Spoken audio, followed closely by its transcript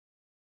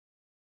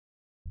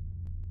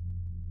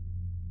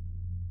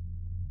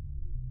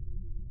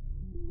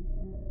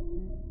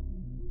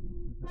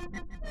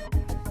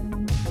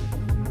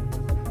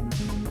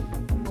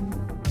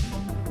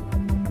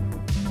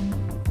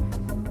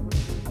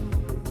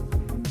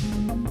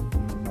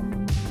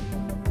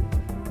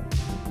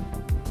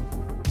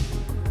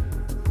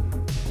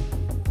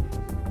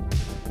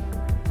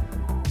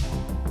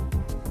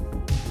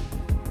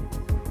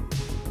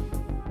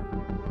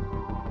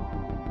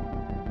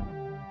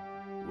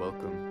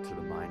Welcome to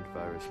the Mind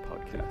Virus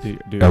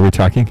Podcast. Are we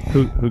talking?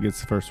 Who gets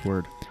the first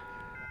word?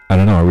 I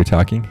don't know. Are we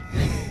talking?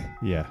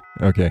 Yeah,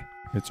 Okay.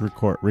 it's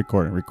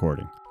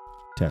recording.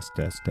 Test.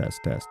 Okay,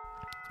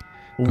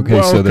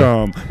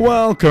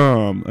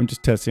 Welcome. I'm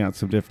just testing out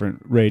some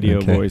different radio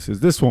Okay.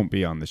 voices. This won't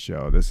be on the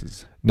show. This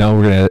is Now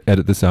we're going to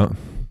edit this out.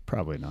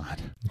 probably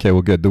not. Okay,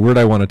 well, good. The word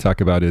I want to talk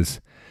about is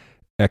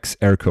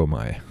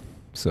exerchomai.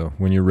 So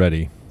when you're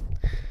ready.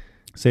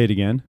 Say it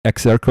again.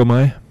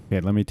 Exerchomai?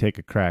 Okay, let me take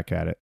a crack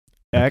at it.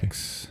 Okay.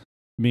 X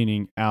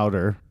meaning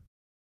outer,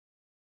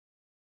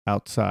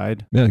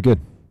 outside. Yeah, good.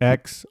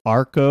 X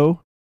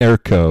arco,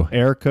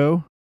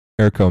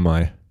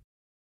 Erchomai.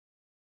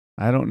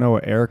 I don't know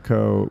what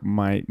erco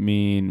might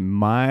mean.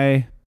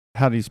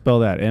 How do you spell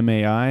that?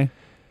 MAI?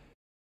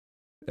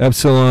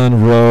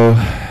 Epsilon, rho,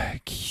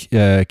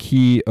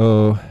 chi,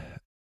 o,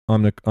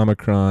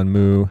 omicron,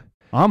 mu,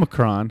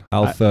 Omicron.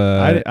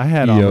 alpha, I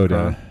had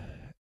iota.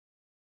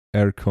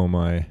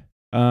 Erchomai.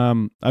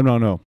 I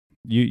don't know.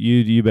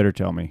 You better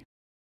tell me.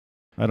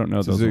 I don't know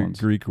This those is a ones.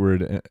 Greek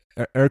word.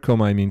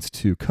 Erchomai means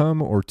to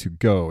come or to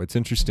go. It's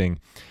interesting.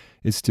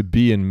 It's to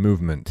be in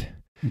movement,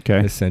 Okay.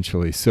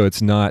 essentially. So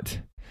it's not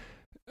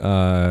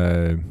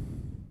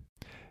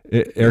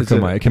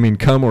erchomai. It can mean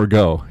come or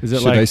go. Is it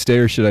should like- I stay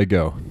or should I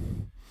go?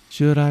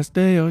 Should I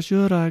stay or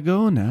should I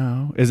go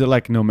now? Is it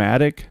like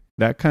nomadic?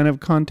 That kind of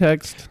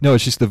context? No,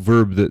 it's just the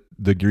verb that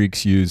the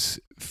Greeks use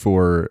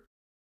for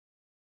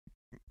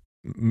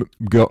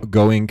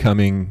going,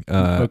 coming.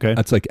 Okay.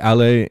 That's like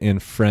aller in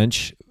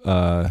French.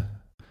 Yeah.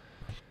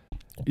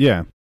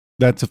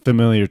 That's a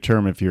familiar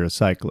term if you're a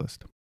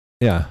cyclist.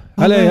 Yeah.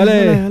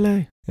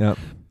 Aller. Yeah.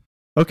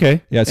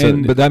 Okay. Yeah. So,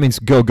 And- but that means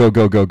go,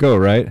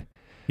 right?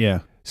 Yeah.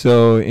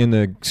 So in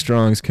the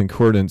Strong's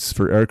Concordance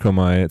for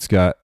erchomai, it's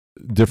got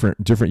different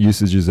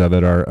usages of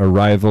it are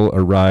arrival,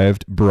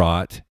 arrived,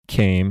 brought,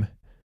 came,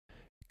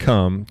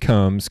 come,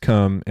 comes,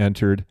 come,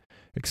 entered,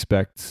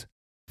 expects,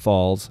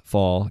 falls,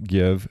 fall,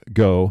 give,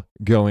 go,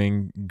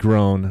 going,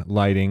 grown,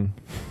 lighting,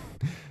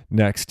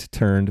 next,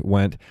 turned,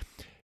 went.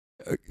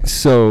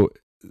 So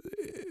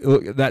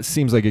that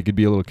seems like it could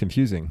be a little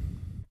confusing.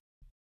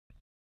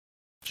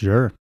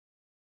 Sure.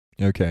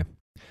 Okay.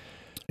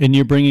 And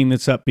you're bringing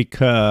this up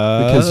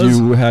Because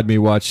you had me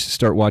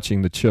start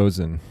watching The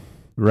Chosen.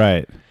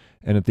 Right.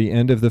 And at the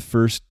end of the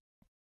first,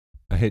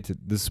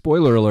 the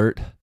spoiler alert,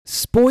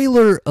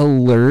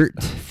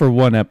 For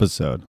one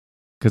episode.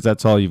 Because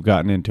that's all you've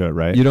gotten into it,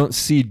 right? you don't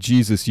see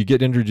Jesus. You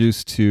get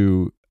introduced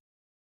to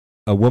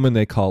a woman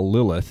they call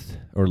Lilith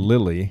or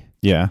Lily,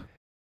 Yeah.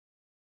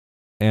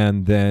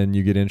 and then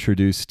you get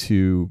introduced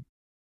to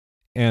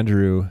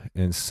Andrew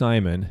and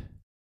Simon,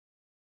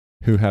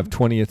 who have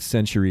 20th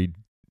century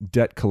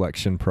debt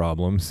collection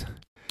problems,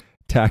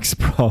 tax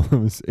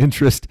problems,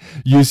 interest,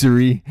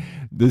 usury.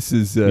 This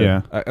is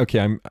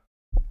okay.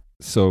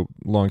 So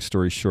long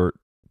story short,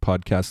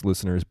 podcast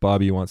listeners,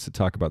 Bobby wants to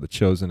talk about The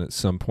Chosen at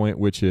some point,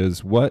 which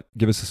is what?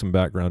 Give us some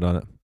background on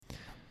it.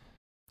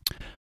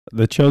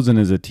 The Chosen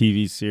is a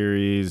TV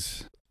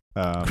series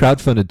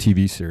Crowdfunded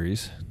TV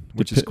series,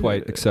 which is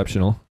quite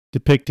exceptional.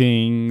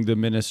 depicting the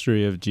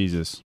ministry of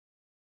Jesus.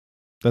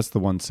 That's the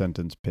one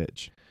sentence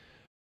pitch.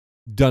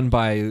 Done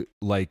by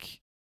like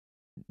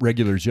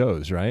regular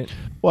Joes, right?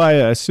 Well, I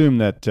assume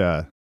that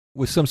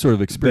With some sort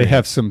of experience. they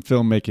have some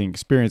filmmaking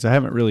experience. I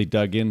haven't really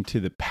dug into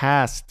the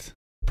past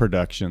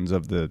productions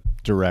of the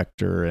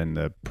director and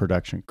the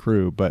production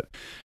crew, but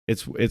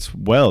it's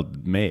well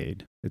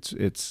made. It's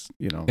And it's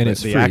the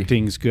free.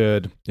 acting's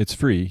good. It's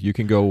free. You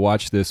can go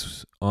watch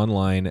this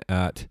online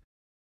at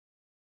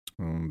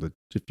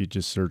If you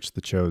just search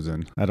The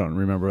Chosen, I don't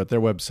remember what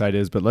their website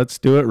is, but let's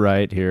do it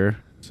right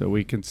here so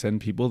we can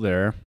send people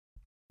there.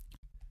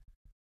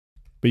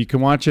 But you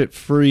can watch it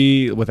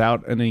free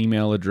without an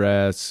email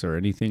address or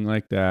anything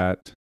like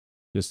that.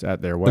 Just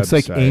at their website. It's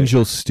like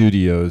Angel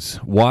Studios.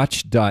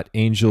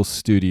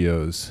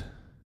 Watch.angelstudios,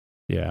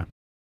 Yeah.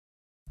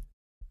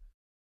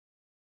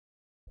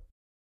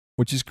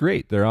 which is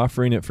great. They're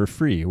offering it for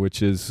free,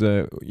 which is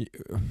It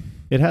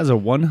has a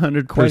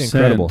 100%, quite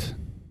incredible.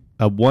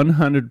 a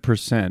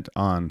 100%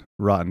 on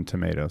Rotten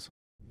Tomatoes.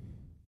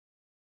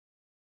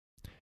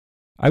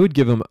 I would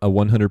give them a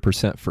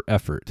 100% for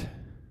effort.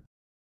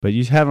 But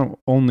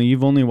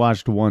you've only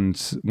watched one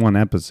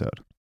episode.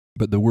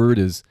 But the word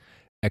is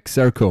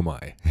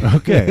exerchomai.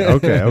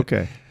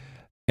 Okay.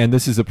 And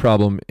this is a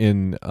problem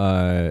in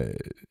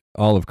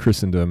all of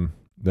Christendom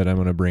that I'm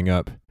going to bring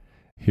up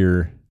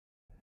here.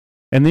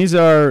 And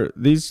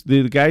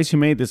the guys who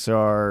made this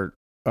are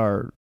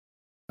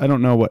I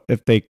don't know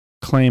if they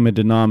claim a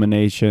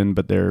denomination,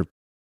 but they're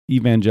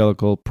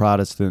evangelical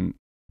Protestant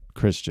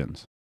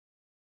Christians.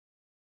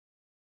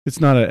 It's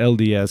not a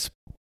LDS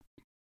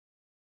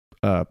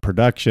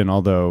production,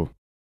 although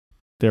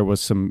there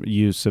was some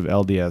use of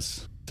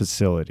LDS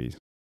facilities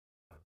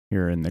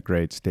here in the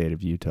great state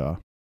of Utah.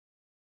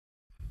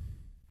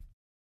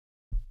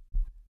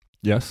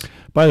 Yes.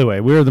 By the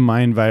way, we're the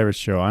Mind Virus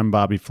Show. I'm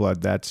Bobby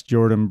Flood. That's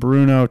Jordan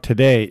Bruno.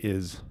 Today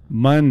is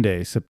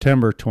Monday,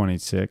 September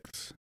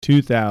 26th,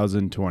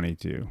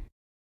 2022.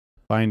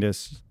 Find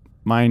us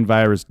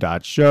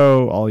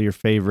mindvirus.show, all your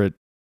favorite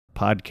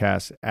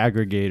podcast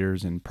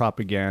aggregators and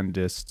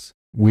propagandists.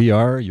 We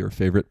are your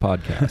favorite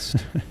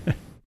podcast.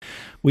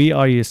 We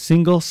are your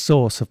single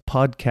source of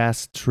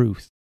podcast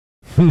truth.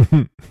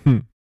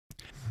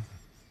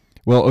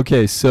 Well,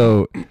 okay,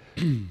 so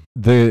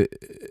the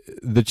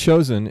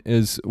Chosen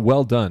is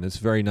well done. It's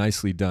very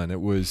nicely done. It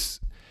was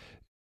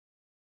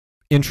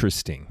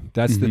interesting.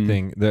 That's the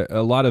thing.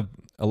 A lot of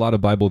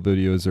Bible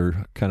videos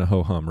are kind of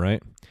ho-hum,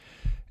 right?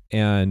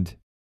 And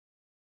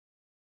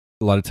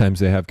a lot of times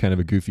they have kind of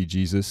a goofy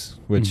Jesus,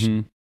 which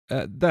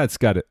that's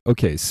got it.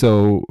 Okay,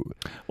 so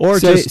or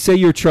say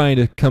you're trying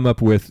to come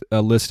up with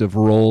a list of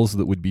roles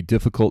that would be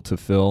difficult to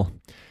fill.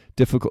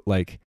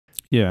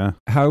 Yeah.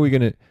 Who are we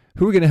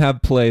gonna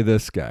have play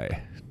this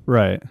guy?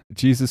 Right.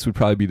 Jesus would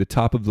probably be the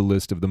top of the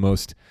list of the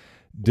most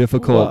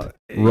difficult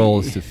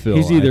roles to fill.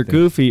 He's either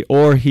goofy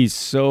or he's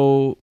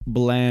so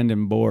bland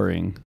and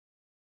boring.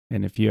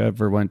 And if you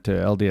ever went to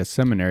LDS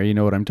seminary, you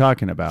know what I'm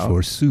talking about.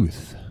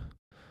 Forsooth,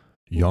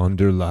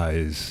 yonder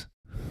lies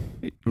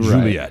Right.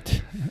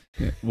 Juliet.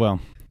 Well,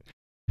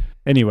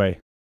 anyway,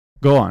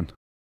 go on.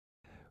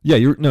 Yeah,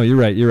 you're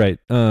right. You're right.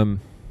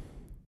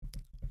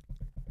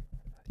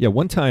 Yeah,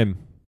 one time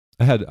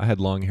I had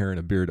long hair and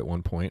a beard at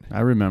one point.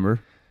 I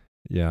remember.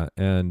 Yeah,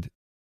 and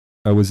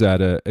I was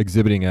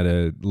exhibiting at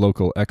a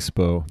local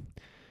expo,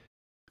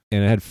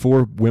 and I had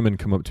 4 women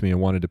come up to me and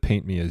wanted to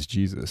paint me as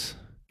Jesus.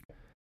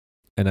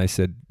 And I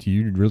said, "Do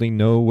you really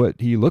know what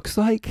he looks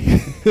like?"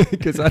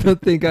 Because I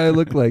don't think I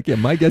look like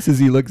him. My guess is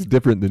he looks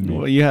different than me.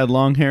 Well, you had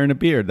long hair and a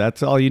beard.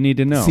 That's all you need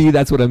to know. See,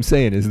 that's what I'm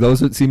saying, is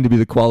those would seem to be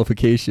the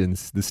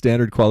qualifications, the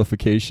standard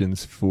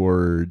qualifications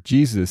for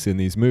Jesus in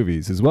these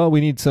movies. Is, well, we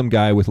need some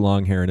guy with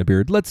long hair and a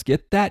beard. Let's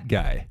get that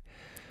guy.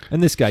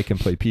 And this guy can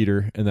play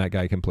Peter, and that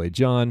guy can play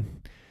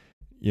John.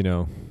 You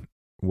know,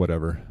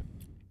 whatever.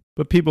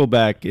 But people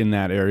back in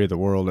that area of the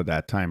world at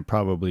that time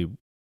probably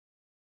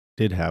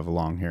did have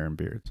long hair and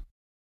beards.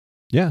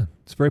 Yeah,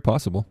 it's very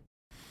possible.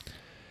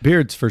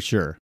 Beards for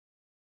sure.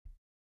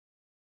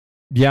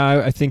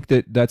 Yeah, I think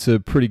that's a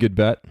pretty good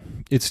bet.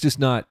 It's just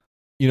not,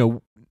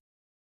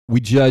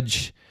 we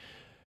judge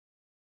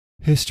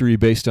history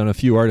based on a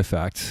few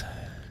artifacts.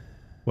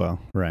 Well,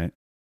 right.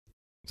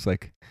 It's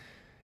like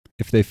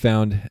if they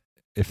found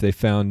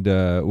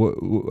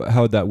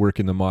how would that work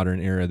in the modern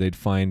era? They'd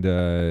find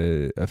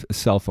a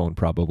cell phone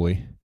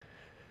probably,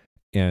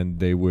 and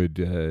they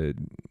would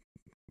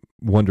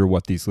wonder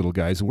what these little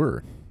guys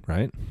were.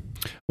 Right?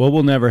 Well,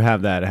 we'll never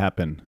have that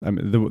happen. I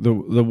mean,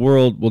 the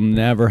world will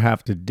never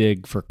have to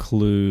dig for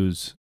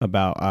clues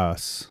about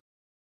us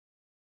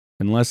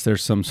unless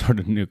there's some sort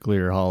of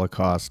nuclear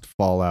holocaust,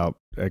 fallout,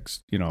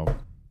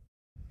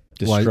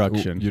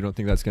 destruction. Why, you don't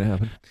think that's going to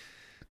happen?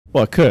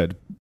 Well, it could,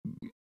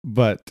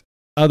 but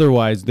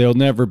otherwise, there'll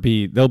never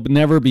be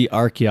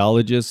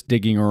archaeologists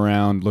digging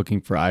around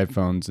looking for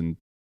iPhones and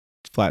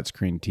flat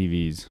screen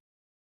TVs.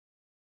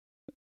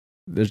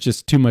 There's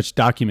just too much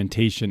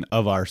documentation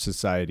of our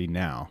society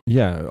now.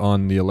 Yeah,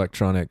 on the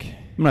electronic.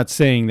 I'm not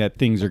saying that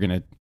things are going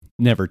to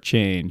never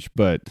change,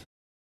 but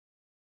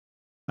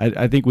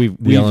I think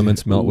the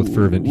elements melt with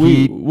fervent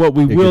heat. What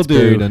we will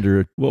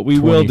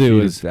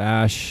do is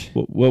ash.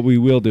 What we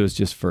will do is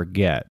just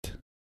forget.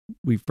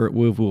 We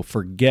will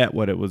forget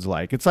what it was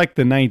like. It's like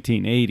the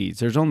 1980s.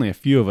 There's only a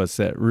few of us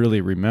that really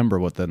remember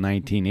what the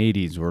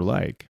 1980s were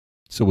like.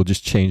 So we'll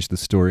just change the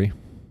story.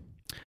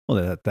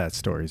 Well, that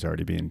story's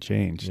already being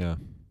changed. Yeah.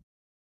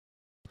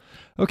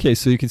 Okay,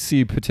 so you can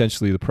see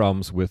potentially the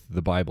problems with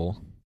the Bible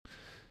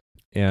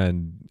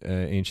and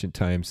ancient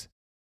times.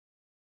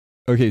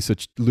 Okay, so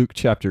Luke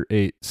chapter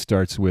 8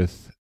 starts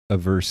with a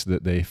verse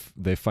that they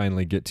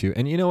finally get to.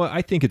 And you know what?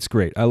 I think it's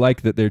great. I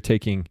like that they're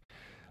taking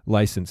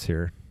license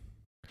here.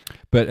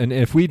 But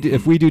if we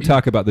do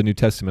talk about the New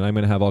Testament, I'm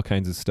going to have all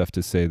kinds of stuff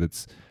to say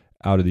that's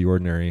out of the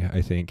ordinary,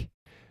 I think.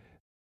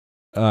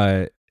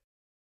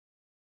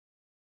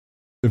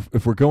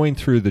 If we're going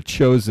through The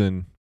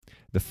Chosen,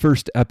 the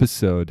first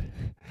episode,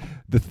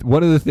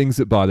 one of the things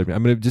that bothered me,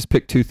 I'm going to just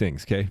pick 2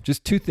 things, okay?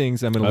 Just 2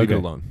 things. I'm going to leave it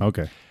alone.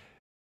 Okay.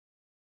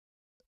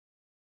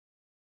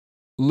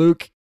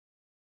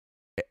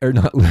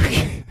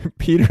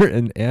 Peter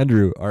and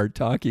Andrew are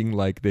talking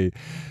like they've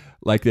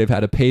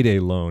had a payday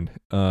loan,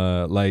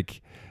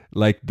 like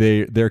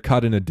they're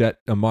caught in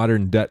a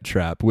modern debt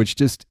trap, which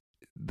just,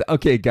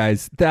 okay,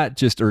 guys, that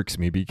just irks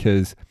me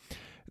because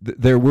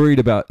they're worried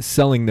about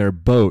selling their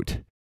boat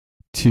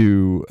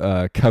to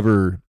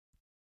cover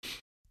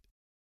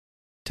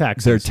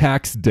their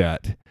tax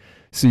debt.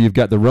 So you've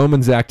got the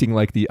Romans acting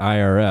like the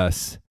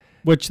IRS,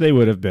 which they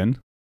would have been.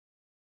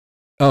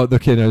 Oh,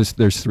 okay. No,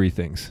 there's 3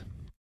 things.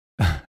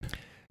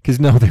 Because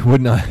no, they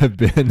would not have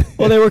been.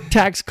 Well, they were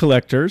tax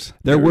collectors.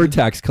 There were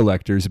tax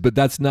collectors, but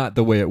that's not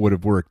the way it would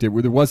have worked. There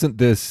wasn't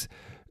this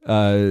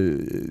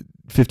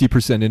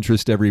 50%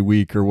 interest every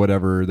week or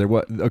whatever. There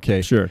was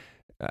okay. Sure.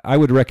 I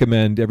would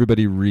recommend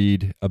everybody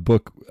read a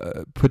book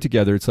put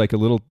together. It's like a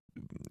little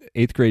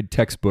 8th grade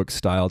textbook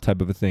style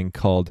type of a thing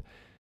called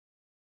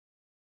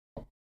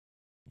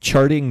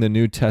Charting the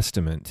New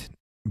Testament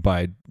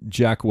by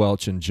Jack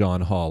Welch and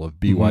John Hall of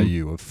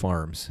BYU of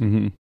Farms.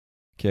 Mm-hmm.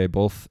 Okay,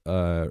 both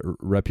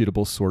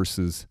reputable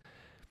sources.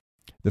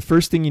 The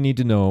first thing you need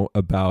to know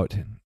about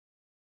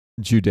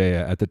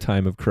Judea at the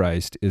time of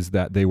Christ is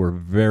that they were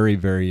very,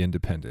 very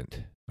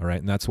independent. All right,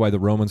 and that's why the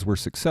Romans were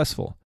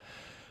successful.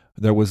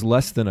 There was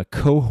less than a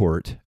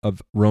cohort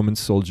of Roman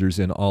soldiers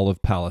in all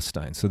of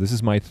Palestine. So this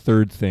is my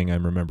third thing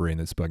I'm remembering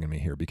that's bugging me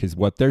here, because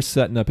what they're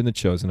setting up in The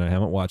Chosen, I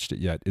haven't watched it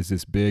yet, is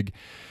this big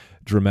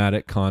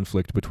dramatic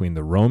conflict between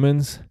the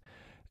Romans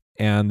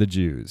and the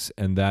Jews,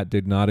 and that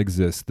did not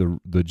exist.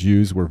 The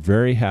Jews were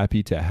very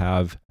happy to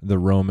have the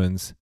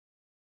Romans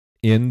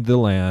in the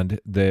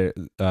land.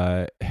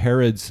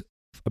 Herod's,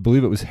 I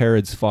believe it was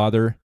Herod's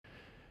father.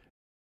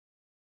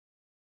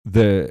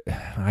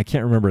 I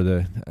can't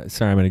remember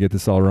sorry, I'm going to get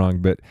this all wrong,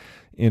 but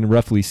in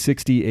roughly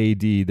 60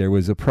 AD, there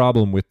was a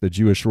problem with the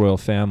Jewish royal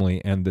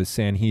family, and the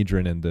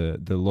Sanhedrin and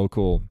the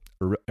local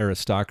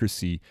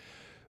aristocracy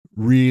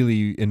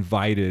really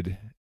invited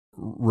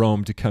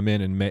Rome to come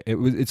in and it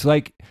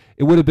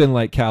would have been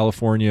like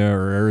California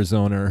or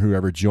Arizona or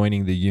whoever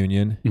joining the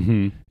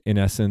Union in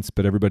essence,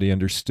 but everybody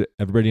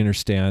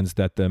understands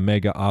that the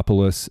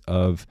megapolis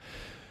of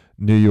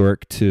New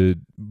York to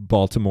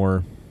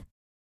Baltimore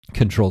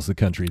controls the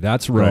country.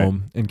 That's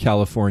Rome, right. And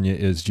California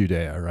is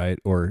Judea, right?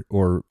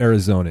 Or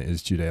Arizona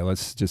is Judea.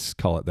 Let's just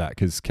call it that,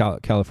 because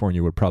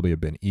California would probably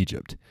have been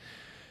Egypt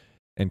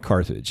and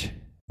Carthage,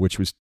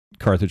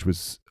 Carthage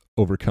was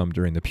overcome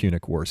during the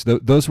Punic Wars.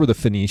 Those were the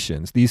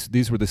Phoenicians.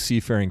 These were the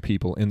seafaring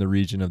people in the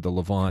region of the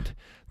Levant.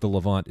 The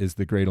Levant is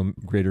the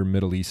greater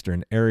Middle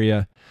Eastern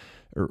area,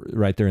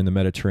 right there in the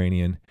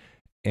Mediterranean.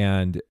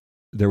 And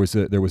there was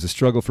a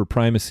struggle for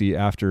primacy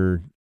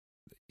after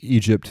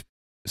Egypt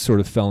sort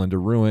of fell into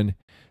ruin.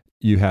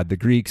 You had the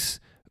Greeks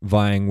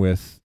vying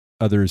with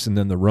others, and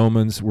then the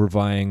Romans were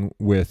vying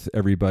with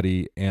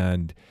everybody.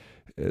 And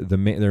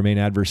their main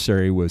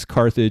adversary was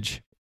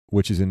Carthage,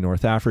 which is in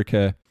North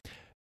Africa.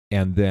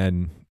 And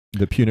then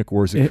the Punic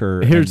Wars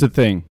occur. Here's the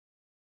thing,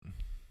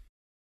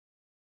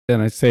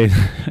 and I say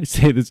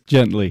this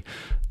gently: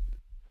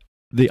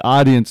 the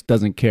audience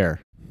doesn't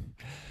care.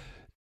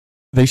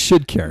 They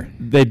should care.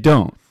 They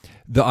don't.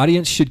 The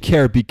audience should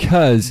care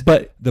because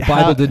the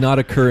Bible did not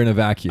occur in a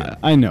vacuum.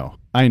 I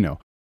know.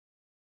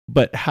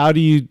 But how do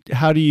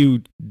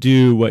you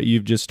do what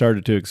you've just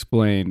started to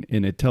explain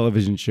in a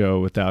television show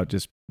without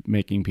just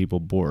making people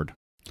bored?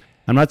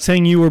 I'm not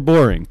saying you were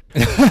boring.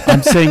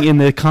 I'm saying in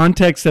the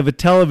context of a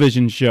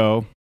television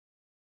show,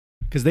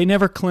 because they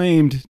never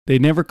claimed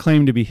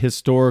to be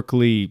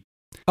historically.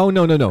 Oh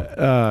no.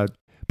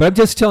 But I'm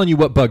just telling you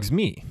what bugs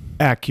me.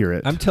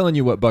 Accurate. I'm telling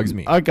you what bugs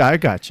me. I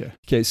gotcha.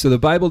 Okay, so the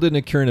Bible didn't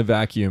occur in a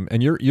vacuum,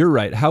 and you're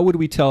right. How would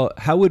we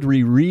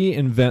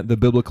reinvent the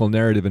biblical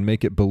narrative and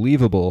make it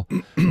believable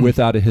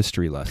without a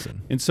history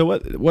lesson? And so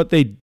what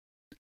they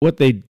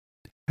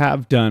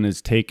have done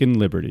is taken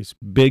liberties,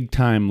 big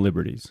time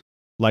liberties,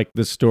 like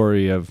the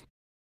story of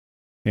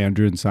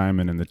Andrew and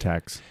Simon and the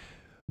tax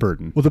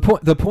burden. Well,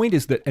 the point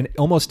is that, and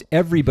almost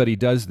everybody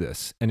does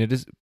this, and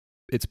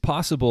it's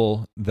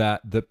possible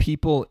that the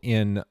people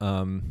in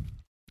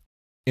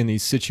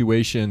these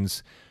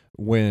situations,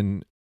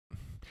 when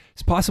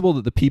it's possible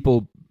that the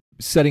people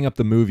setting up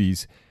the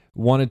movies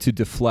wanted to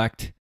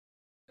deflect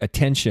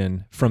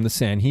attention from the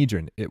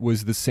Sanhedrin. It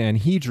was the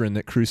Sanhedrin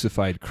that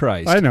crucified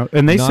Christ. I know,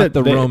 and they said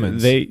the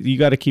Romans. You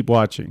got to keep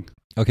watching.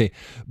 Okay,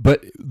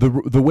 but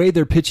the way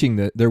they're pitching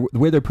the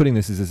way they're putting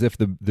this is as if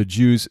the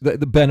Jews,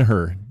 the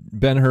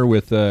Ben-Hur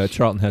with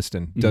Charlton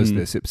Heston does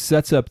this. It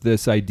sets up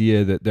this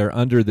idea that they're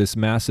under this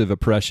massive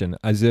oppression,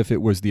 as if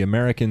it was the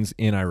Americans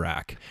in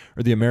Iraq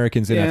or the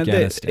Americans in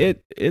Afghanistan.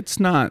 It's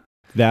not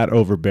that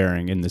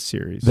overbearing in the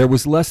series. There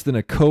was less than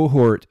a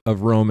cohort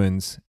of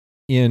Romans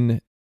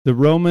in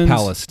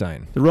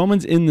Palestine. The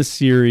Romans in the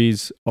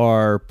series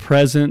are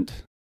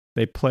present.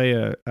 They play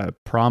a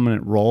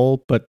prominent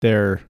role, but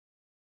they're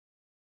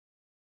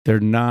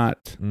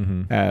not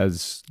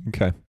as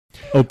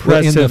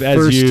oppressive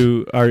as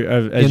you are.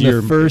 In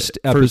the first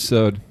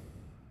episode,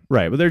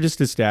 right? But they're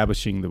just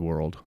establishing the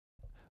world,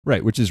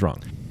 right? Which is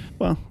wrong.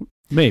 Well,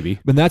 maybe.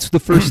 But that's the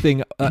first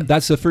thing.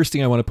 That's the first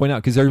thing I want to point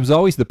out, because there was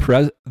always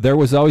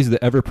the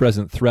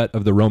ever-present threat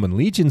of the Roman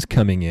legions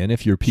coming in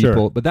if your people.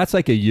 Sure. But that's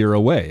like a year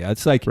away.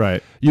 It's like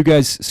you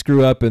guys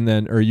screw up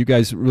or you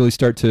guys really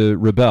start to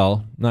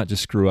rebel. Not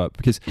just screw up,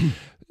 because.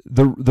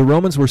 The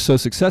Romans were so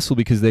successful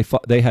because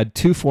they had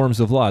two forms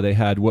of law. They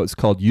had what's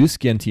called jus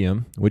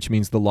gentium, which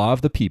means the law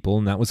of the people,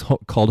 and that was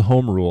called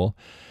home rule.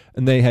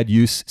 And they had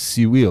jus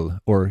civil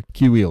or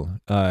civil.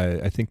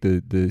 I think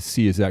the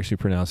C is actually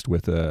pronounced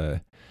with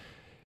a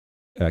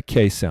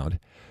K sound.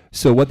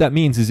 So what that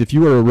means is if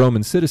you were a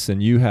Roman citizen,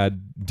 you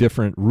had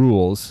different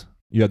rules.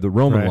 You had the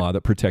Roman Right. law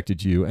that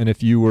protected you. And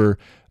if you were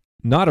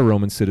not a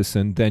Roman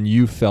citizen, then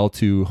you fell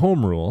to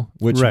home rule,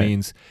 which Right.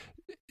 means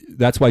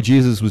that's why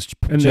Jesus was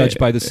And judged they-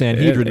 by the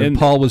Sanhedrin and and-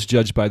 Paul was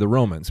judged by the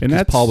Romans And because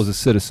that's- Paul was a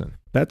citizen.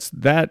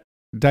 That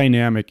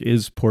dynamic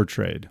is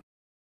portrayed.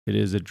 It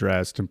is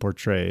addressed and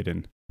portrayed,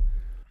 and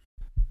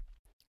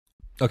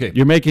Okay.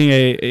 you're making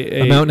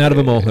a mountain out of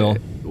a molehill.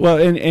 Well,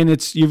 and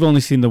it's you've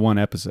only seen the one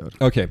episode.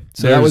 Okay.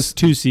 So There's that was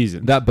 2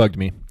 seasons. that bugged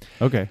me.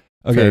 Okay,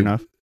 Okay. fair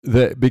enough.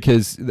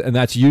 Because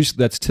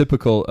that's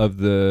typical of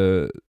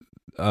the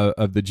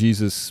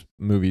Jesus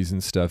movies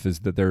and stuff, is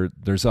that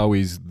there's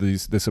always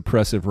this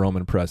oppressive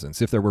Roman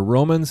presence. If there were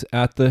Romans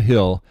at the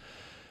hill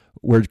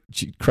where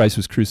Christ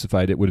was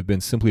crucified, it would have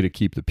been simply to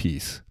keep the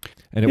peace,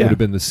 and it Yeah. would have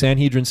been the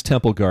Sanhedrin's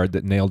temple guard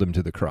that nailed him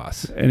to the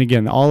cross. And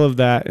again, all of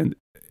that, and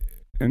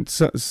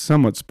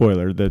somewhat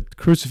spoiler, the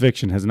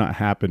crucifixion has not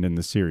happened in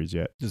the series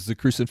yet. Does the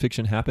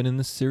crucifixion happen in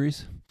this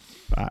series?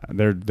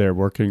 They're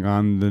working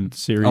on the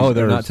series. Oh,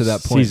 they're or not to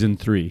that point. Season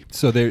 3,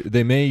 So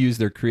they may use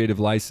their creative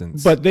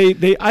license, but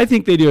they I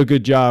think they do a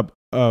good job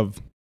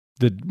of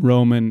the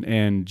Roman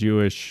and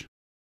Jewish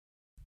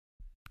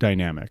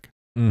dynamic.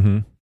 mm-hmm.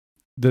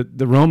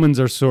 The Romans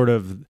are sort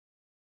of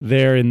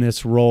there in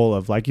this role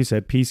of, like you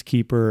said,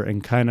 peacekeeper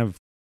and kind of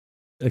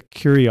a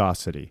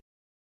curiosity,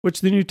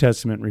 which the New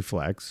Testament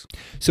reflects.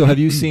 So have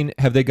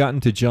they gotten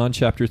to John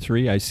chapter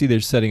 3? I see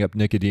they're setting up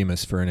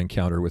Nicodemus for an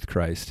encounter with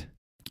Christ.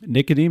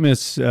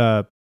 Nicodemus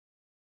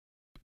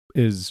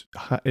is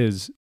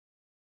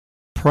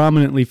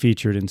prominently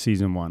featured in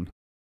season 1.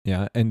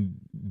 Yeah, and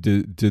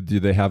do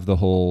they have the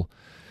whole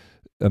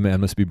 "a man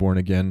must be born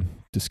again"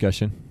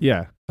 discussion?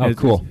 Yeah. Oh,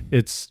 cool.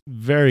 It's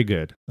very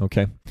good.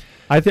 Okay,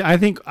 I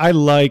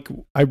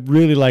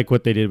really like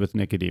what they did with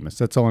Nicodemus.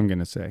 That's all I'm going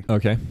to say.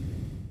 okay,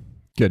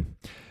 good.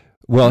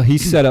 Well,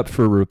 he's set up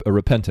for a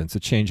repentance, a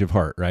change of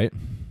heart, right?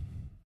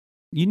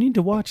 You need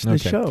to watch the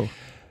Okay. show.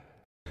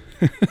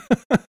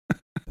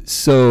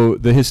 So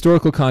the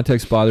historical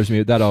context bothers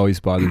me. That always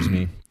bothers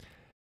me.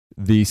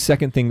 The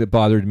second thing that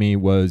bothered me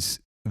was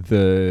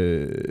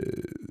the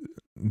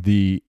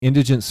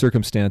indigent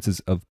circumstances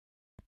of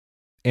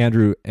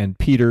Andrew and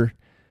Peter.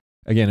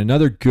 Again,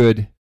 another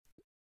good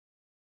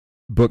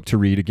book to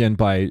read, again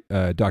by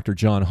Dr.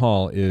 John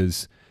Hall,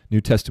 is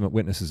New Testament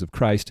Witnesses of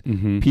Christ.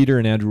 Mm-hmm. Peter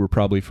and Andrew were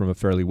probably from a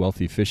fairly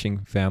wealthy fishing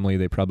family.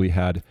 They probably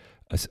had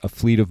a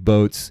fleet of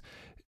boats.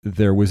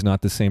 There was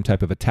not the same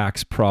type of a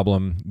tax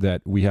problem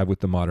that we have with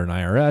the modern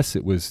IRS.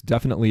 It was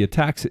definitely a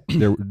tax.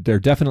 There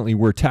definitely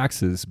were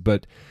taxes,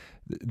 but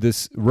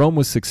Rome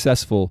was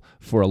successful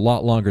for a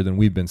lot longer than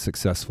we've been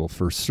successful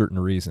for certain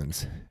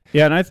reasons.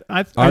 Yeah,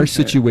 and Our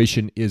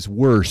situation is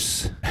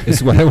worse,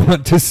 is what I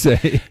want to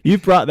say.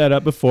 You've brought that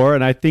up before,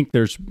 and I think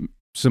there's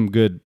some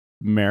good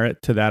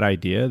merit to that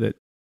idea that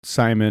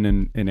Simon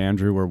and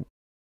Andrew were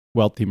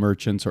wealthy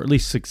merchants, or at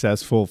least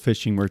successful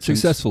fishing merchants.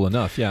 Successful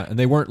enough, yeah. And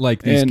they weren't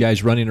like these And-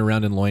 guys running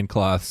around in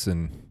loincloths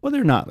and... Well,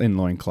 they're not in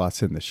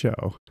loincloths in the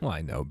show. Well,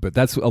 I know, but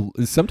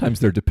sometimes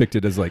they're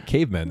depicted as like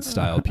cavemen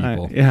style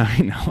people.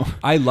 I know.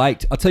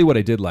 I'll tell you what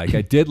I did like.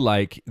 I did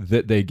like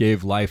that they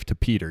gave life to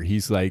Peter.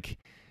 He's like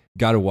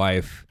got a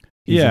wife.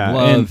 He's Yeah, in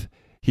love.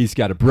 He's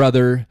got a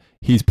brother.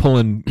 He's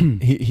pulling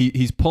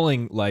he's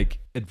pulling like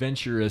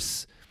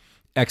adventurous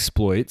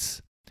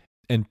exploits.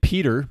 And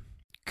Peter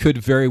could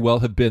very well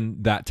have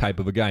been that type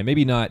of a guy.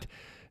 Maybe not.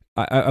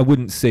 I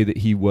wouldn't say that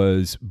he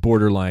was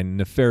borderline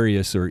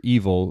nefarious or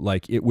evil,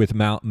 like it with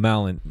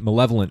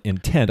malevolent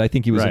intent. I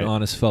think he was an Right.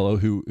 honest fellow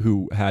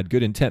who had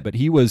good intent, but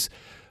he was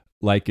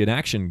like an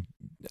action.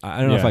 I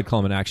don't know if Yeah. I'd call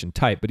him an action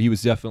type, but he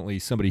was definitely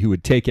somebody who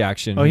would take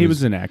action. Oh, who he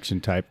was an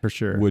action type for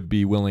sure. would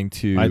be willing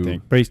to. I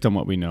think, based on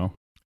what we know.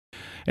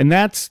 And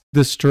that's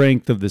the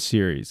strength of the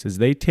series, is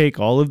they take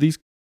all of these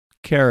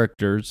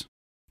characters,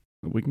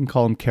 we can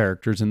call them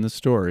characters in the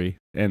story,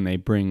 and they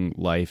bring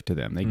life to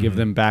them. They give Mhm.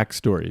 them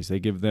backstories. They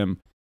give them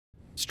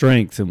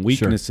strengths and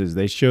weaknesses.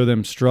 They show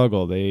them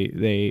struggle.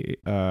 They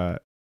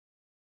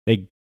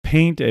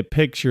paint a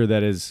picture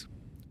that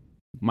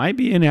might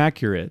be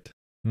inaccurate.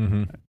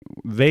 Mhm.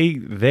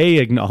 They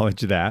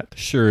acknowledge that.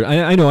 Sure,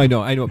 I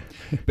know.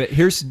 But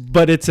here's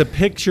But it's a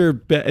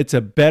picture. It's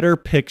a better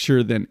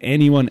picture than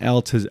anyone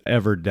else has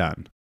ever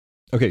done.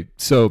 okay.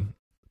 So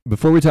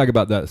before we talk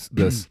about this,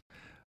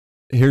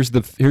 here's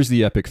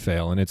the epic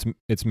fail, and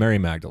it's Mary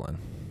Magdalene,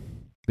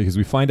 because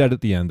we find out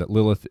at the end that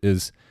Lilith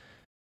is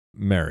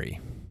Mary,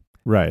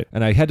 Right.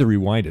 and I had to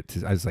rewind it.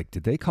 I was like,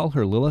 did they call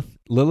her Lilith?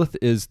 Lilith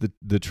is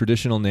the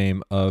traditional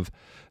name of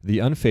the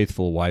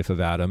unfaithful wife of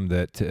Adam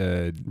that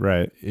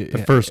Right.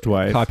 The first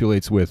wife.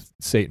 copulates with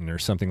Satan or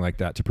something like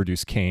that to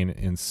produce Cain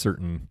in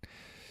certain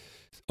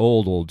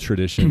old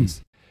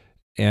traditions.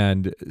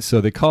 And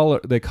so they call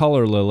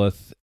her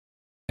Lilith,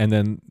 and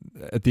then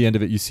at the end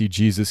of it you see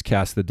Jesus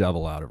cast the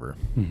devil out of her,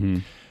 Mm-hmm.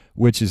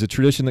 which is a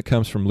tradition that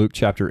comes from Luke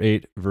chapter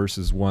 8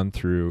 verses 1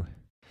 through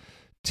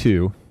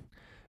 2,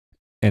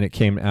 and it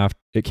came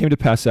It came to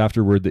pass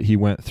afterward that he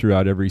went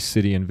throughout every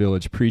city and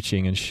village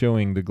preaching and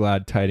showing the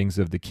glad tidings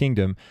of the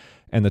kingdom,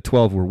 and the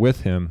 12 were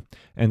with him,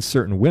 and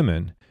certain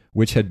women,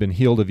 which had been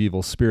healed of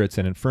evil spirits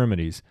and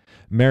infirmities,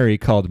 Mary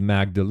called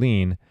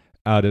Magdalene,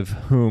 out of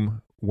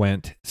whom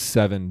went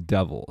 7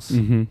 devils.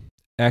 Mm-hmm.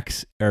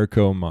 Ex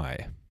ergo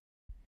mai.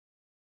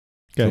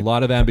 Okay. A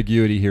lot of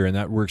ambiguity here, and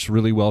that works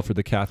really well for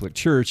the Catholic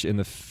Church in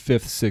the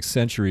 5th, 6th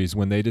centuries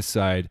when they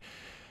decide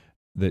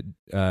that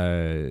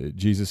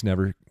Jesus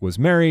never was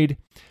married,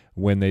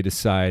 when they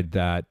decide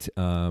that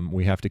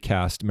we have to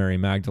cast Mary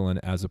Magdalene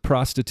as a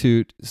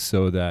prostitute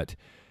so that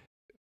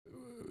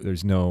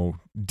there's no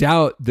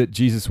doubt that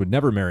Jesus would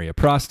never marry a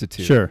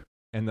prostitute. Sure.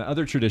 And the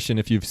other tradition,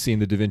 if you've seen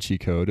the Da Vinci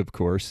Code, of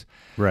course,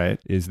 Right.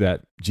 is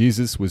that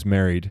Jesus was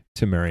married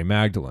to Mary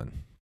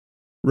Magdalene.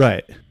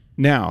 Right.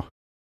 Now,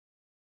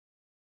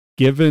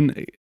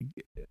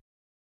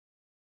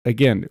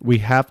 again, we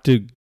have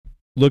to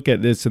look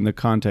at this in the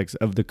context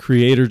of the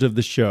creators of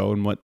the show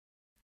and what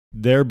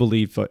their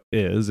belief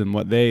is and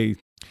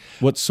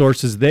what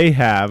sources they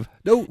have.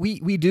 No,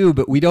 we do,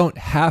 but we don't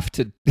have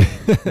to.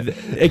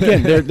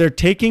 Again, they're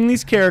taking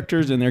these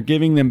characters and they're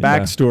giving them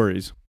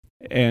backstories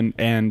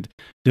and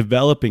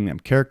developing them,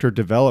 character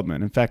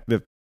development. In fact,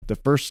 the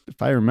first,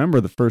 if I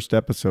remember the first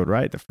episode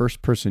right, the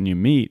first person you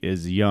meet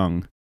is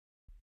young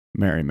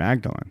Mary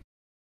Magdalene.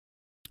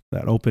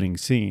 That opening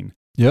scene.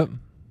 Yep.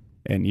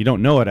 And you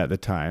don't know it at the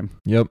time.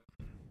 Yep.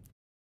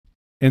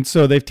 And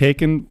so they've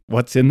taken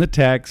what's in the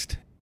text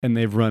and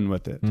they've run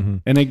with it. Mm-hmm.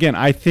 And again,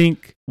 I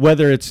think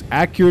whether it's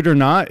accurate or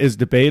not is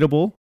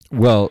debatable.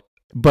 Well,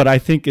 but I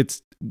think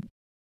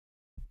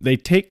they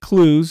take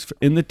clues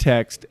in the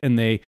text and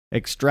they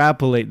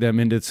extrapolate them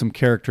into some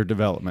character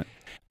development.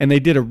 And they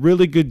did a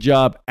really good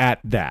job at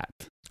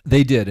that.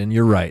 They did, and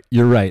you're right.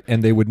 You're right.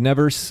 And they would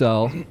never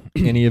sell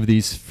any of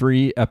these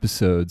free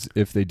episodes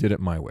if they did it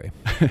my way.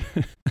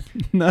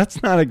 No,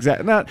 that's not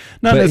exact. Not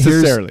But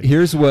necessarily.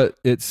 Here's what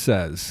it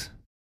says.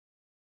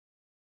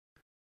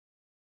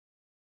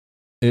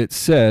 It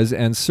says,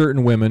 and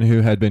certain women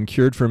who had been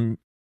cured from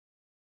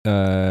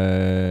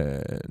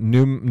pneumaton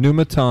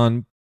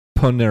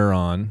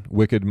poneron,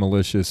 wicked,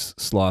 malicious,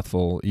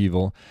 slothful,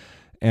 evil,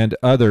 and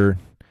other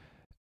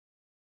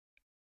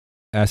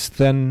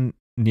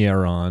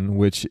astheniaron,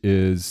 which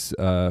is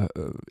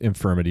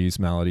infirmities,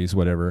 maladies,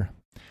 whatever,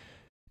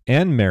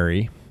 and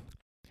Mary,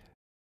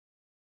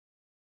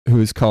 who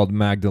is called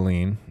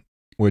Magdalene,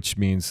 which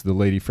means the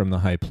lady from the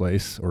high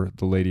place or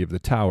the lady of the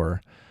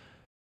tower,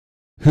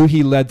 who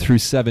he led through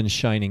 7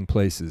 shining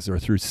places or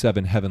through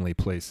 7 heavenly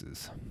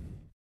places.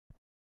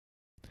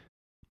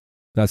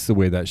 That's the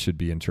way that should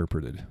be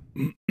interpreted.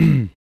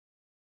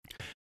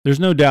 There's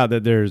no doubt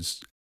that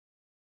there's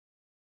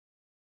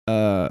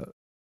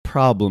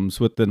problems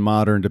with the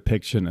modern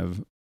depiction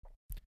of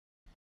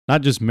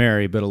not just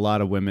Mary, but a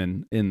lot of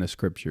women in the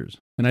scriptures.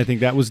 And I think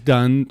that was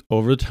done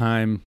over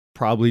time,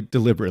 probably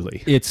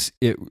deliberately.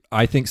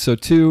 I think so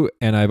too,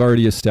 and I've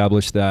already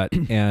established that.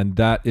 And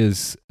that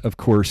is, of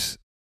course,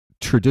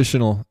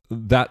 traditional.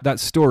 That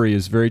story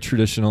is very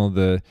traditional.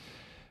 The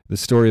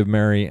story of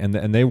Mary, and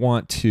they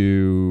want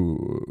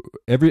to.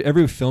 Every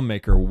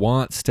filmmaker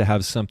wants to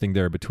have something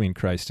there between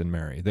Christ and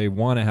Mary. They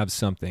want to have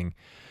something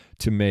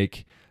to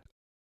make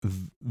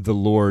the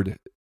Lord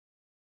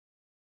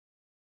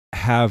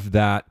have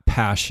that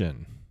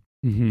passion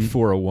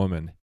for a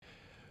woman.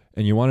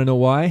 And you want to know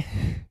why?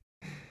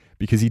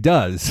 Because he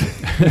does.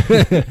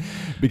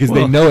 Because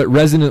they know it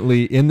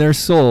resonantly in their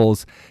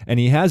souls, and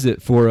he has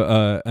it for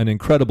an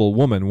incredible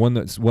woman, one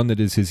that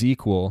is his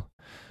equal.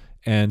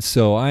 And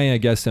so I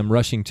guess I'm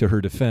rushing to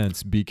her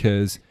defense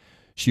because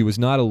she was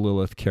not a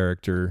Lilith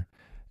character,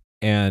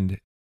 and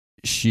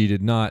she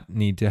did not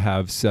need to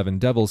have 7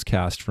 devils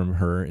cast from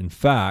her. In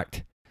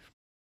fact,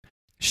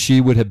 she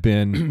would have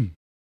been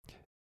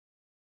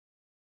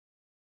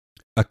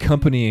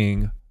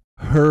accompanying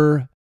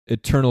her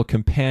eternal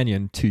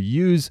companion to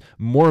use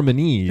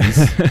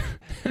Mormonese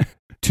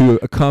to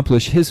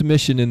accomplish his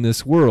mission in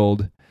this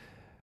world,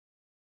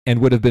 and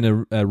would have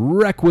been a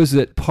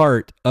requisite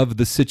part of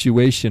the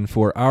situation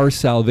for our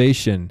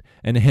salvation.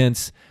 And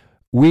hence,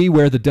 we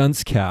wear the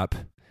dunce cap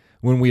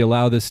when we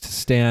allow this to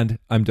stand.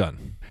 I'm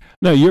done.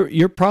 No,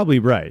 you're probably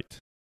right.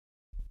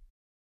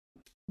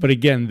 But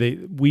again,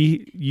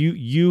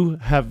 you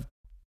have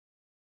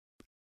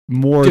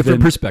more different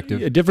than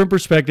perspective. A different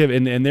perspective,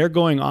 and they're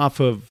going off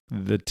of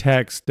the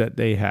text that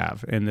they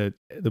have and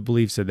the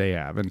beliefs that they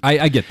have. And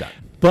I get that.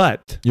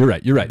 But You're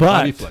right. But-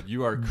 Bobby Flood,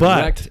 you are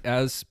correct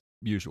as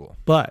usual.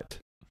 But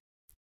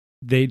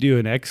they do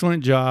an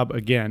excellent job,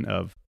 again,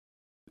 of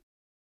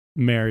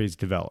Mary's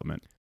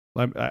development.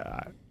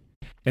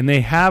 And they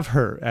have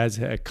her as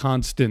a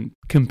constant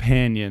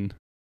companion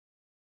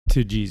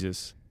to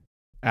Jesus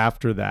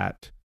after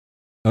that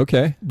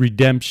Okay.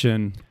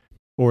 redemption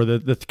or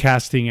the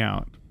casting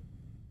out.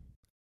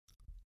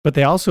 But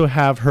they also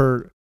have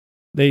her.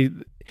 They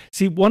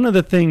see one of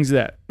the things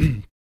that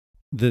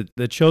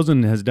the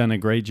Chosen has done a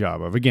great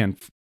job of. Again,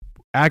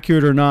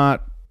 accurate or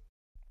not,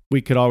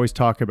 we could always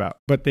talk about.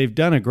 But they've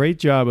done a great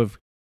job of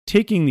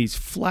taking these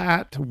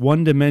flat,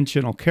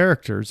 one-dimensional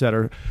characters that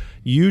are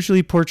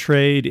usually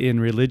portrayed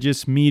in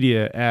religious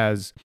media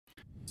as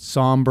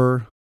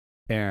somber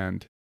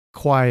and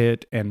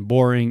quiet and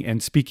boring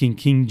and speaking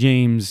King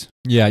James.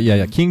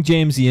 Yeah. King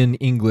Jamesian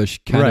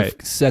English kind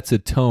of sets a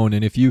tone.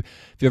 And if you've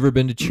ever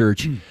been to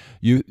church,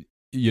 you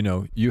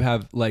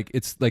have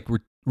it's like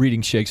we're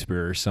reading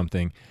Shakespeare or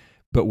something,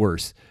 but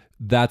worse.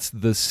 That's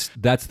the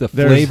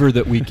flavor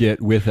that we get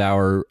with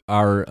our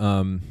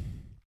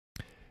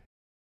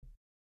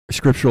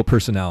scriptural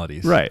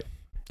personalities. Right.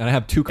 And I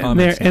have two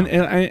comments.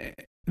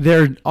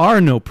 There are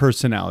no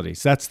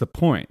personalities. That's the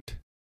point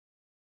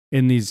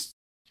in these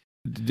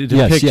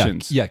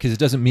depictions. Yeah, because it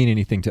doesn't mean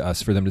anything to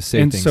us for them to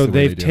say and things. So the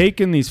way they've they do.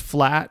 taken these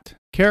flat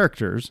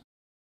characters,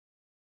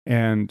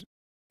 and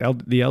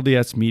the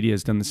LDS media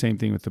has done the same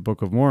thing with the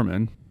Book of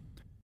Mormon.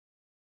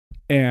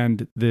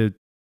 And the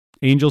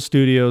Angel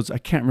Studios, I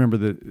can't remember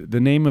the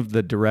name of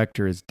the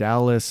director is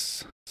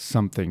Dallas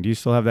something. Do you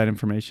still have that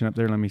information up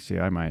there? Let me see.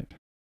 I might.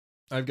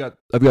 I've got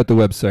the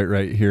website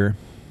right here.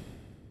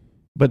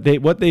 But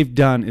what they've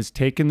done is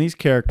taken these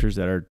characters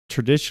that are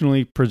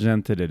traditionally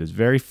presented as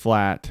very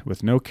flat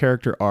with no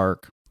character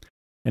arc,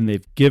 and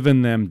they've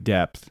given them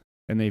depth,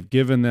 and they've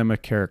given them a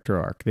character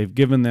arc. They've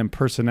given them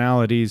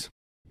personalities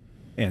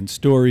and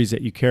stories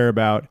that you care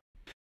about,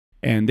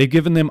 and they've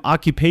given them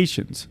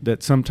occupations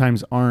that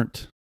sometimes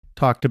aren't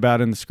talked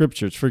about in the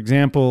scriptures. For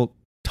example,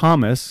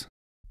 Thomas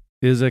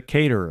is a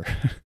caterer,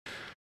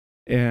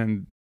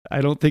 and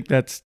I don't think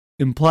that's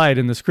implied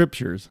in the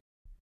scriptures.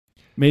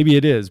 Maybe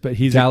it is, but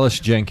he's Dallas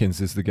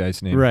Jenkins is the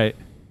guy's name. Right.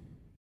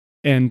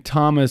 And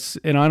Thomas,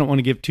 and I don't want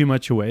to give too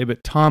much away,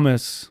 but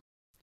Thomas,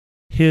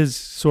 his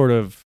sort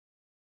of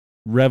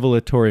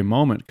revelatory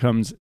moment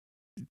comes.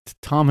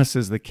 Thomas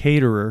is the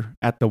caterer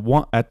at the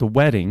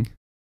wedding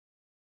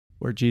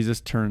where Jesus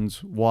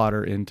turns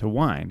water into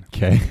wine.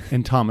 Okay.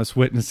 And Thomas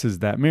witnesses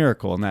that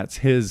miracle, and that's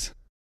his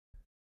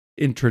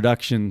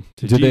introduction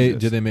to Jesus.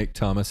 Did they make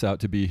Thomas out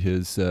to be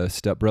his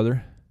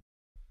stepbrother?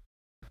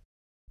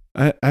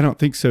 I don't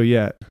think so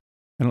yet.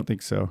 I don't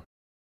think so.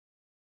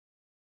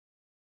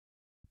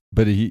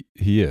 But he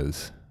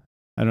is.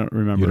 I don't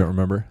remember. You don't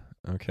remember?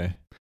 Okay.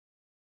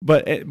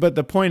 But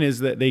the point is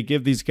that they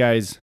give these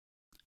guys,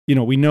 we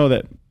know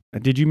that.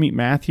 Did you meet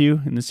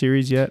Matthew in the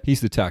series yet?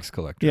 He's the tax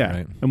collector, yeah,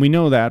 right? And we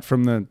know that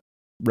from the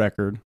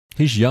record.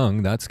 He's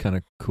young. That's kind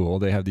of cool.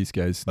 They have these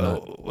guys.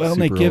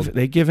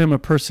 They give him a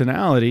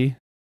personality.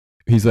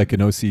 He's like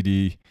an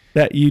OCD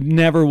that you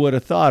never would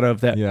have thought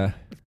of. That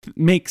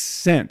makes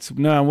sense.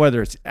 Now,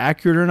 whether it's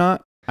accurate or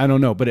not, I don't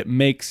know, but it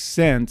makes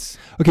sense.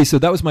 Okay, so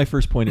that was my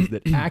first point: is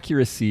that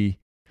accuracy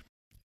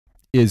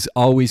is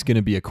always going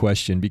to be a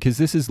question because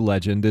this is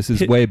legend. This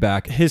is way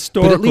back.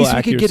 Historical but at least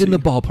accuracy. we could get in the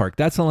ballpark.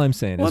 That's all I'm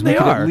saying. Well, they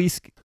are.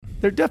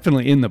 They're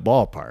definitely in the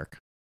ballpark.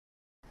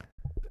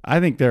 I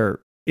think they're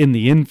in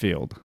the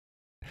infield.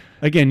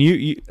 Again,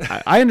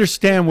 I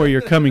understand where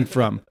you're coming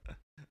from.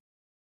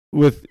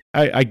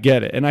 I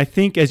get it. And I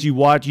think as you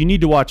watch, you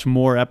need to watch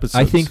more episodes.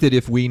 I think that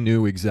if we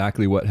knew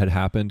exactly what had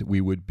happened, we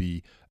would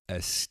be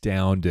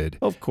astounded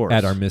of course.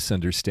 At our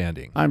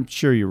misunderstanding. I'm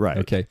sure you're right.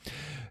 Okay.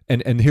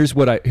 And here's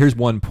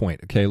one point,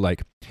 okay?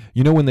 Like,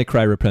 when they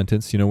cry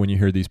repentance, when you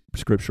hear these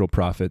scriptural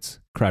prophets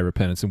cry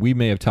repentance, and we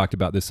may have talked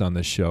about this on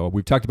this show.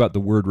 We've talked about the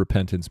word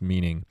repentance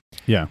meaning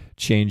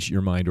change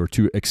your mind or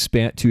to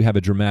expand, to have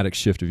a dramatic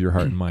shift of your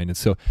heart and mind. And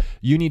so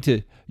you need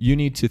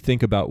to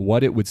think about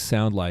what it would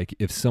sound like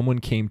if someone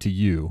came to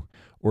you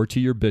or to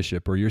your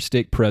bishop or your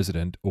stake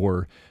president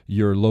or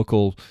your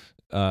local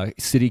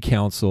city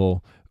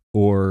council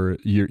or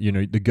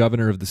the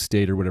governor of the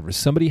state or whatever.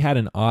 Somebody had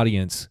an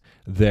audience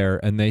there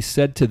and they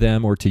said to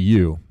them or to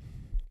you,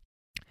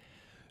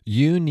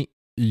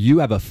 you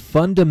have a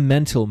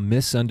fundamental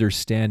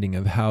misunderstanding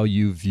of how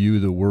you view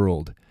the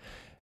world,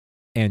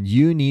 and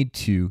you need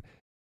to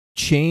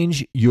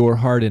change your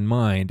heart and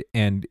mind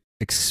and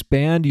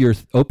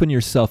open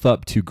yourself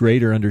up to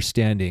greater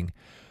understanding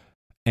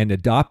and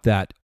adopt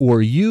that,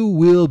 or you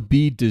will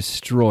be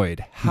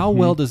destroyed. How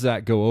well does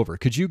that go over?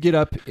 Could you get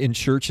up in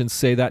church and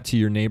say that to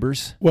your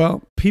neighbors?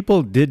 Well,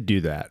 people did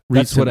do that recently.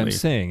 That's what I'm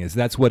saying, is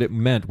that's what it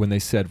meant when they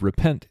said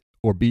repent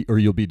or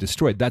you'll be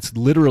destroyed. That's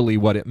literally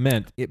what it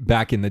meant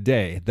back in the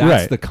day.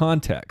 That's the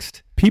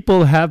context.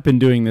 People have been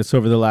doing this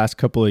over the last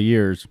couple of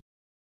years.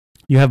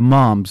 You have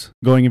moms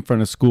going in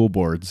front of school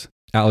boards.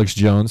 Alex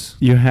Jones.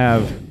 You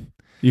have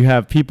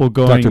people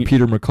going. Dr.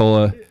 Peter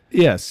McCullough.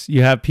 Yes,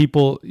 you have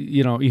people,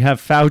 you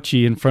have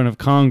Fauci in front of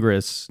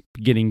Congress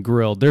getting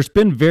grilled. There's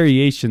been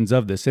variations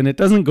of this, and it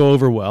doesn't go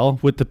over well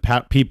with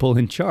the people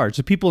in charge.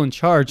 The people in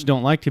charge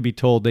don't like to be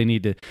told they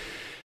need to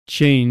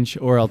change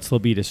or else they'll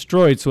be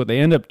destroyed. So what they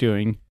end up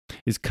doing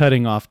is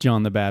cutting off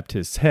John the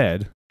Baptist's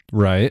head.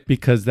 Right.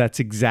 Because that's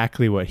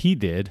exactly what he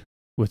did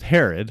with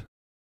Herod.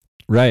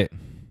 Right.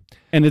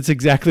 And it's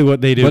exactly what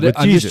they did with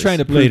Jesus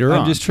later on.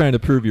 I'm just trying to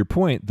prove your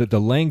point that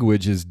the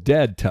language is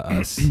dead to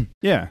us.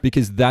 Yeah.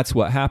 Because that's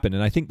what happened.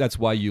 And I think that's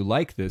why you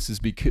like this, is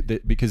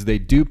because they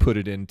do put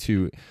it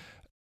into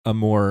a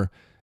more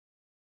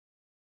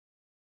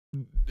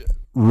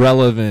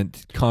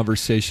relevant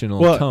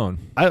conversational tone.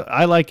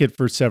 I like it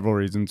for several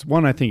reasons.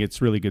 One, I think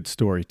it's really good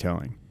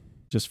storytelling.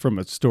 Just from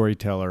a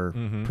storyteller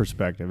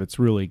perspective, it's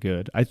really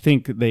good. I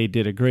think they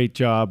did a great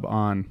job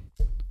on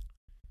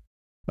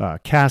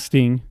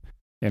casting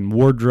and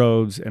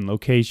wardrobes and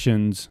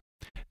locations.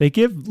 They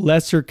give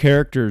lesser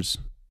characters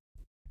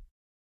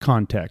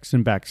context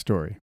and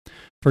backstory.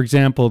 For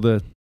example,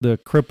 the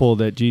cripple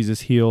that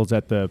Jesus heals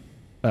at the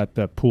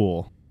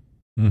pool.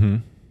 Mm-hmm.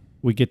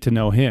 We get to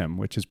know him,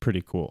 which is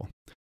pretty cool.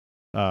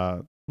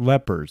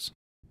 Lepers,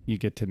 you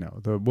get to know.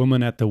 The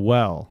woman at the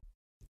well,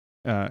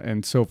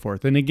 and so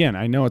forth. And again,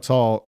 I know it's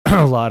all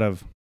a lot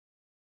of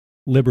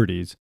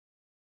liberties.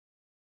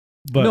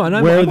 But No, and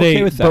I'm where okay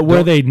they with that. but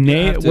where Don't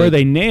they have to- where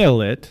they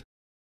nail it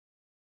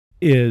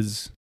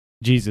is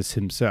Jesus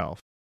himself.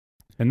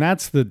 And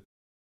that's the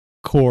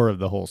core of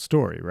the whole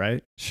story,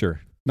 right?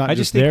 Sure. Not I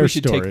just think their we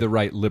should story. take the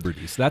right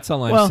liberties. That's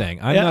all I'm Well, saying.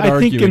 I'm yeah, not I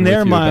arguing think in their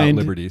with you mind,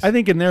 about liberties. I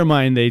think in their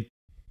mind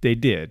they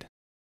did.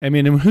 I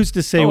mean, and who's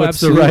to say Oh, what's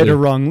the absolutely. right or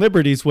wrong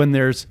liberties when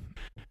there's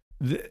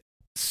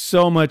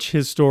so much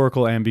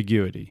historical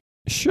ambiguity,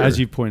 Sure. as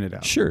you pointed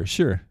out. Sure.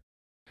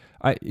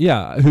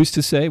 Who's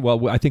to say?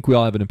 Well, I think we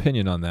all have an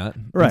opinion on that.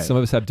 And Right. some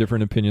of us have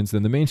different opinions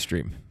than the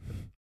mainstream.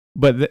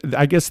 But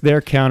I guess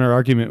their counter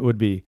argument would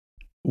be,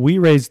 we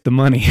raised the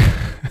money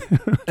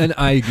And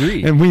I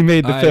agree. and we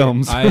made the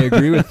films. I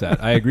agree with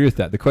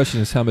that. The question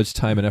is how much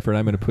time and effort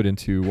I'm going to put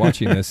into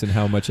watching this and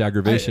how much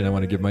aggravation I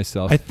want to give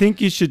myself. I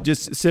think you should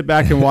just sit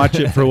back and watch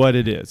it for what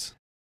it is.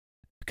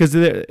 Because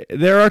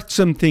there are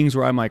some things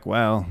where I'm like,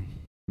 well,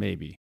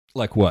 maybe.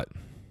 Like what?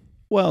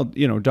 Well,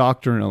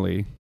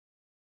 doctrinally,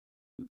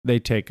 they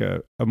take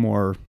a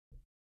more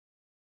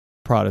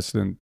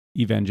Protestant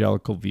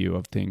evangelical view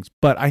of things.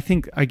 But I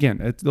think,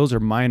 again, those are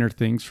minor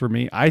things for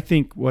me. I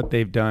think what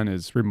they've done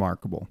is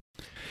remarkable.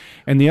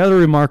 And the other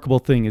remarkable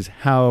thing is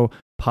how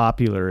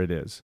popular it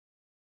is.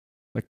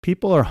 Like,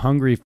 people are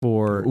hungry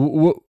for...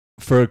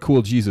 For a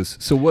cool Jesus.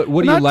 So what do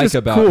you Not like just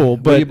about cool,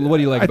 but what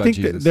do you like I about think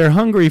Jesus? they're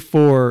hungry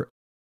for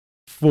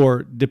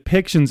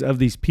depictions of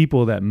these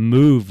people that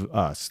move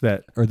us,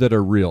 that Or that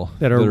are real,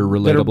 that are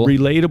relatable. that are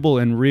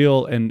relatable and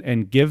real,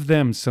 and give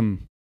them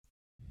some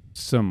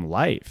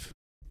life,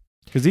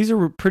 because these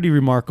are pretty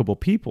remarkable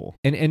people.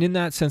 And in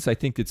that sense, I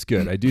think it's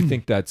good. I do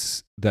think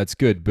that's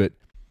good. But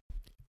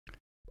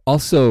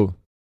also,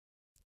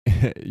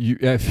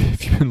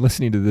 if you've been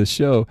listening to this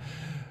show,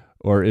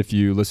 or if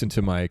you listen to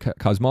my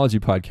cosmology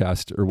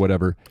podcast or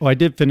whatever. Oh, I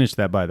did finish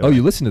that, by the Oh, way.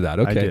 you listened to that?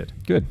 Okay, I did.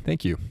 Good.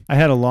 Thank you. I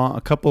had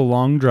a couple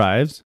long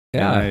drives.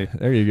 Yeah,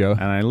 there you go.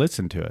 And I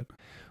listened to it.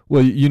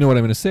 Well, you know what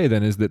I'm going to say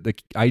then is that the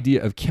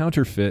idea of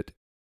counterfeit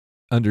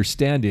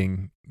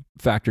understanding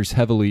factors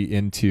heavily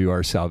into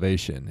our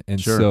salvation. And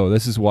Sure. so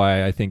this is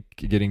why I think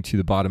getting to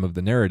the bottom of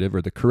the narrative,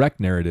 or the correct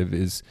narrative,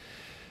 is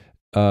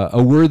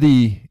a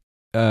worthy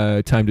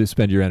time to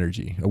spend your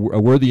energy, a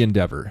worthy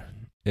endeavor.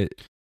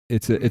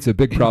 It's a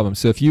big problem.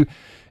 So if you,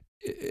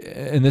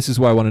 and this is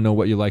why I want to know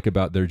what you like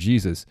about their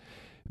Jesus,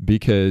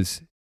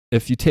 because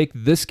if you take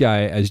this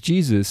guy as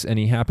Jesus and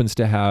he happens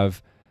to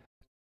have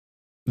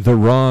the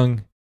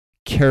wrong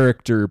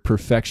character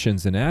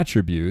perfections and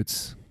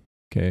attributes,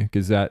 okay,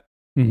 because that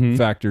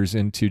factors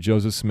into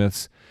Joseph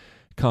Smith's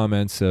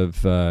comments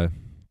of, or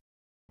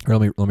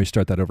let me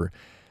start that over.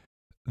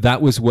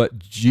 That was what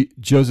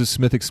Joseph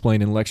Smith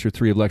explained in Lecture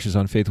 3 of Lectures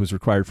on Faith was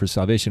required for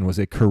salvation, was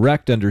a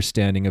correct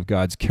understanding of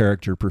God's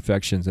character,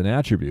 perfections, and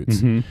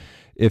attributes.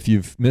 If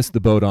you've missed the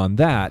boat on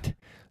that,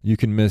 you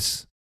can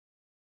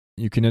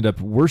end up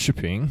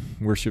worship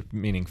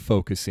meaning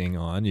focusing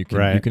on, you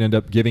can end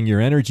up giving your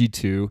energy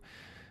to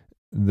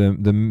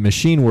the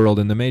machine world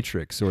in the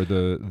Matrix, or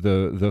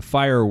the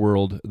fire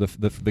world,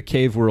 the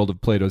cave world of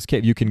Plato's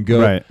cave. You can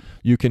go,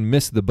 you can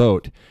miss the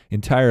boat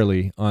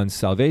entirely on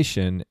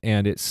salvation,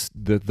 and it's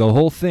the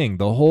whole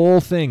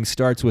thing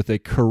starts with a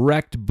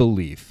correct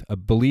belief, a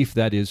belief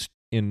that is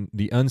in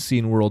the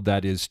unseen world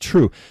that is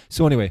true.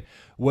 So anyway,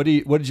 what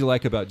did you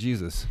like about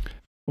Jesus?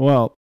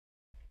 Well,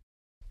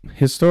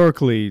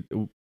 historically,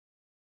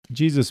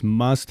 Jesus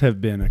must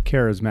have been a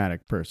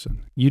charismatic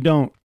person. You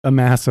don't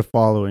amass a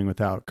following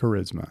without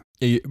charisma.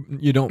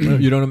 You don't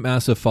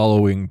amass a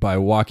following by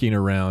walking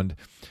around,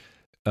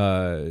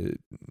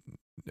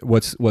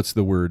 what's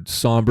the word?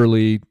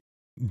 Somberly,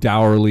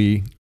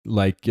 dourly,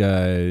 like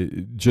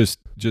just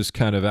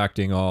kind of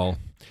acting all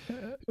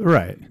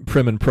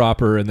prim and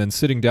proper, and then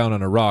sitting down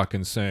on a rock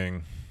and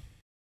saying,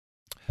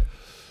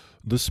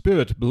 "The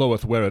Spirit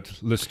bloweth where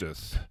it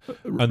listeth,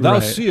 and thou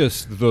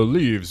seest the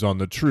leaves on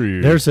the tree."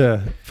 There's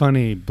a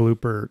funny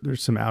blooper.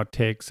 There's some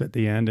outtakes at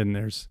the end, and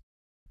there's,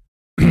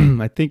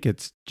 I think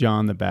it's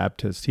John the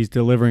Baptist. He's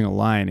delivering a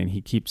line, and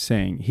he keeps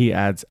saying, he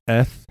adds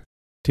 "eth"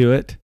 to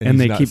it, and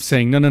they keep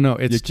saying, no,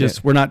 it's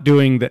just, we're not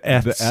doing the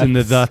 "eths" and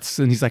the "thuts,"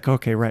 and he's like,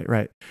 okay,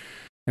 right.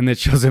 And it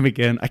shows him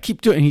again. I keep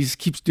doing. He just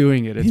keeps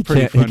doing it. It's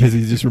pretty funny because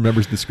he just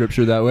remembers the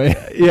scripture that way.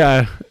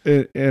 Yeah,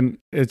 and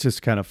it's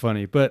just kind of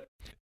funny. But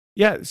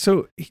yeah,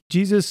 so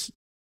Jesus,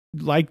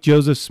 like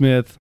Joseph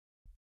Smith,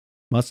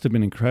 must have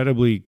been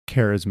incredibly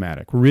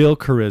charismatic, real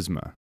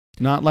charisma.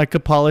 Not like a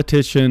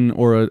politician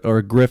or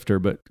a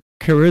grifter, but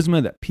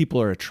charisma that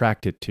people are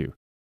attracted to.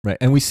 Right.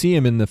 And we see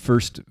him at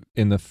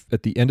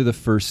the end of the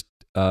first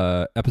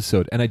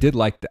episode, and I did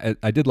like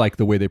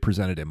the way they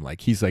presented him.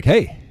 Like, he's like,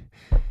 hey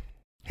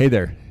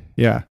there.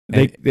 Yeah,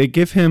 they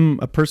give him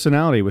a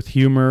personality with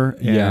humor,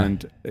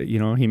 and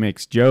he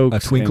makes jokes, a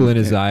twinkle in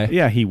his eye.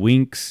 Yeah, he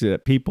winks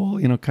at people,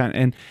 kind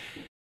of. And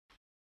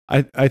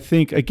I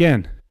think,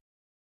 again,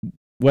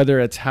 whether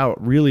it's how it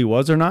really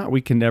was or not,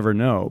 we can never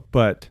know.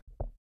 But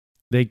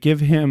they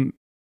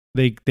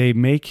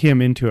make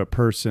him into a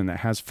person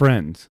that has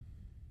friends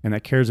and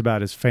that cares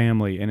about his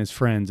family and his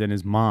friends and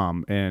his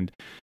mom, and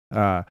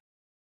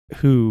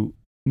who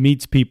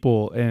meets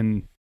people.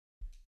 And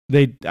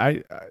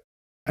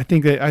I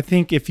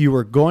think if you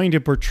were going to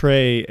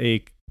portray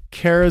a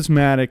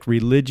charismatic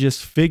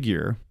religious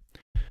figure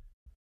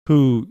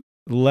who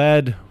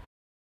led,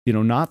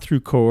 not through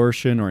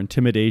coercion or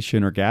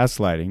intimidation or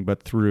gaslighting,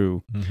 but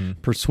through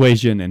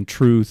persuasion and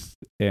truth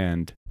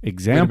and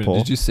example. Wait a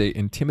minute, did you say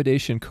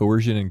intimidation,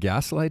 coercion, and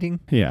gaslighting?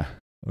 Yeah.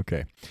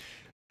 Okay.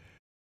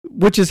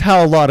 Which is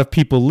how a lot of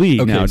people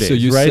lead nowadays, so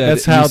you right?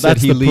 Said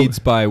he leads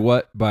by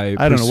what? By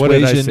I don't know, what did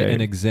I persuasion say?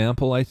 and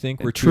example, I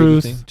think. Or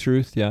truth.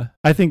 Truth, yeah.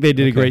 I think they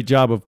did a great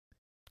job of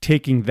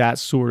taking that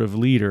sort of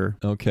leader.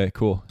 Okay,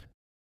 cool.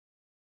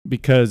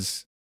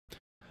 Because,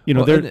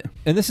 and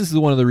this is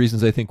one of the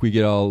reasons I think we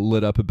get all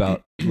lit up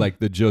about like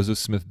the Joseph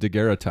Smith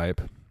Daguerre type.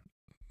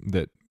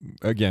 That,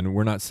 again,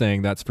 we're not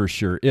saying that's for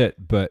sure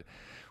it, but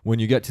when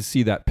you get to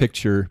see that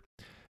picture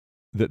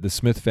that the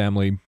Smith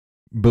family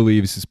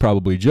believes is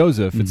probably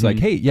Joseph, it's like,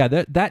 hey, yeah,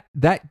 that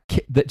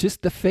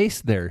just the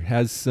face there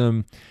has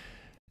some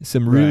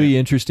really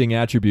interesting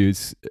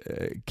attributes.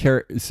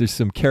 There's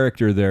some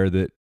character there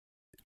that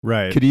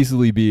could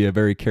easily be a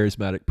very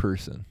charismatic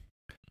person.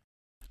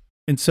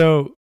 And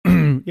so,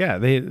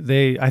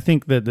 I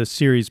think that the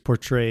series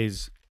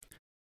portrays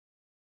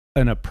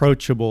an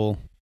approachable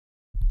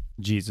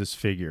Jesus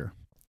figure.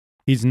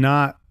 He's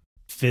not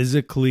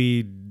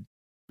physically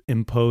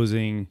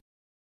imposing.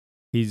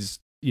 He's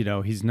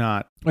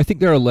not. I think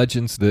there are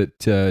legends that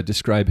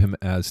describe him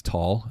as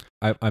tall.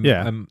 I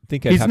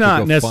think I'd he's have not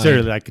to go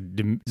necessarily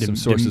find some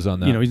sources on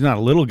that. He's not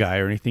a little guy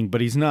or anything,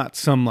 but he's not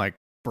some like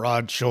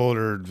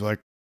broad-shouldered, like,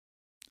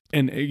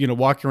 and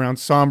walking around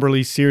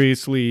somberly,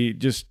 seriously,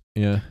 just.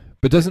 Yeah,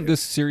 but doesn't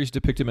this series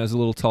depict him as a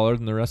little taller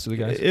than the rest of the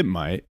guys? It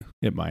might.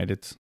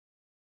 It's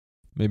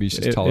maybe he's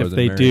just taller if than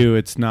they Mary. do.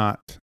 It's not.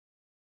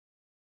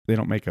 They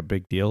don't make a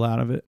big deal out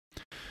of it,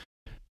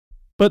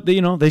 but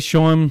they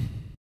show him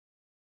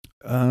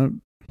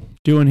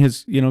doing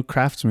his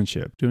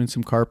craftsmanship, doing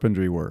some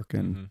carpentry work,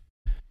 and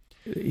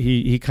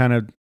he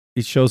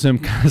shows him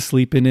kind of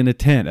sleeping in a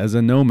tent as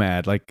a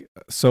nomad, like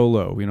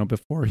solo,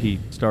 before he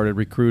started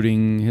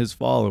recruiting his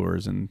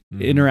followers and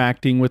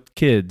interacting with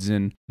kids.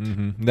 And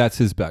that's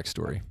his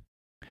backstory.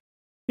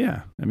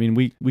 Yeah. I mean,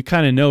 we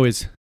kind of know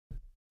his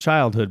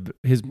childhood,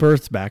 his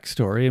birth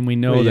backstory, and we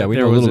know we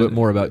know a little bit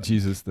more about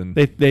Jesus than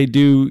they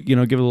do, give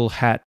a little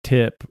hat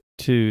tip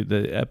to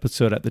the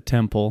episode at the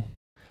temple.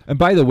 And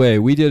by the way,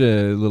 we did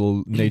a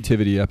little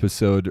nativity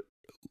episode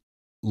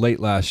late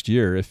last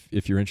year,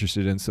 if you're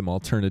interested in some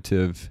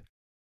alternative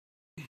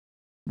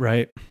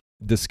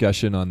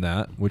discussion on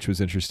that, which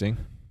was interesting.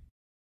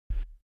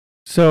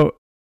 So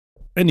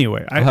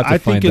anyway, I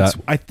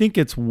think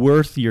it's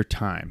worth your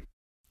time.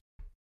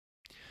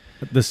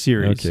 The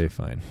series. Okay,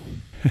 fine.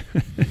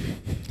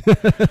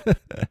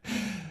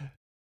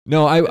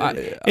 No,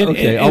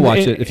 I'll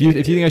watch it. If you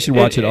think I should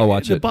watch it, I'll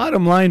watch it. The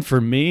bottom line for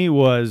me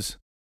was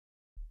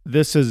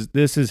this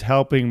is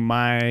helping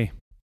my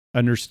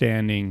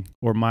understanding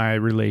or my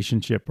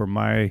relationship or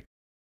my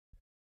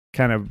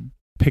kind of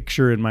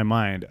picture in my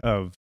mind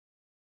of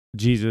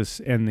Jesus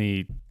and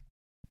the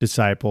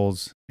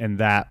disciples and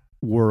that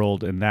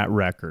world and that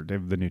record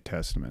of the New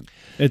Testament.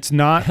 It's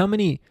not how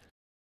many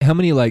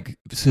like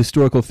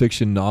historical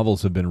fiction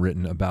novels have been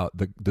written about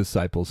the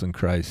disciples in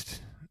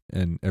Christ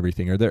and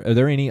everything. Are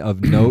there any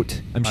of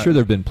note? I'm sure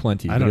there've been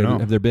plenty. I don't know.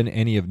 Have there been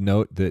any of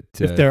note that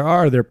if there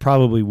are, they're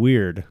probably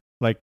weird.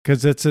 Like,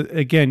 because it's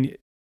again,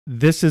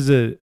 this is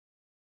a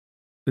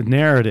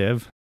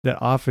narrative that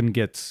often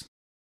gets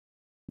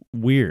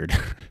weird.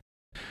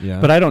 Yeah.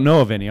 But I don't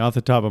know of any off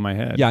the top of my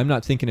head. Yeah, I'm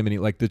not thinking of any.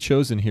 Like, The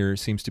Chosen here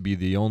seems to be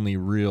the only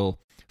real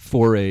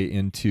foray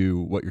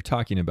into what you're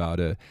talking about,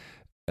 a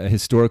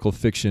historical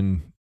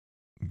fiction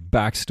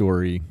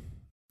backstory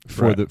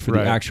for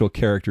the actual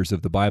characters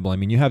of the Bible. I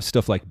mean, you have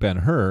stuff like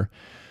Ben-Hur,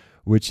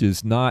 which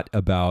is not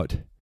about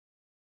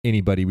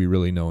anybody we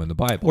really know in the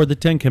Bible. Or the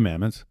Ten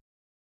Commandments.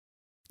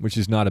 Which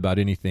is not about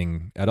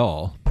anything at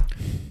all.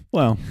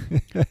 Well,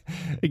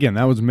 again,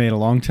 that was made a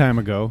long time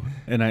ago,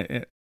 and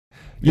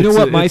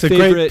it's a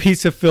great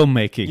piece of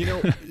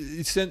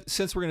filmmaking.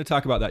 Since we're going to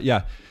talk about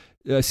that,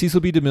 Cecil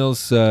B.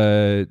 DeMille's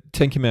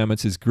Ten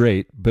Commandments is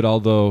great, but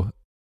although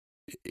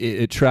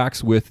it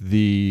tracks with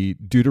the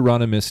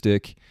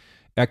Deuteronomistic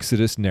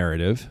Exodus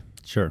narrative,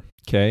 sure,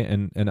 okay,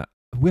 and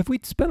we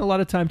spent a lot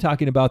of time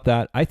talking about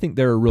that. I think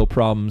there are real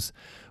problems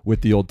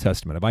with the Old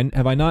Testament.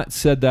 Have I not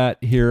said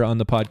that here on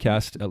the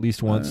podcast at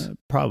least once?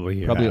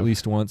 Probably at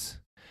least once.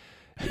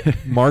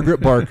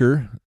 Margaret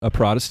Barker, a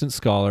Protestant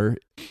scholar,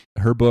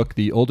 her book,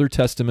 The Older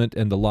Testament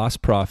and the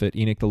Lost Prophet,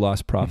 Enoch the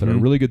Lost Prophet, are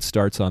really good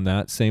starts on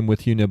that. Same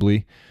with Hugh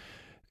Nibley,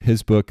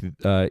 his book,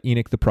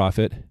 Enoch the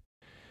Prophet.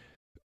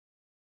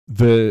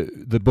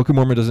 The Book of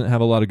Mormon doesn't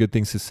have a lot of good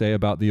things to say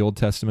about the Old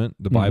Testament,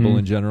 the Bible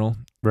in general.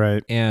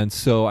 Right. And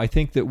so I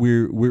think that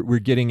we're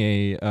getting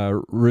a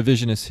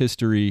revisionist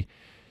history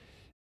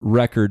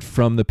record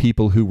from the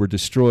people who were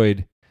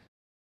destroyed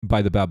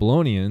by the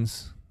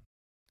Babylonians.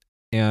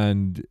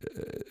 And,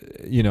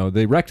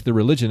 they wrecked the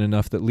religion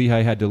enough that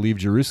Lehi had to leave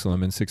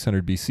Jerusalem in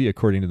 600 BC,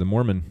 according to the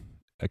Mormon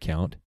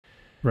account.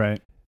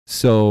 Right.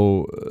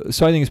 So I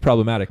think it's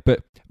problematic.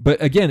 But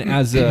again,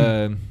 as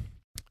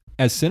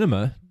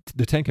cinema,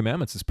 the Ten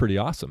Commandments is pretty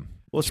awesome.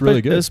 Well, it's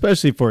really good,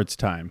 especially for its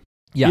time.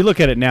 Yeah. You look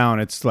at it now,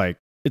 and it's like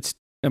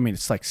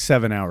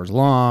 7 hours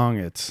long.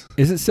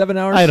 Is it 7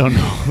 hours? I don't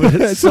know.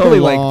 It's so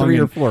only long, like 3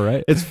 or 4,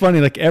 right? It's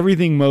funny. Like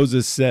everything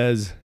Moses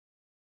says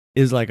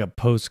is like a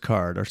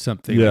postcard or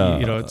something. Yeah.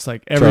 It's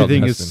like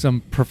everything is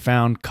some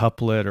profound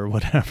couplet or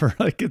whatever.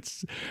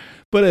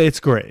 But it's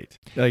great.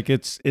 Like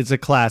it's a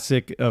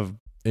classic of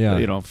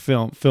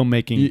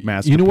filmmaking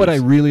masterpiece. You know what I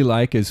really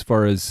like as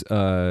far as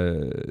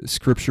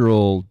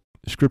scripturally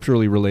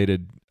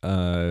related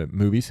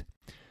movies?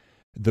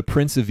 The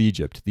Prince of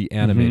Egypt, the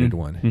animated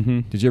one. Mm-hmm.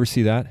 Did you ever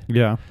see that?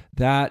 Yeah.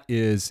 That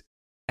is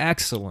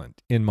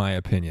excellent, in my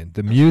opinion.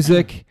 The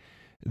music,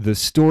 the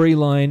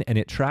storyline, and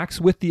it tracks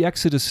with the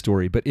Exodus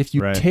story. But if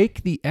you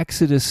take the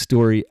Exodus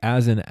story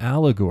as an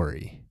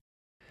allegory,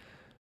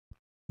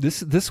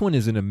 this one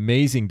is an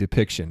amazing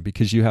depiction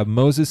because you have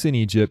Moses in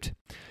Egypt,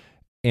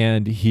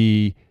 and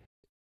he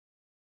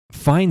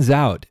finds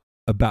out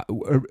about,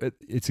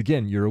 it's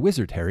again, you're a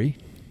wizard, Harry.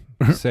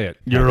 Say it.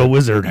 You're a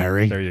wizard,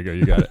 Harry. There you go.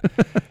 You got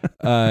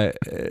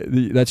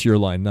it. That's your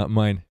line, not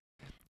mine.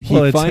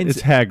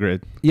 It's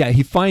Hagrid. Yeah,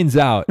 he finds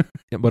out,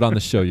 but on the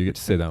show you get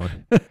to say that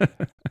one.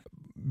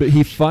 But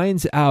he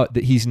finds out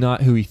that he's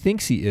not who he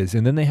thinks he is,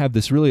 and then they have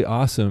this really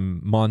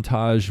awesome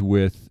montage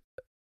with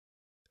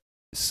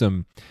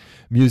some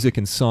music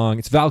and song.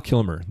 It's Val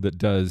Kilmer that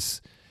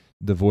does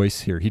the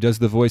voice here. He does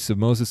the voice of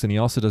Moses, and he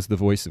also does the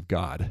voice of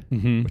God,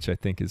 which I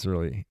think is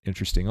really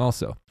interesting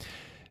also.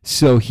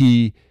 So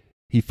he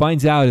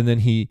finds out, and then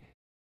he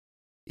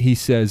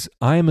says,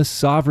 I am a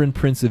sovereign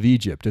prince of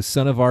Egypt, a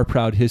son of our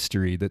proud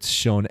history that's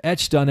shown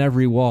etched on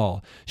every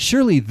wall.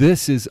 Surely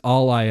this is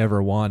all I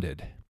ever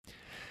wanted.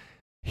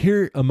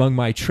 Here among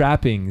my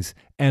trappings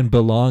and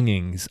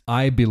belongings,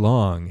 I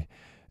belong.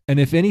 And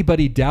if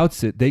anybody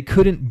doubts it, they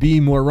couldn't be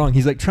more wrong.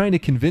 He's like trying to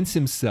convince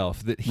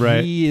himself that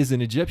he is an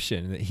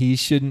Egyptian, that he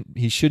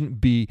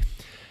shouldn't be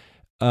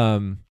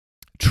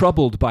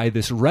troubled by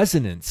this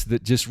resonance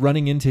that just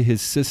running into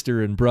his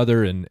sister and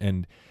brother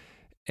and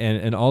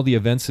all the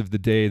events of the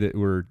day that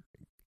were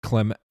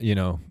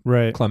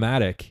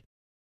climatic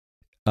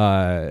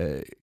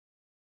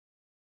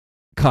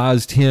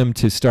caused him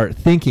to start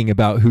thinking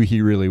about who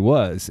he really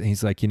was. And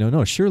he's like,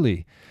 no,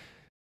 surely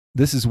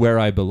this is where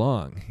I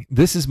belong.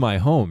 This is my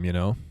home,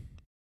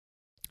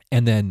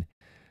 And then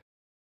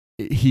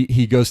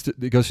he goes through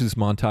this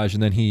montage,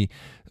 and then he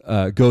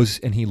goes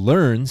and he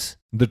learns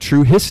the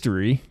true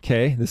history.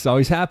 Okay, this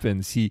always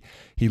happens. He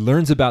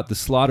learns about the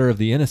slaughter of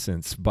the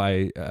innocents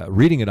by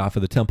reading it off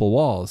of the temple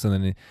walls, and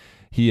then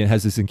he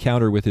has this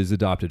encounter with his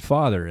adopted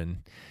father,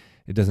 and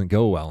it doesn't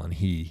go well, and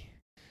he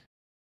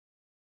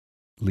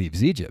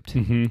leaves Egypt.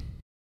 Mm-hmm.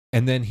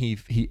 And then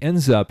he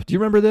ends up. Do you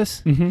remember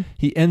this? Mm-hmm.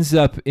 He ends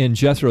up in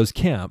Jethro's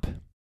camp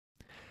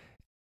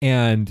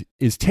and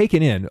is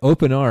taken in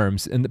open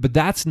arms. But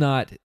that's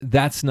not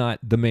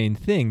the main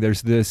thing.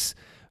 There's this,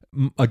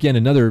 again,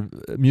 another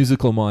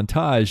musical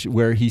montage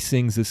where he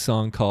sings this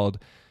song called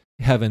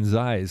Heaven's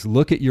Eyes.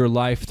 Look at your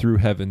life through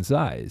Heaven's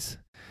eyes.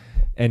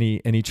 And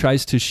he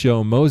tries to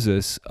show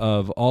Moses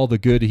of all the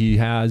good he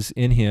has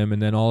in him,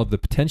 and then all of the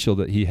potential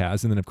that he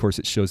has. And then, of course,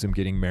 it shows him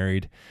getting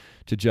married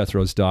to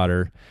Jethro's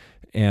daughter.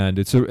 And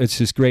it's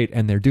just great.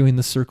 And they're doing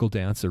the circle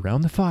dance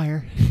around the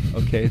fire.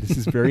 Okay, this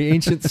is very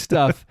ancient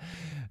stuff.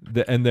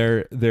 And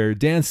they're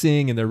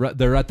dancing, and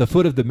they're at the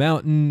foot of the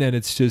mountain, and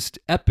it's just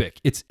epic.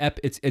 It's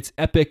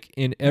epic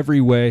in every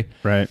way.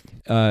 Right.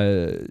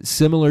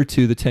 Similar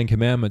to the Ten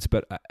Commandments,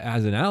 but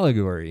as an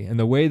allegory, and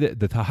the way that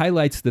the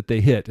highlights that they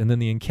hit, and then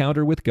the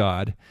encounter with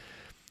God,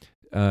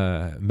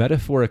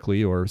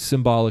 metaphorically or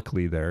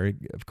symbolically. There,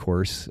 of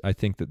course, I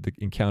think that the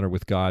encounter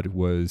with God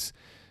was,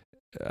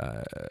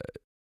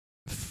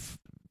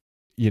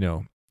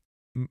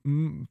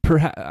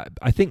 perhaps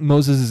I think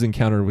Moses'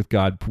 encounter with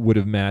God would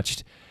have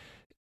matched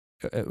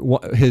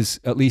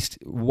at least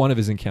one of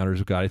his encounters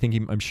with God.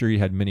 I'm sure he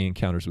had many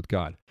encounters with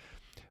God.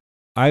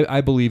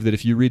 I believe that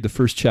if you read the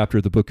first chapter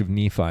of the book of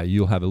Nephi,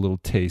 you'll have a little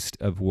taste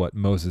of what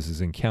Moses'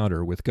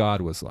 encounter with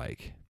God was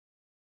like.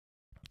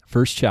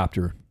 First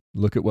chapter,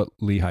 look at what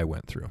Lehi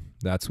went through.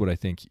 That's what I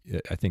think.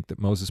 I think that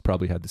Moses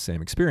probably had the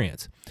same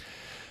experience.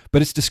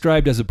 but it's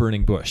described as a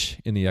burning bush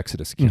in the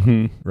Exodus account,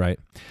 Mhm. right?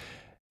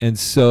 And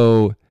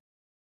so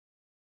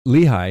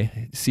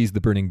Lehi sees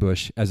the burning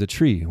bush as a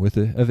tree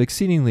of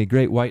exceedingly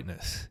great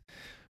whiteness,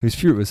 whose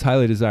fruit was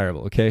highly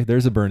desirable. Okay,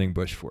 there's a burning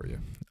bush for you.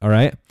 All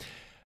right.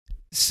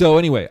 So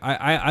anyway,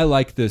 I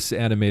like this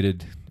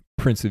animated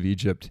Prince of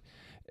Egypt.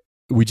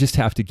 We just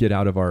have to get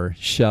out of our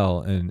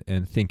shell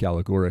and think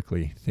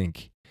allegorically,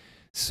 think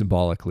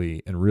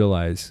symbolically, and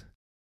realize,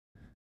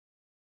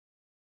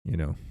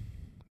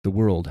 the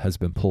world has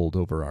been pulled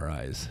over our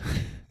eyes.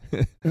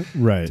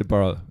 Right. to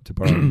borrow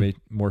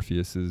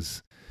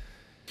Morpheus's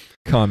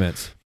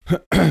comments.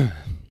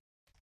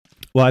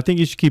 Well, I think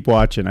you should keep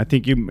watching. I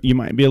think you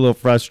might be a little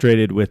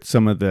frustrated with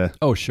some of the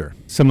Oh, sure.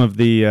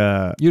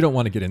 You don't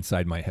want to get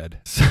inside my head.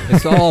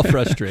 It's all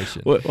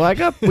frustration. Well,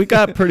 we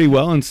got pretty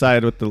well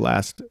inside with the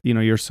last,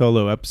 your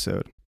solo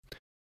episode.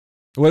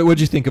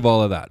 What'd you think of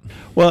all of that?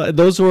 Well,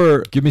 those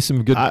were Give me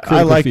some good.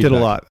 I liked feedback. it a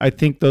lot. I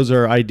think those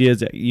are ideas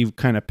that you've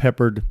kind of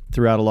peppered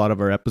throughout a lot of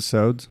our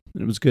episodes.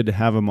 It was good to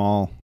have them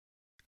all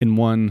in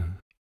one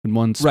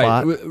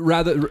spot. Right.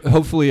 Rather,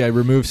 hopefully, I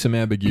remove some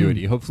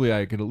ambiguity. Hopefully,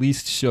 I could at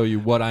least show you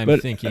what I'm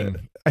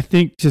thinking. I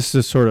think just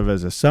as sort of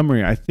as a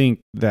summary, I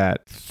think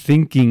that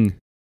thinking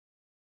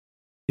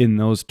in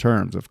those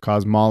terms of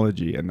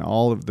cosmology and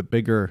all of the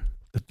bigger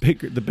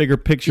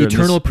picture,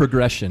 Eternal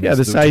progression. Yeah, is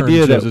this the term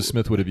idea that Joseph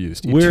Smith would have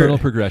used. Eternal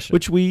progression,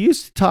 which we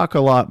used to talk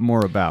a lot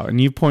more about, and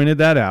you pointed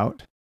that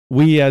out.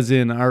 We, as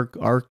in our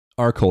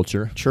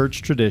culture,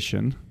 church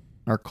tradition,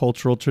 our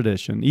cultural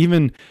tradition,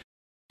 even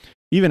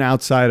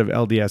outside of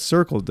LDS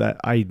circles,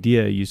 that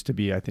idea used to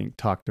be, I think,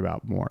 talked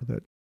about more.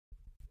 That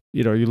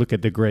you look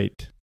at the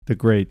great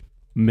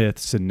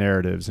myths and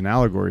narratives and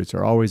allegories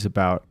are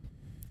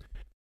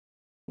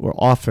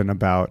often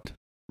about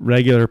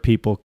regular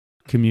people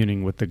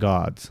communing with the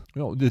gods.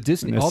 No, the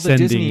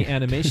Disney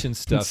animation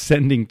stuff,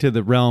 ascending to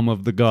the realm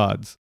of the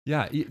gods.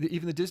 Yeah,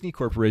 even the Disney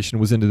Corporation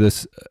was into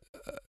this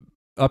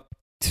up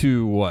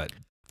to what,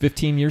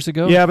 15 years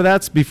ago? Yeah, but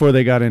that's before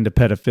they got into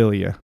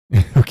pedophilia.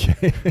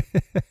 Okay.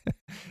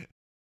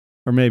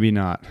 Or maybe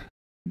not.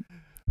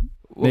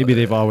 Maybe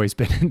they've always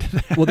been into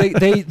that.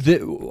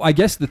 Well, I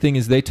guess the thing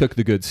is they took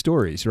the good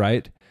stories,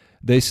 right?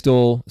 They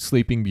stole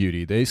Sleeping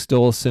Beauty. They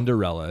stole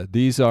Cinderella.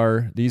 These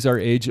are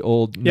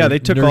age-old they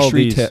took all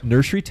these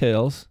nursery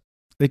tales.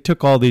 They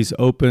took all these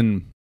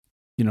open,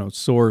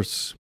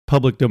 source,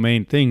 public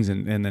domain things,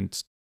 and then,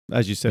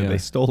 as you said, they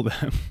stole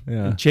them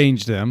and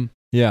changed them.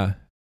 Yeah.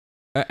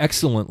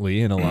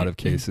 Excellently in a lot of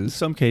cases.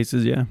 Some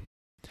cases, yeah.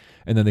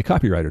 And then they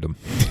copyrighted them.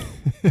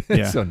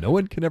 Yeah. So no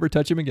one can ever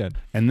touch them again.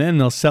 And then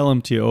they'll sell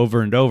them to you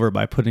over and over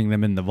by putting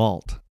them in the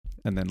vault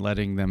and then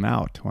letting them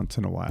out once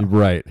in a while.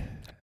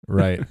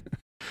 Right.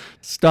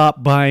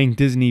 Stop buying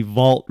Disney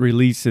Vault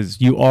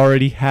releases. You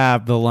already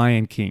have The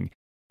Lion King.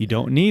 You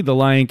don't need The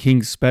Lion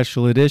King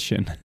special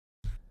edition.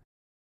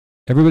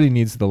 Everybody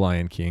needs The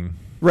Lion King.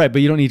 Right,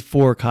 but you don't need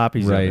 4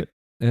 copies of it.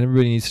 And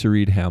everybody needs to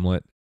read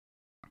Hamlet.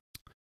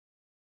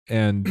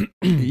 And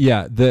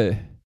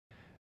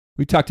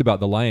we talked about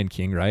The Lion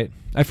King, right?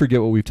 I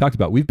forget what we've talked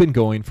about. We've been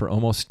going for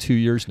almost 2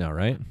 years now,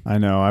 right? I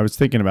know. I was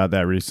thinking about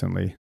that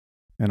recently,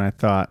 and I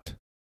thought,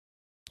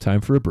 time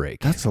for a break.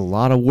 That's a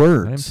lot of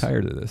words. I'm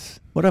tired of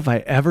this. What have I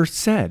ever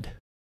said?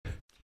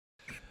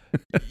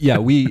 Yeah,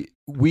 we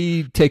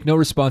take no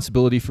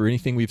responsibility for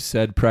anything we've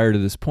said prior to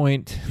this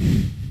point.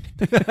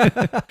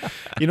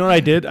 You know what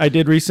I did? I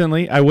did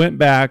recently. I went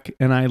back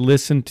and I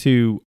listened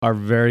to our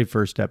very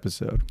first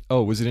episode.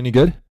 Oh, was it any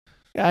good?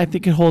 Yeah, I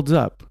think it holds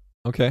up.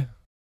 Okay.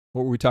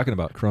 What were we talking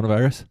about?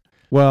 Coronavirus?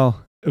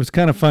 Well, it was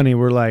kind of funny.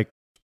 We're like,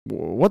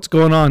 what's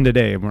going on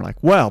today? And we're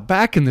like, well,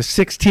 back in the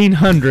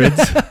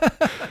 1600s.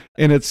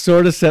 And it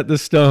sort of set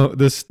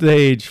the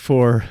stage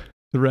for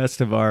the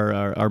rest of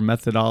our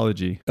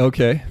methodology.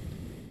 Okay.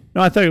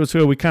 No, I thought it was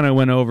cool. We kind of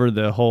went over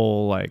the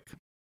whole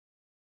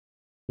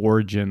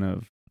origin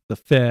of the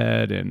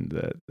Fed and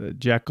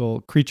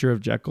the creature of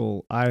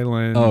Jekyll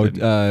Island.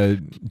 Oh,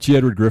 G.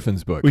 Edward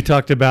Griffin's book. We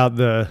talked about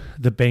the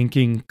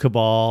banking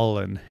cabal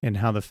and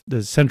how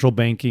the central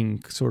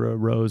banking sort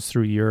of rose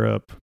through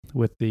Europe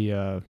with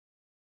the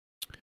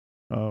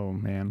oh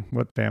man,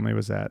 what family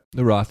was that?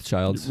 The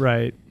Rothschilds.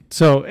 Right.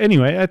 So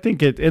anyway, I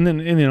think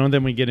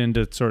then we get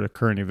into sort of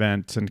current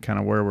events and kind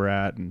of where we're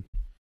at, and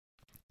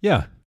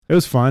yeah, it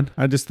was fun.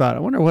 I just thought, I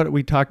wonder what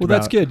we talked about. Well,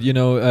 that's good.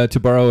 To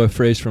borrow a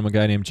phrase from a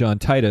guy named John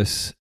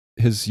Titus,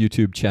 his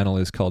YouTube channel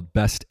is called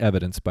Best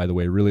Evidence, by the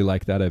way. Really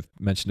like that. I've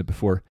mentioned it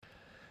before.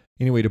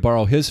 Anyway, to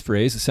borrow his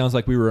phrase, it sounds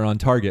like we were on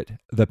target.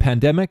 The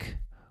pandemic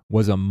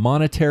was a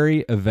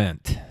monetary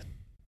event.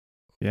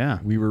 Yeah.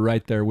 We were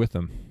right there with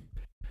them.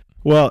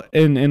 Well,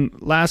 in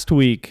last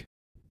week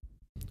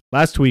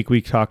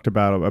we talked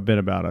about a bit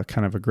about a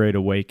kind of a great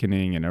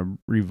awakening and a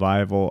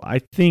revival. I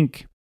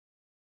think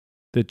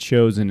The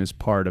Chosen is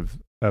part of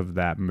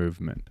that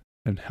movement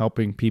and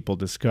helping people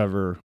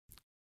discover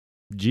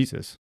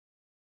Jesus.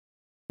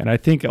 And I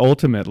think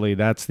ultimately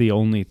that's the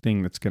only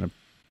thing that's going to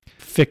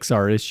fix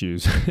our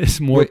issues is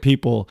more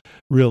people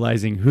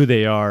realizing who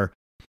they are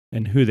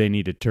and who they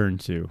need to turn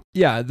to.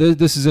 Yeah,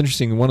 this is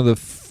interesting. One of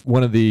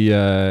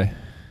the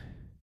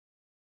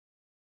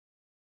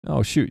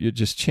oh shoot, it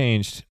just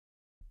changed.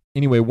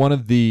 Anyway, one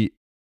of the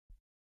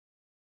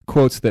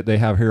quotes that they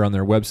have here on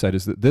their website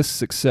is that the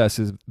success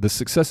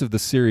of the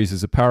series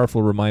is a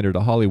powerful reminder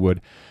to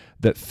Hollywood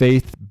that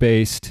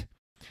faith-based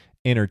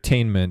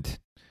entertainment,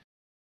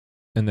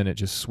 and then it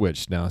just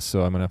switched now,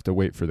 so I'm gonna have to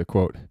wait for the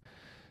quote.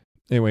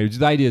 Anyway,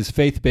 the idea is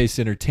faith-based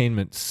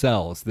entertainment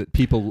sells, that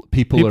people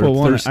are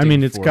want thirsting it. I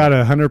mean, it's for got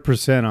it.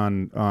 100%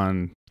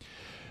 on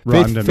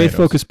Rotten Tomatoes.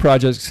 Faith-focused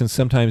projects can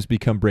sometimes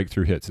become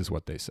breakthrough hits, is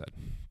what they said.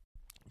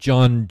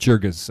 John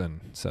Jurgensen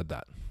said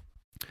that.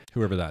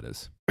 Whoever that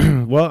is.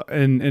 Well,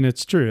 and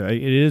it's true.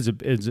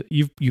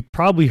 You've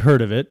probably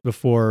heard of it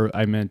before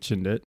I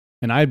mentioned it,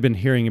 and I've been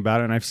hearing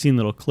about it, and I've seen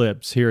little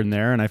clips here and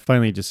there, and I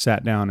finally just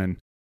sat down and,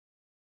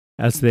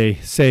 as they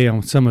say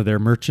on some of their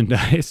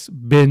merchandise,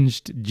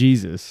 binged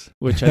Jesus,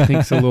 which I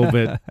think is a little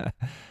bit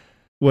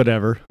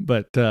whatever,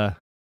 but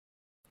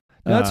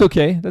that's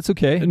okay. That's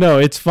okay. No,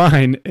 it's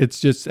fine. It's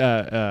just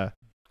I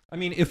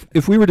mean,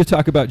 if we were to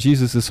talk about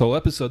Jesus this whole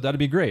episode, that'd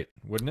be great,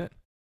 wouldn't it?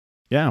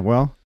 Yeah,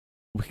 well,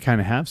 we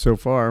kind of have so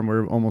far, and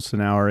we're almost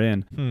an hour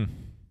in.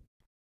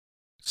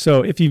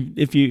 So if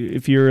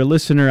you're a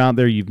listener out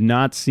there, you've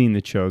not seen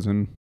The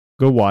Chosen,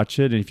 go watch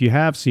it. And if you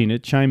have seen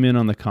it, chime in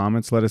on the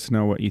comments. Let us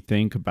know what you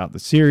think about the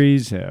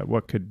series,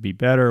 what could be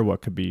better,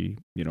 what could be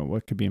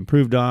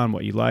improved on,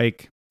 what you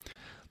like.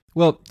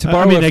 Well,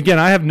 again,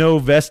 I have no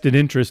vested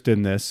interest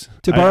in this.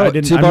 I'm not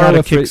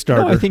a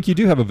Kickstarter. No, I think you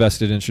do have a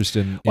vested interest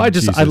in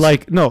Jesus.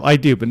 I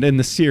do, but in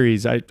the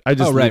series, I'm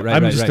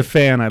just a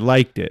fan. I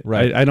liked it.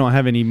 Right. I don't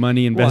have any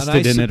money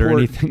invested in it or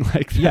anything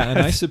like that. Yeah, and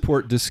I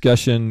support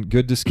discussion,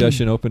 good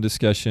discussion, open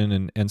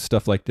discussion, and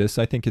stuff like this.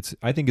 I think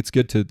it's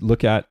good to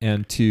look at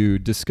and to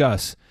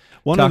discuss,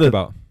 talk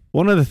about.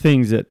 One of the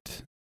things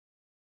that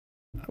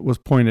was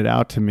pointed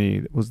out to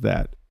me was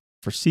that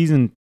for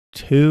season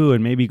 2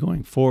 and maybe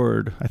going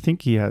forward, I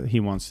think he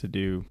wants to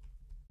do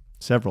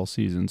several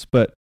seasons,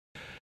 but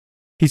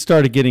he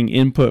started getting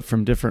input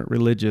from different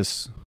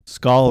religious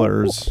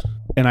scholars,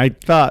 and I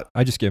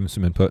just gave him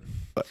some input,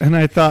 and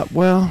I thought,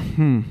 well,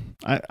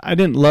 I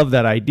didn't love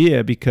that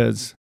idea,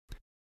 because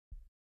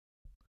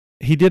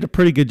he did a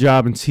pretty good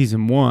job in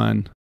season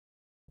 1.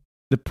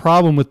 The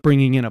problem with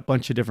bringing in a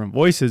bunch of different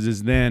voices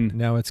is then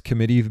now it's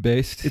committee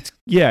based.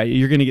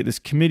 You're going to get this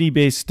committee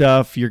based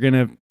stuff. You're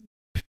going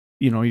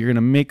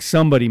to make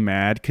somebody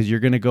mad because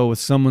you're going to go with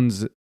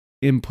someone's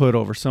input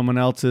over someone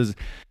else's.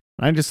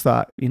 And I just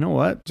thought, you know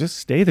what? Just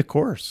stay the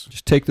course.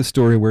 Just take the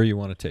story where you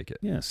want to take it.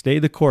 Yeah, stay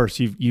the course.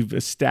 You've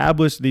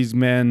established these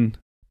men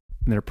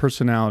and their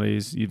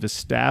personalities.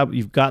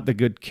 You've got the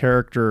good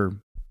character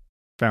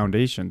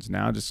foundations.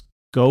 Now just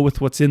go with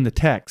what's in the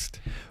text.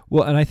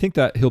 Well, and I think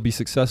that he'll be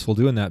successful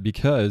doing that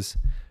because,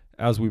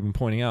 as we've been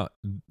pointing out,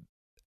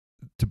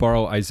 to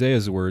borrow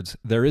Isaiah's words,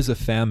 there is a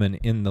famine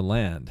in the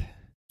land.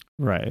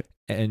 Right.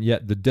 And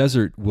yet the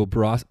desert will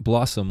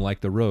blossom like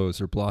the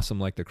rose or blossom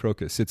like the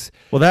crocus.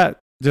 That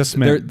just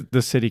meant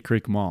the City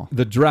Creek Mall.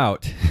 The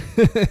drought.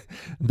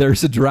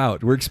 There's a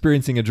drought. We're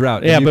experiencing a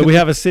drought. Yeah, but we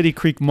have a City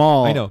Creek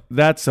Mall. I know.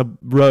 That's a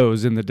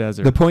rose in the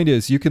desert. The point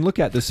is, you can look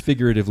at this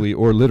figuratively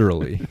or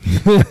literally.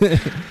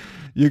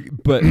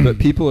 But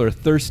people are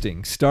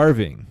thirsting,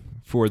 starving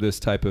for this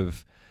type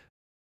of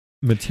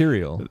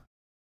material.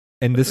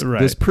 And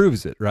this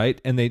proves it,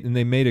 right? And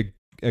they made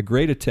a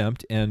great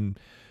attempt, and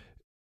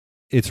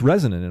it's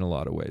resonant in a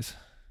lot of ways.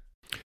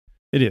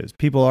 It is.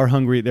 People are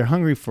hungry. They're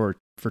hungry for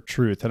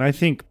truth. And I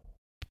think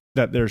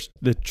that there's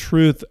the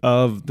truth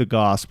of the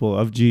gospel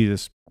of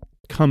Jesus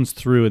comes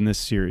through in this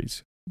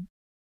series.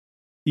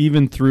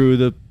 Even through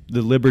the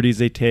liberties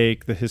they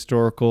take, the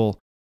historical,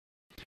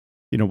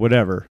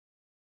 whatever.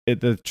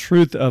 The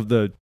truth of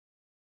the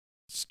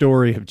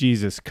story of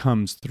Jesus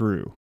comes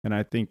through. And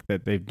I think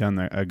that they've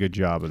done a good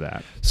job of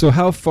that. So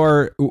how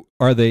far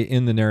are they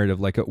in the narrative?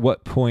 Like, at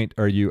what point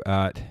are you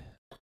at?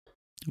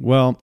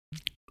 Well,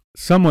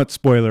 somewhat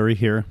spoilery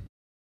here.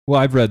 Well,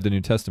 I've read the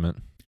New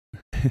Testament.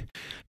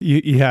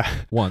 Yeah.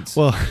 Once.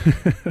 Well,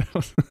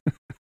 that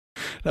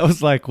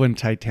was like when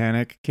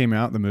Titanic came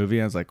out, the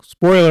movie. I was like,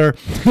 spoiler,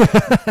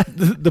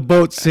 the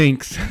boat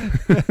sinks.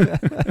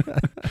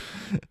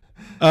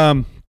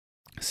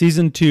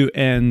 Season 2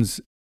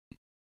 ends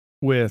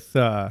with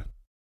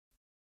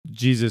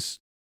Jesus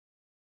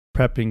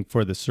prepping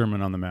for the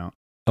Sermon on the Mount.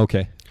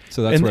 Okay.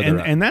 So that's where they're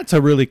at. And that's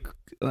a really...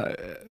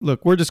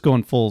 look, we're just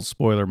going full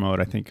spoiler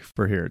mode, I think,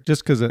 for here.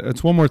 Just because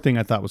it's one more thing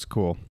I thought was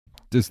cool.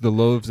 Does the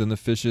loaves and the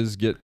fishes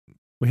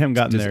we haven't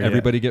gotten there yet. Does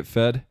everybody get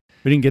fed?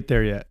 We didn't get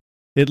there yet.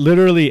 It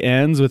literally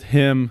ends with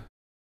him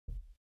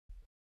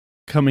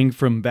coming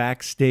from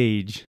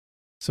backstage,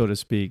 so to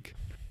speak,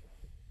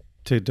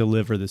 to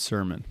deliver the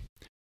sermon.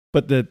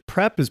 But the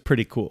prep is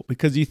pretty cool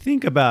because you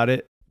think about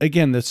it,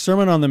 again, the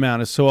Sermon on the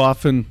Mount is so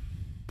often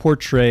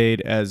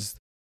portrayed as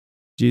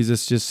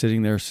Jesus just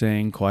sitting there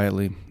saying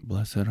quietly,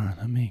 "Blessed are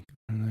the meek,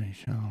 for they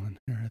shall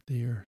inherit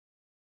the earth."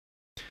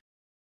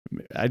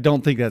 I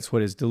don't think that's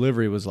what his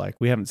delivery was like.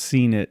 We haven't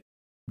seen it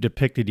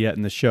depicted yet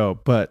in the show,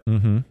 but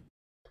Mm-hmm.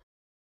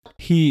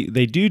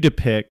 they do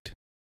depict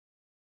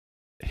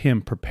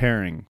him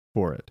preparing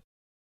for it,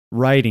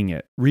 writing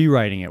it,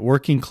 rewriting it,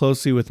 working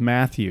closely with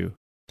Matthew.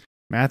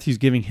 Matthew's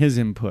giving his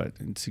input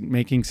and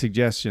making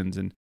suggestions,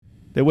 and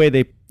the way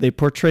they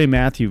portray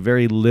Matthew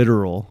very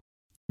literal,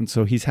 and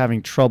so he's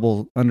having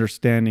trouble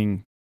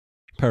understanding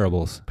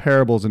Parables.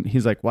 and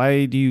he's like,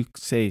 why do you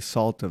say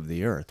salt of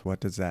the earth?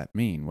 What does that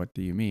mean? What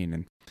do you mean?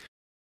 And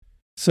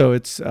so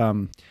it's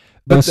So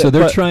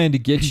they're trying to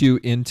get you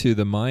into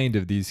the mind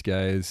of these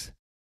guys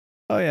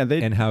oh yeah,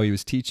 and how he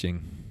was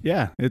teaching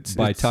it's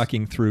by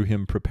talking through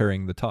him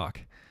preparing the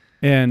talk.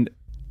 and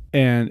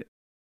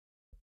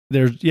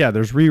there's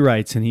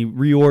rewrites, and he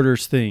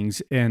reorders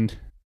things, and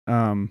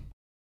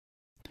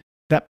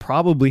that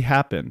probably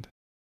happened.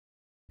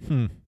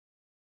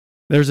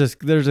 There's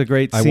a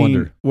great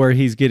scene where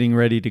he's getting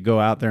ready to go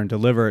out there and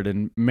deliver it,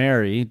 and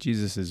Mary,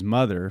 Jesus'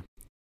 mother,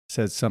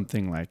 says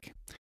something like,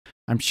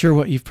 I'm sure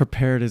what you've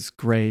prepared is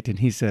great, and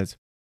he says,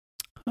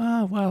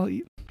 oh, well,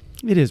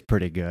 it is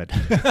pretty good.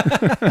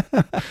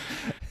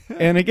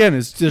 And again,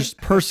 it's just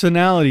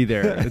personality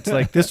there. It's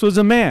like, this was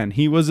a man.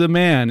 He was a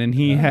man, and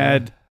he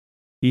had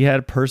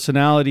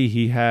personality.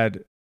 He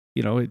had,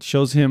 it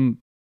shows him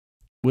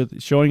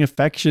with showing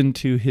affection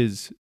to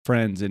his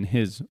friends and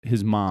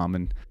his mom.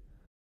 And,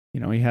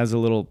 he has a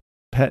little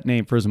pet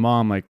name for his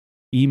mom, like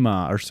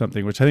Ima or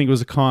something, which I think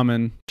was a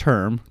common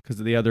term because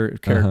the other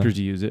characters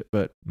use it.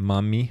 But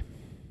Mommy.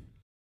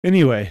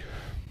 Anyway,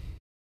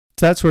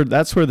 that's where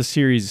the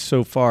series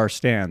so far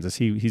stands, as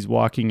he's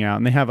walking out,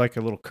 and they have like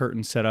a little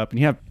curtain set up, and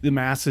you have the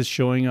masses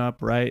showing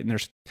up, right? And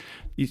there's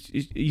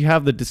you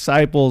have the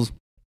disciples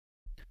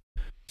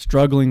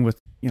struggling with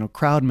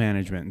crowd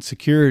management and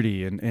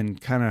security and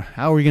kind of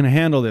how are we going to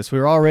handle this?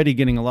 We're already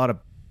getting a lot of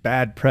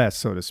bad press,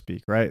 so to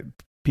speak, right?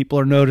 People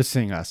are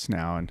noticing us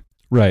now, and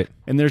right.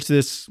 And there's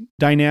this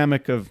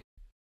dynamic of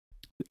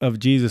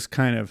Jesus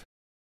kind of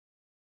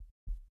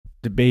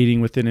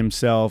debating within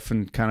himself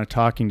and kind of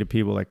talking to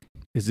people like,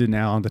 is it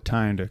now the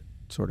time to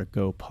sort of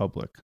go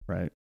public,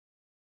 right?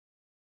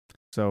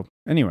 So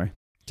anyway.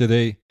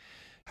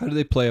 How do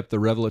they play up the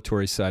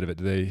revelatory side of it?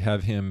 Do they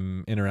have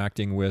him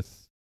interacting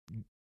with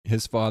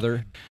his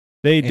father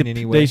in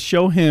any way? They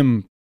show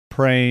him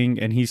praying,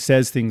 and he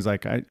says things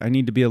like, I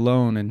need to be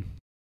alone and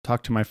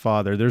talk to my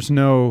father. There's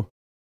no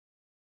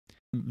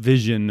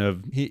vision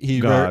of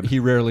God. He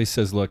rarely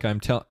says, look, I'm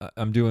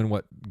doing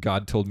what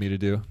God told me to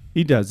do.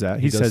 He does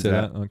that. He says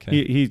that.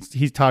 Okay.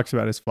 He talks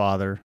about his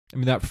father. I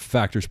mean, that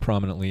factors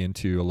prominently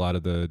into a lot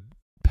of the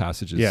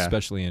passages,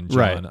 especially in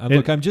John. Right.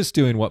 Look, I'm just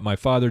doing what my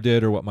father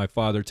did or what my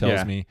father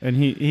tells me. And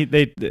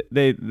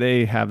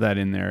they have that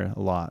in there a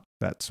lot.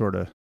 That sort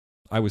of.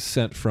 I was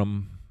sent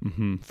from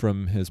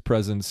his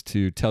presence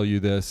to tell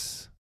you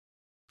this.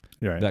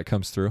 Right. That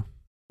comes through.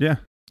 Yeah.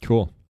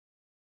 Cool.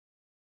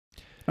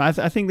 I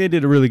think they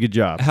did a really good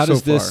job. How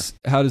does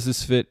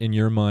this fit in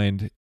your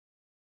mind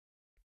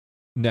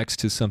next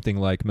to something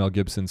like Mel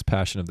Gibson's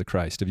Passion of the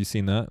Christ? Have you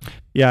seen that?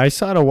 Yeah, I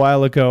saw it a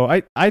while ago.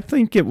 I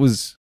think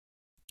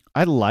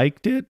I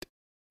liked it.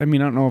 I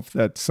mean, I don't know if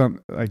that's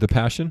something like The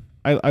Passion?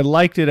 I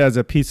liked it as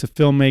a piece of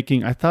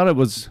filmmaking. I thought it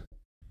was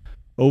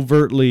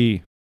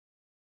overtly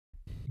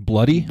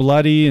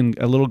bloody and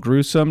a little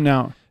gruesome.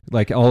 Now,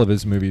 like all of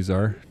his movies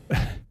are.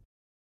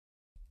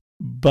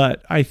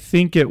 But I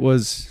think it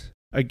was,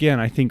 again,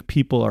 I think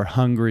people are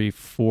hungry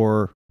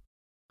for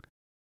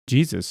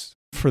Jesus,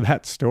 for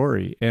that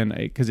story. And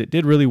because it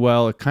did really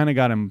well, it kind of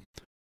got him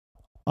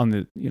on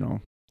the,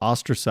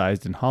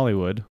 ostracized in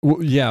Hollywood.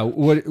 Well, yeah.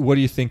 What do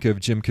you think of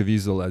Jim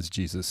Caviezel as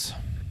Jesus?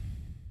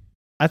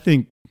 I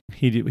think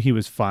he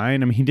was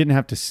fine. I mean, he didn't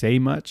have to say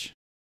much,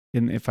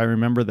 if I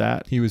remember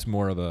that. He was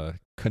more of a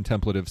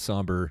contemplative,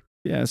 somber.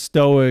 Yeah,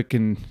 stoic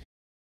and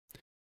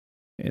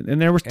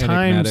there was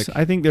times,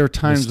 I think there were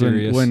times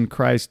when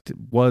Christ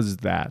was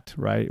that,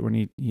 right? When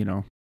he,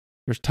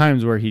 there's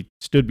times where he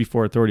stood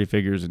before authority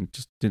figures and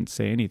just didn't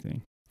say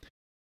anything.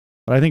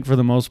 But I think for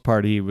the most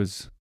part, he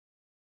was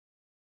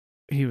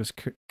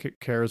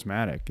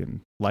charismatic and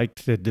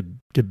liked to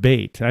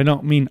debate. I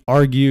don't mean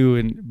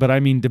argue, but I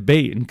mean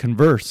debate and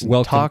converse and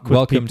talk with people.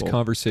 Welcomed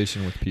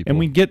conversation with people. And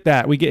we get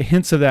that. We get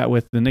hints of that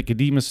with the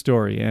Nicodemus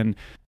story and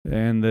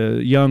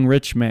the young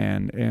rich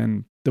man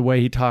and the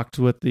way he talked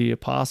with the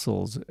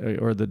apostles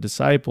or the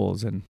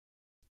disciples. And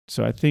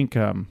so I think...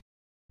 thou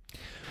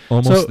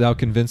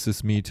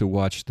convincest me to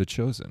watch The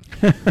Chosen.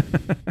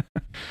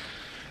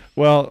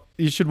 Well,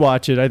 you should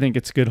watch it. I think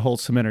it's good,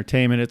 wholesome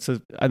entertainment.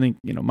 I think,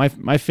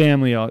 my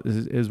family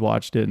has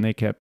watched it, and they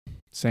kept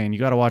saying, you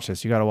got to watch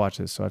this. You got to watch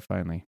this. So I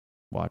finally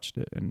watched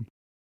it, and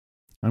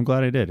I'm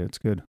glad I did. It's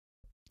good.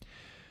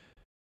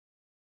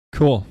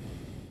 Cool.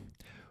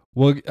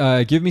 Well,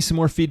 give me some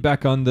more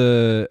feedback on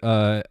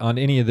on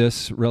any of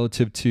this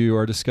relative to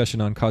our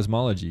discussion on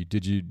cosmology.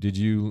 Did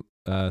you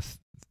have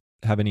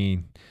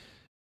any,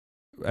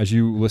 as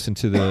you listened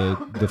to the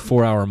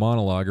 4-hour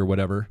monologue or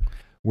whatever,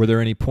 were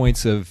there any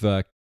points of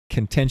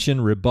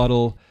contention,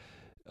 rebuttal,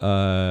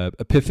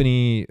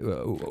 epiphany.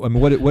 I mean,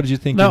 what did you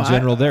think in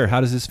general there?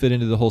 How does this fit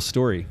into the whole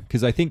story?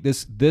 Because I think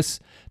this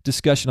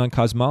discussion on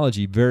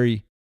cosmology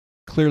very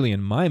clearly,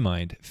 in my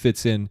mind,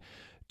 fits in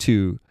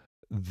to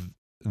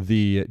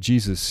the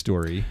Jesus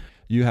story.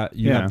 You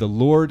have the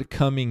Lord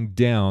coming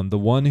down, the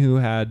one who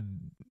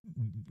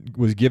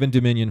was given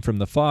dominion from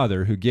the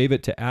Father, who gave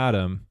it to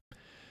Adam,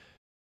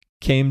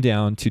 came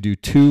down to do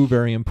two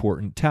very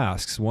important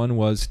tasks. One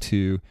was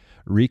to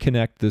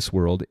reconnect this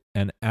world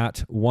and at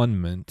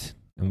one-ment,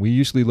 and we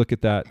usually look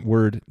at that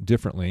word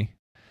differently.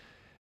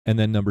 And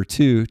then number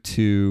two,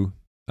 to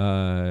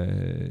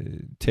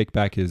take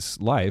back his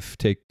life,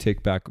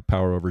 take back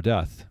power over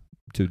death,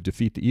 to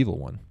defeat the evil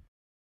one.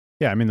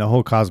 Yeah, I mean, the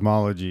whole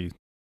cosmology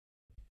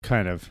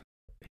kind of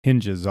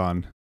hinges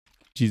on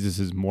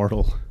Jesus's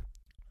mortal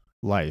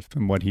life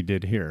and what he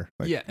did here.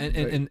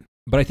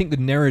 But I think the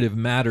narrative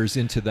matters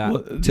into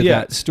that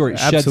that story. It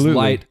absolutely. Sheds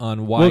light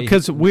on why.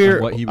 Because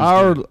what he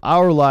was doing.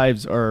 Our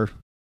lives are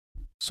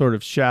sort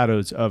of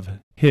shadows of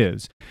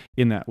his,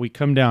 in that we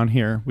come down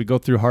here, we go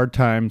through hard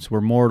times,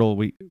 we're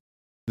mortal.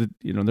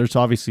 There's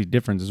obviously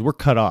differences. We're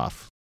cut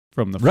off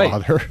from the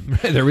Father.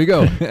 Right, there we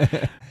go.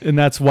 And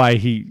that's why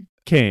he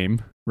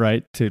came,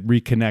 right, to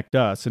reconnect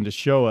us and to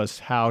show us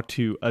how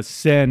to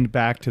ascend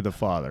back to the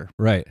Father.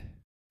 Right.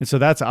 And so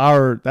that's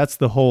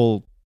the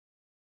whole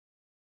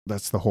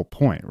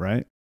point,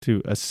 right?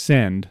 To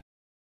ascend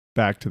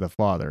back to the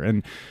Father.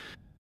 And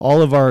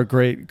all of our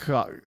great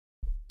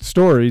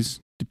stories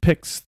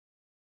depicts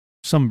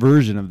some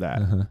version of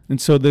that. Uh-huh.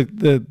 And so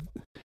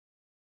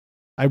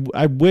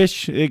I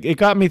wish it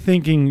got me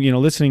thinking,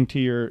 listening to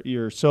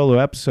your solo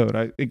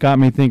episode, it got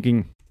me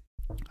thinking,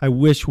 I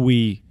wish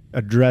we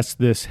address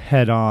this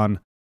head on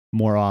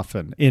more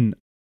often in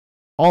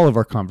all of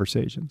our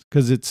conversations,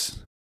 because it's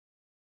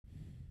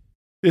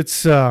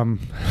it's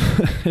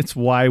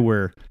why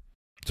we're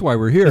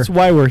here. It's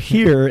why we're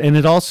here, and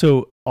it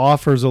also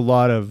offers a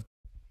lot of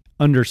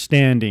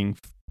understanding,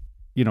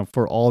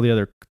 for all the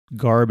other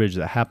garbage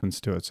that happens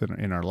to us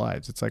in our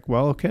lives. It's like,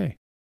 well, okay,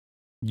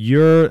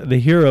 you're the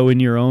hero in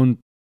your own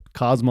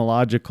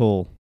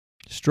cosmological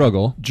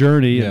struggle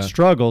journey and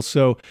struggle,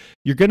 so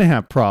you're going to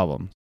have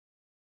problems,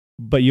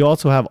 but you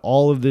also have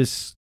all of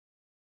this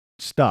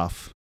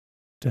stuff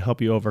to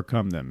help you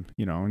overcome them.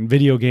 In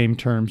video game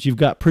terms, you've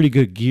got pretty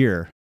good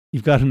gear.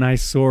 You've got a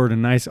nice sword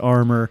and nice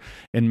armor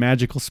and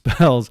magical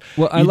spells.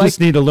 Well, you just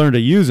need to learn to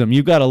use them.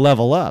 You've got to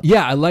level up.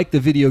 Yeah, I like the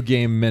video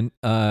game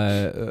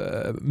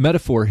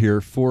metaphor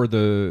here for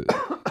the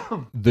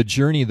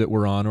journey that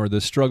we're on, or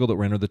the struggle that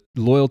we're in, or the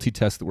loyalty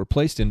test that we're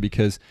placed in,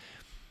 because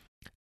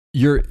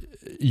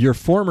your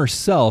former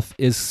self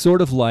is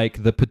sort of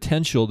like the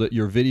potential that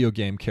your video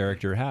game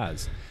character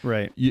has.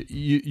 Right.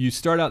 You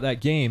start out that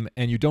game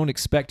and you don't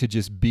expect to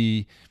just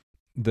be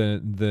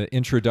the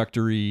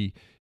introductory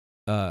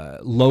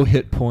low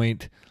hit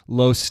point,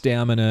 low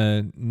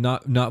stamina,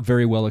 not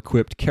very well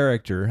equipped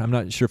character. I'm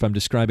not sure if I'm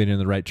describing it in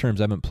the right terms.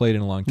 I haven't played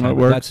in a long time.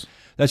 But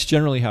that's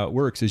generally how it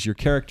works. Is your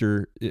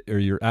character or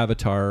your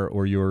avatar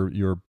or your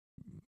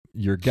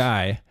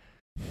guy,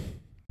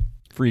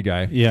 free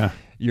guy. Yeah.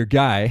 Your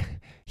guy.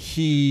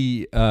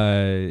 He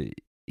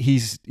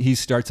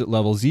starts at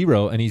level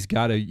 0, and he's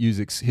got to use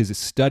his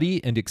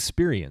study and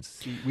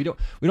experience. We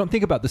don't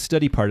think about the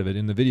study part of it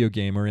in the video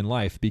game or in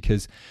life,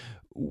 because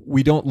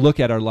we don't look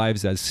at our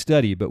lives as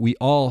study, but we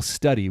all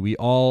study. We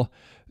all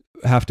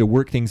have to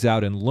work things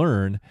out and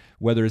learn,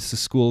 whether it's the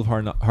school of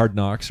hard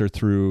knocks or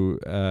through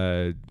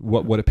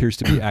what appears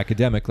to be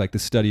academic, like the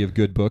study of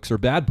good books or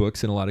bad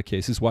books in a lot of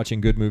cases,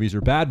 watching good movies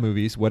or bad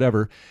movies,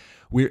 whatever.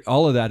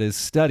 All of that is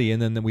study, and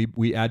then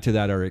we add to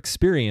that our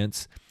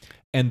experience,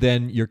 and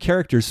then your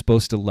character's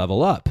supposed to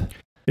level up.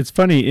 It's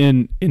funny,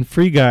 in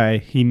Free Guy,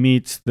 he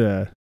meets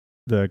the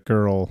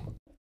girl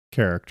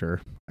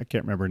character. I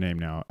can't remember her name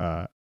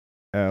now.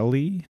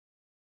 Ellie?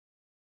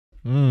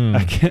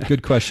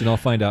 Good question. I'll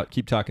find out.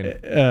 Keep talking.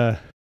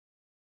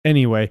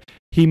 Anyway,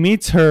 he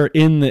meets her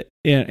he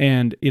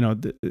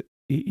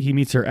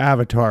meets her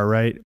avatar,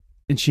 right?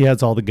 And she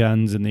has all the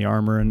guns and the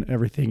armor and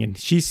everything. And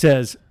she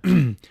says,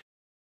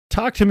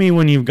 talk to me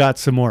when you've got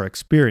some more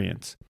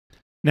experience.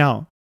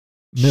 Now,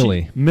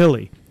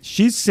 Millie,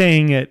 she's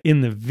saying it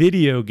in the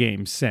video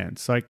game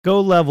sense. Like,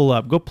 go level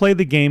up, go play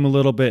the game a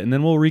little bit, and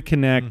then we'll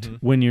reconnect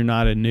when you're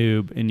not a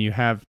noob and you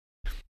have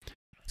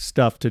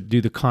stuff to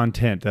do the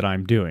content that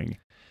I'm doing.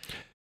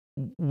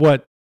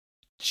 What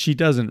she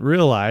doesn't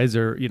realize,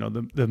 or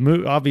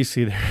the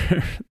obviously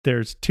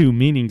there's two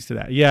meanings to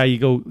that. Yeah, you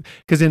go,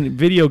 because in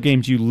video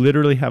games you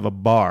literally have a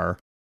bar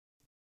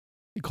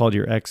called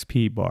your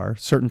XP bar,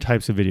 certain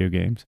types of video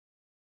games,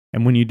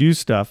 and when you do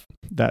stuff,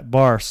 that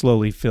bar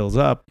slowly fills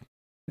up,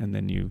 and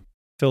then you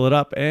fill it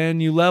up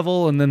and you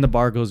level, and then the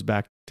bar goes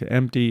back to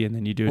empty, and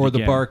then you do it again. Or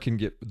the bar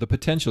the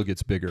potential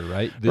gets bigger,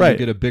 right? Then right. You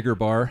get a bigger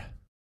bar.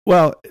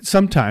 Well,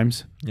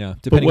 sometimes. Yeah,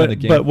 depending on the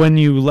game. But when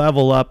you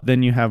level up,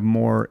 then you have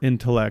more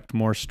intellect,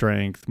 more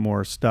strength,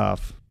 more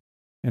stuff.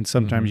 And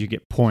sometimes Mhm. you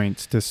get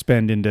points to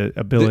spend into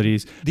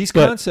abilities. These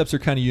But- concepts are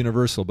kind of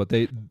universal, but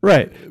they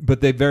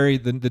vary.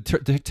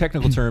 The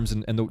technical terms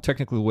and the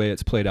technical way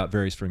it's played out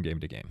varies from game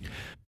to game.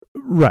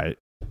 Right.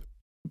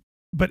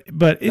 But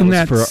in was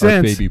that for our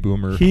sense, baby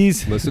boomer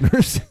he's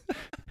listeners.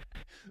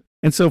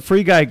 and so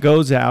Free Guy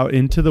goes out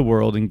into the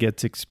world and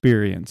gets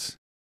experience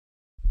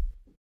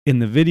in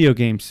the video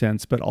game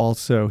sense, but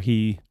also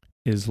he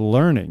is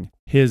learning.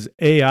 His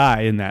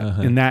AI in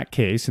that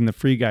case, in the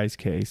Free Guy's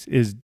case,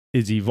 is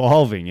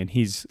evolving, and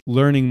he's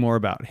learning more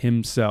about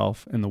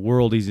himself and the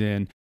world he's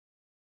in,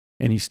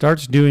 and he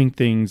starts doing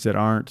things that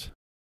aren't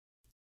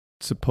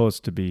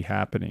supposed to be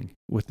happening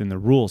within the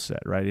rule set,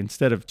 right?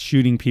 Instead of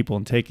shooting people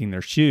and taking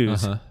their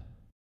shoes,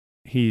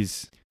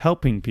 he's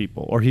helping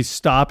people, or he's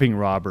stopping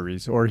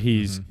robberies, or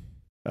he's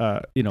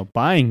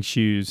buying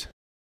shoes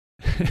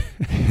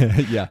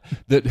yeah,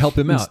 that help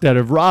him out instead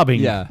of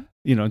robbing, Yeah,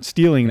 and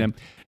stealing them.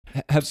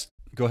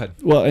 Go ahead.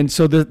 Well, and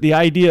so the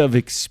idea of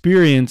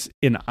experience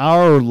in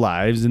our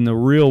lives in the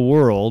real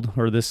world,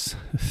 or this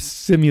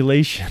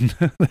simulation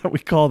that we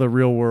call the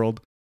real world,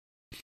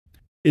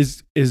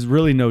 is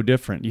really no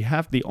different.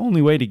 The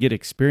only way to get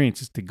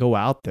experience is to go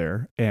out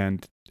there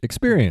and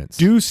Experience.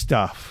 do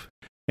stuff.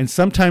 And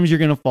sometimes you're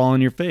going to fall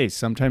on your face.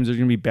 Sometimes there's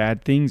going to be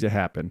bad things that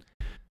happen.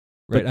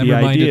 Right. But I'm the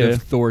reminded idea-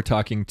 of Thor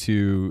talking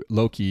to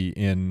Loki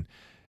in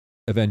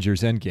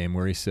Avengers Endgame,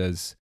 where he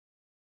says,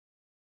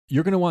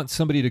 "You're going to want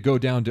somebody to go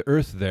down to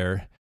Earth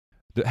there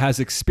that has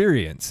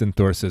experience." And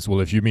Thor says, "Well,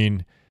 if you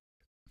mean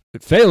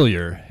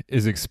failure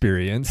is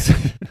experience,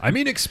 I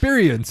mean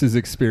experience is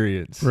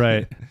experience."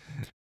 Right.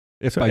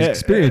 If So, by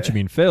experience you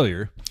mean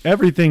failure.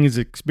 Everything is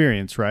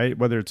experience, right?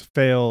 Whether it's a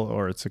fail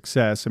or a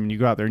success. I mean, you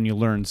go out there and you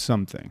learn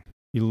something.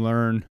 You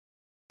learn.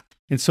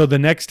 And so the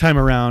next time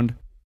around,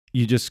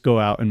 you just go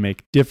out and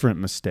make different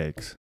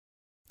mistakes.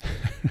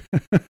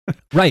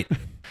 Right.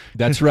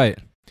 That's right.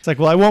 It's like,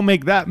 well, I won't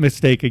make that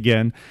mistake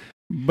again,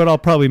 but I'll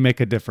probably make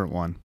a different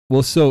one.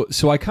 Well, so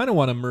I kind of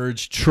want to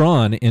merge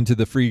Tron into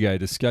the Free Guy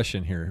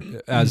discussion here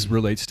as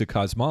relates to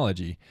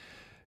cosmology.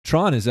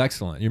 Tron is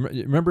excellent. You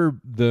remember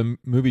the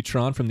movie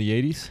Tron from the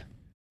 80s?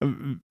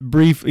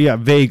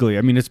 Vaguely.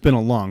 I mean, it's been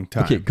a long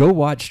time. Okay, go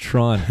watch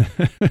Tron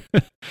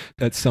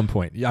at some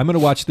point. Yeah, I'm going to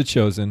watch The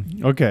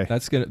Chosen. Okay.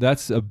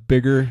 That's a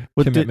bigger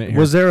commitment here.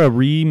 Was there a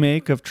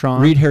remake of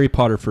Tron? Read Harry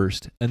Potter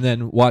first, and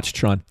then watch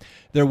Tron.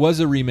 There was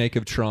a remake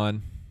of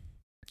Tron.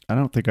 I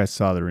don't think I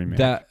saw the remake.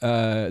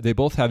 That they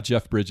both have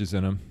Jeff Bridges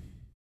in them.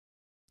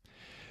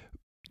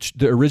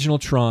 The original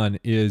Tron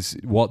is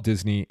Walt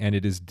Disney, and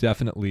it is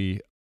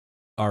definitely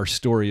our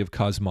story of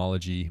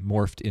cosmology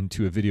morphed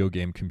into a video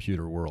game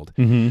computer world.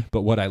 Mm-hmm.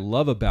 But what I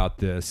love about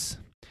this,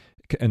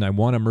 and I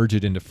want to merge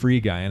it into Free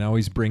Guy, and I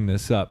always bring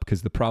this up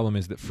because the problem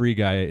is that Free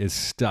Guy is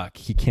stuck.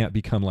 He can't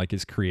become like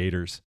his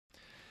creators.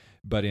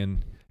 But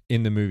in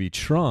the movie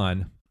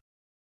Tron,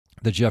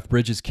 the Jeff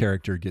Bridges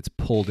character gets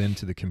pulled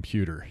into the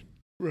computer.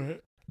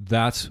 Right.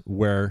 That's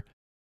where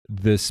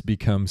this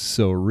becomes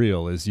so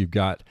real, is you've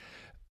got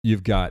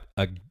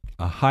a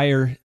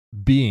higher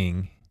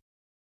being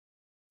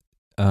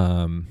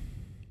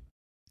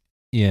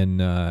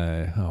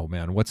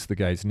what's the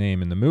guy's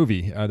name in the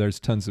movie? There's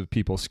tons of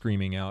people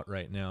screaming out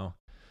right now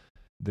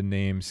the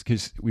names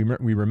because we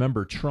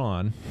remember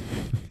Tron.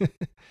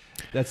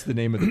 That's the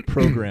name of the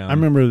program. I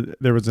remember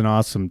there was an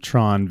awesome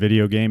Tron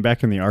video game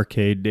back in the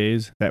arcade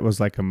days that was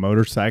like a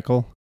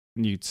motorcycle,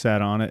 and you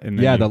sat on it, and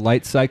then the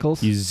light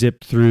cycles. you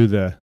zipped through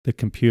the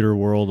computer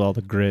world, all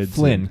the grids.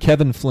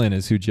 Kevin Flynn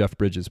is who Jeff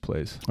Bridges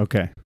plays.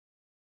 Okay.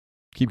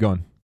 Keep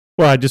going.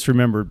 Well, I just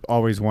remember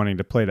always wanting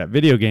to play that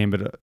video game,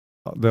 but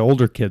the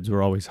older kids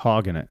were always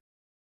hogging it.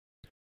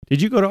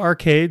 Did you go to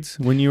arcades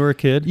when you were a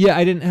kid? Yeah,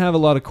 I didn't have a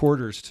lot of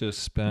quarters to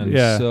spend.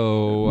 Yeah,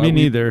 so me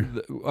neither.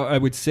 I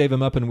would save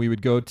them up, and we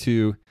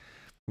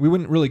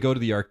wouldn't really go to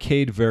the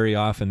arcade very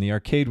often. The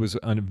arcade was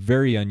a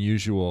very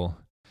unusual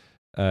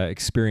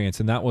experience,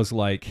 and that was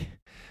like,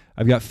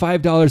 I've got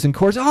 $5 in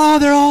quarters. Oh,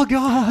 they're all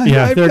gone.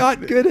 Yeah, I'm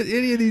not good at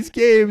any of these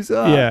games.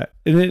 Oh. Yeah,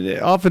 and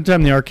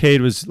oftentimes the arcade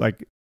was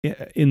like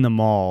in the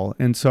mall,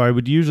 and so I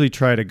would usually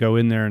try to go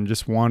in there and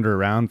just wander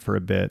around for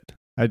a bit.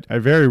 I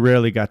very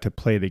rarely got to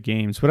play the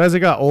games, but as I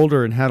got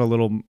older and had a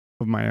little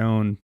of my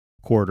own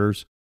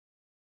quarters,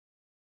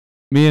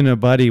 me and a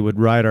buddy would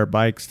ride our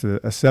bikes to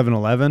a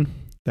 7-Eleven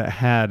that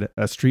had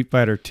a Street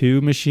Fighter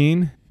II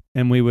machine,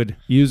 and we would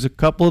use a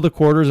couple of the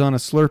quarters on a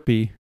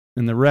Slurpee,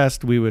 and the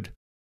rest we would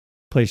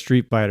play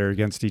Street Fighter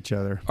against each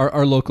other.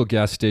 Our local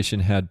gas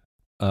station had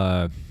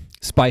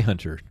Spy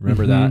Hunter.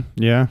 Remember that?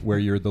 Yeah. Where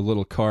you're the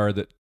little car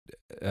that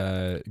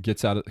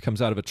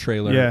comes out of a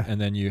trailer, Yeah. and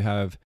then you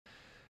have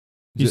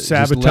You just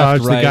sabotage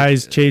left, the right.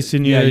 guys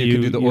chasing you. Yeah, you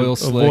can do the oil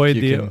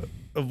slick.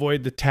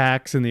 Avoid the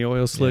tax and the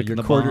oil slick and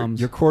the bombs.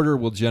 Your quarter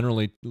will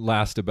generally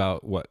last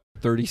about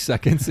 30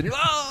 seconds, and you're,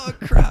 oh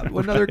crap,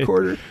 another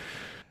quarter.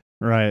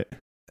 Right.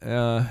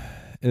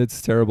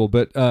 It's terrible,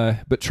 but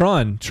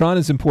Tron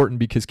is important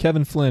because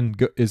Kevin Flynn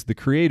is the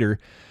creator.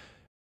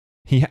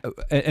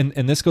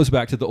 And this goes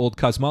back to the old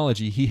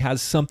cosmology. He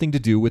has something to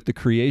do with the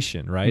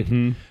creation, right?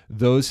 Mm-hmm.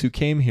 Those who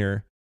came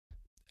here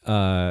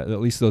at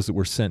least those that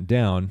were sent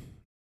down,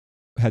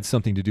 had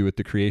something to do with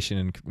the creation.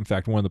 And in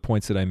fact, one of the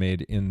points that I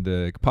made in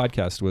the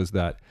podcast was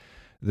that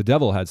the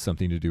devil had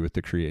something to do with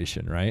the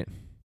creation, right?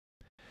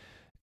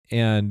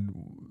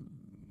 And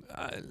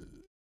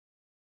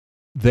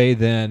they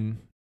then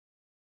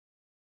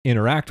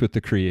interact with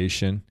the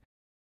creation,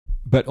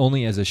 but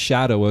only as a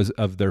shadow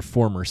of their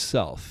former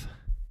self.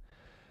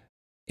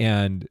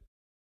 And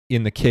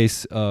in the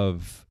case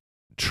of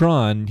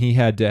Tron, he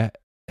had to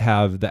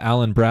have the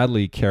Alan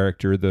Bradley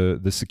character,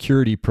 the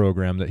security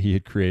program that he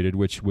had created,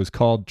 which was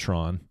called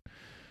Tron.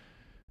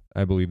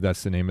 I believe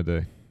that's the name of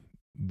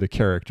the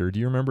character. Do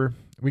you remember?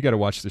 We got to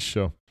watch this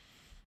show.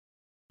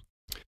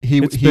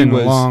 It's been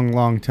a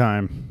long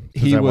time.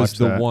 He was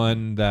the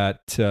one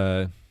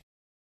that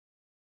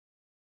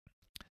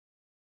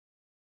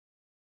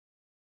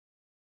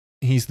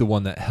he's the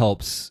one that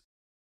helps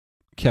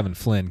Kevin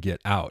Flynn get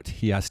out.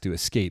 He has to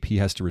escape. He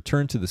has to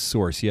return to the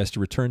source. He has to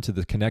return to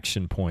the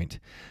connection point,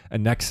 a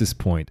nexus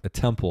point, a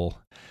temple,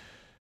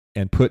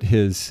 and put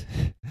his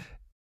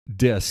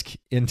disc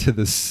into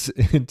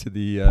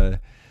the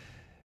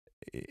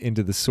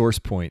source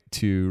point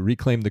to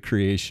reclaim the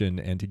creation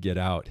and to get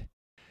out.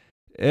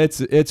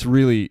 It's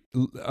really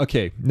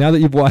okay. Now that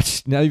you've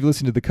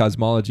listened to the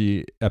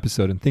cosmology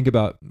episode and think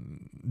about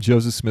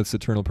Joseph Smith's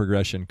eternal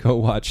progression, go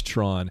watch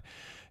Tron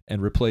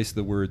and replace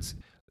the words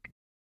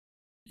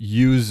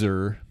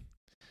user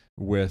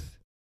with,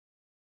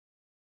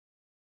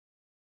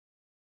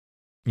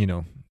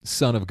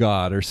 son of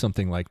God or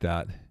something like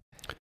that.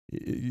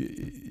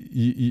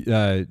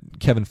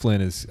 Kevin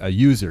Flynn is a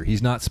user.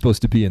 He's not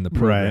supposed to be in the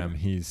program.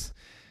 Right.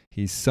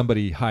 He's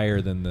somebody higher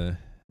than the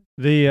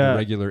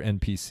regular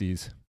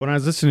NPCs. When I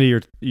was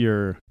listening to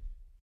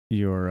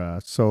your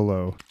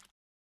solo,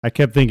 I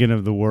kept thinking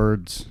of the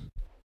words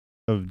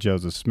of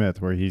Joseph Smith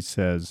where he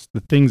says,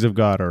 "The things of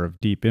God are of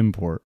deep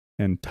import,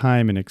 and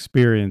time and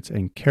experience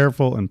and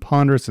careful and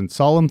ponderous and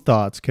solemn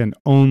thoughts can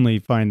only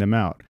find them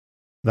out.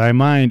 Thy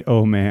mind,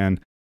 O man,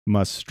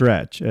 must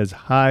stretch as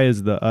high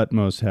as the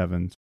utmost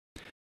heavens,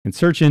 and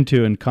search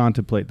into and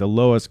contemplate the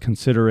lowest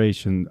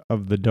consideration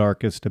of the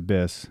darkest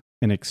abyss,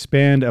 and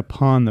expand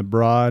upon the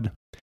broad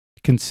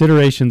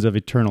considerations of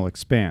eternal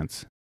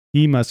expanse.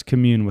 He must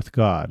commune with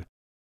God.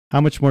 How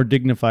much more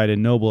dignified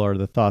and noble are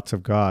the thoughts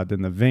of God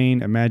than the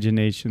vain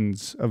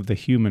imaginations of the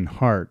human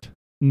heart?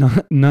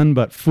 None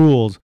but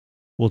fools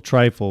will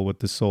trifle with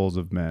the souls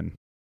of men.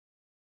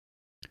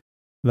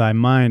 Thy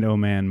mind, O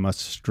man,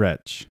 must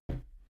stretch."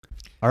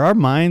 Are our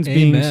minds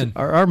being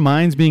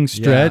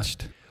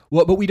stretched? Yeah.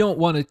 Well, but we don't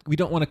want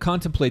to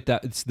contemplate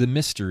that. It's the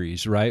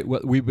mysteries, right?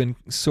 We've been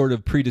sort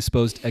of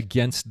predisposed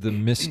against the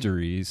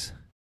mysteries.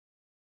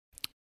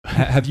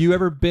 Have you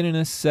ever been in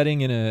a setting,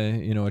 in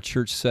a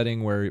church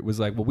setting, where it was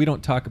like, well, we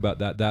don't talk about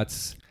that.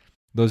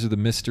 Those are the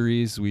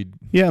mysteries.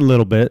 Yeah, a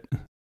little bit.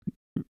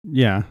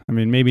 Yeah, I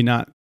mean, maybe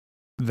not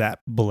that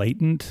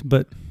blatant,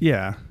 but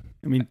yeah.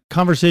 I mean,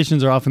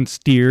 conversations are often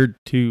steered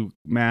to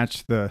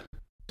match the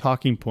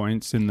talking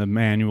points in the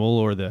manual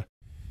or the.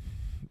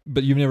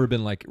 But you've never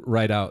been like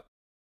right out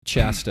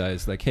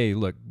chastised, like, hey,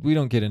 look, we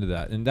don't get into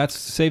that, and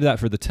save that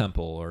for the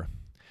temple, or.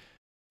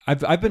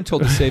 I've been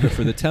told to save it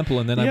for the temple,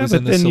 and then I was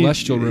in the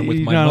celestial room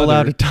with my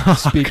mother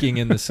speaking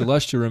in the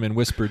celestial room in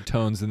whispered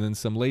tones, and then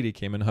some lady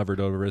came and hovered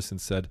over us and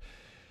said,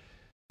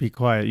 "Be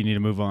quiet, you need to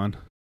move on."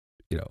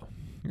 We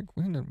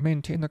need to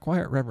maintain the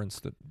quiet reverence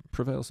that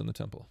prevails in the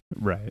temple.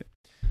 Right.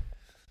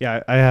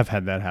 Yeah, I have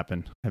had that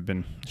happen. I've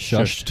been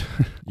shushed.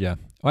 Yeah.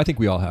 Well, I think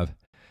we all have.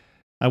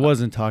 I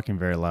wasn't talking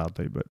very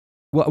loudly, but...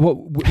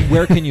 Well,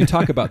 where can you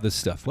talk about this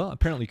stuff? Well,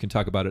 apparently you can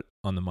talk about it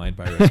on the Mind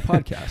Virus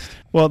podcast.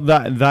 Well,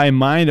 thy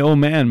mind, oh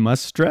man,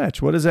 must stretch.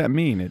 What does that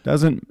mean? It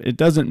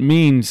doesn't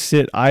mean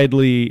sit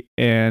idly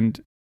and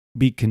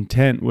be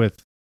content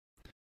with,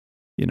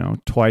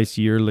 twice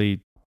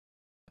yearly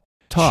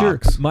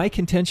talks. Sure. My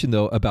contention,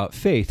 though, about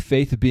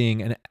faith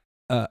being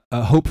a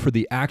hope for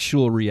the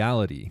actual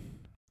reality,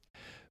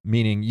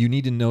 meaning you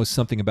need to know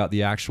something about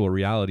the actual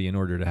reality in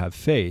order to have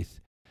faith,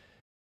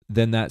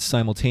 then that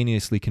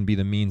simultaneously can be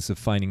the means of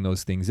finding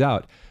those things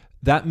out.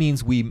 That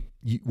means we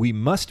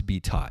must be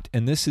taught.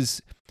 And this is,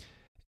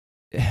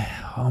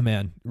 oh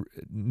man,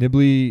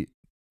 Nibley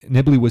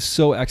was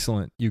so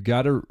excellent. You've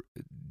got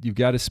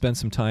to spend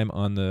some time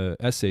on the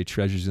essay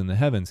Treasures in the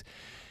Heavens.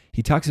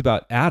 He talks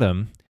about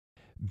Adam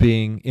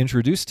being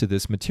introduced to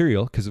this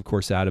material, because of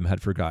course Adam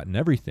had forgotten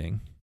everything,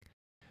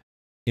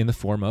 in the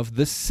form of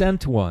the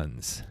sent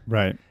ones.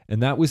 Right.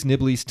 And that was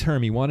Nibley's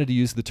term. He wanted to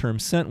use the term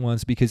sent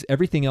ones because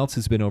everything else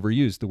has been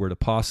overused. The word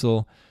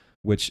apostle,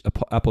 which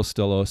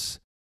apostolos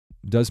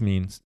does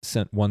mean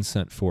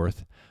sent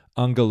forth.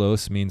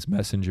 Angelos means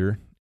messenger,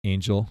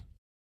 angel.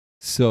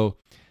 So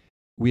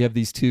we have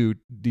these two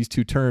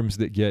terms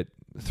that get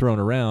thrown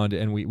around,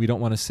 and we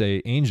don't want to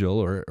say angel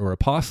or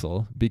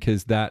apostle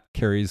because that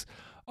carries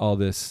all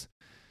this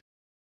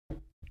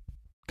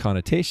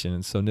connotation.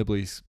 And so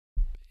Nibley's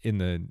in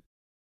the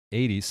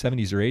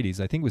 70s or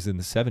 80s, I think it was in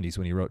the 70s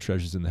when he wrote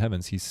Treasures in the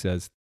Heavens, he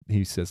says,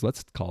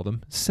 let's call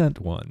them sent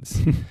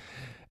ones.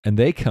 And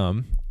they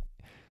come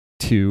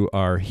to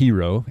our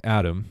hero,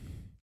 Adam.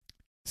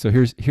 So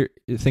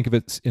think of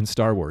it in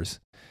Star Wars.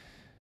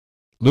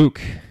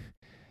 Luke,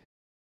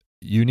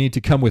 you need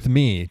to come with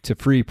me to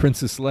free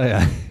Princess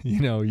Leia.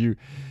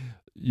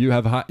 You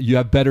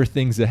have better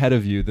things ahead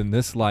of you than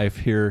this life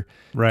here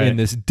in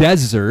this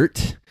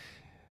desert.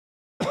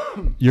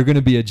 You're going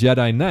to be a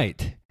Jedi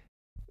Knight.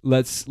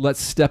 Let's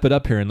step it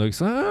up here. And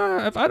Luke's,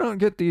 if I don't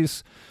get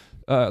these,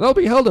 there'll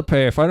be hell to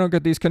pay if I don't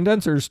get these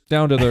condensers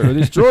down to or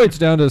these droids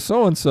down to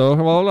so and so.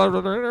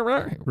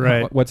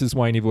 Right. What's his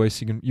whiny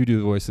voice? You do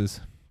the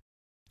voices.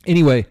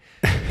 Anyway,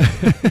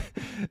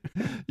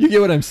 you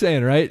get what I'm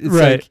saying, right?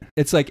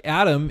 It's like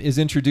Adam is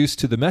introduced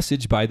to the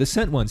message by the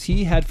sent ones.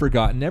 He had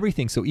forgotten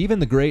everything. So even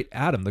the great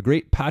Adam, the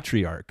great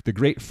patriarch, the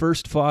great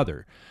first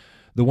father,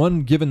 the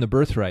one given the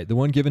birthright, the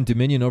one given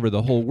dominion over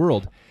the whole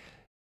world,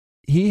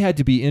 he had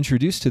to be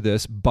introduced to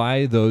this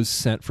by those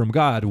sent from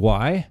God.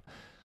 Why?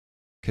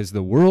 Because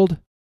the world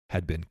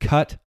had been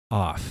cut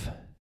off.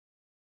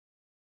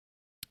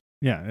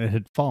 Yeah, it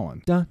had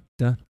fallen. Dun,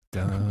 dun,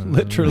 dun.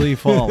 Literally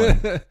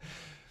fallen.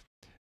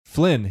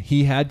 Flynn,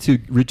 he had to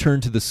return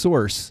to the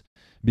source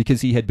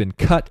because he had been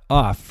cut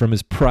off from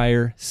his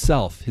prior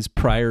self, his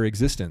prior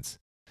existence.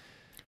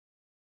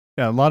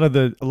 Yeah, a lot of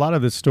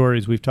the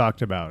stories we've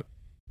talked about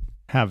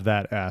have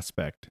that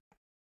aspect,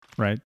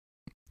 right?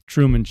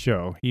 Truman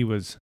Show, he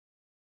was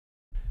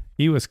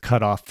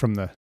cut off from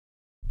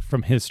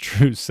his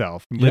true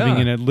self, living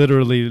in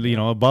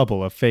a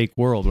bubble, a fake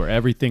world where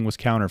everything was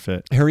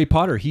counterfeit. Harry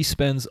Potter, he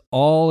spends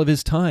all of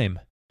his time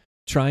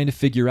trying to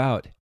figure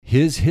out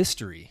his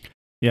history.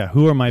 Yeah,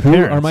 who are my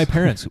parents? Who are my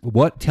parents?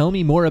 Tell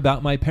me more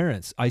about my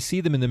parents. I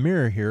see them in the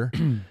mirror here.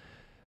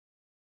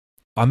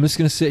 I'm just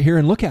going to sit here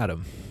and look at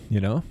them,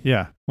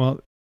 Yeah. Well,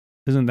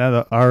 isn't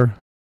that our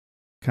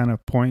kind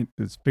of point,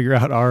 is figure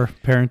out our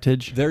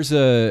parentage? There's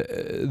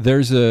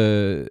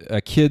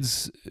a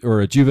kids or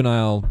a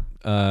juvenile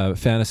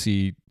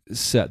fantasy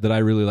set that I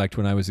really liked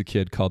when I was a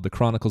kid called The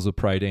Chronicles of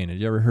Prydain. Had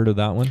you ever heard of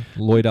that one?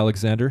 Lloyd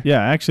Alexander?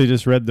 Yeah, I actually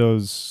just read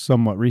those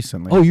somewhat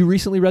recently. Oh, you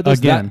recently read those?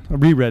 Again, I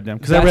reread them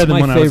because I read them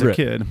when I was a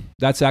kid.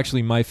 That's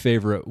actually my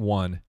favorite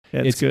one.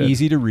 Yeah, it's good.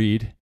 Easy to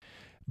read.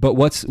 But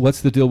what's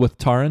the deal with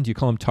Taran? Do you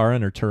call him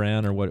Taran or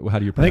Taran or what? How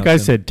do you pronounce him? I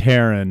think I said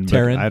Taran, but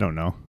Taran? I don't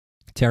know.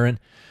 Taran.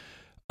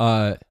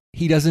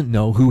 He doesn't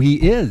know who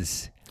he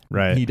is.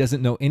 Right. He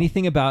doesn't know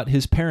anything about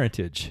his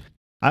parentage.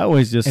 I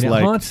always just and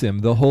it haunts him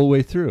the whole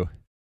way through.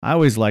 I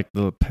always liked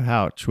the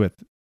pouch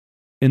with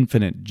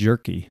infinite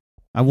jerky.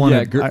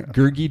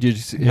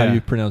 Gurgi. How do you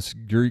pronounce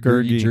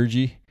Gurgi?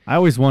 Jerky? I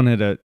always wanted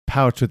a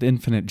pouch with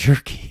infinite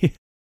jerky.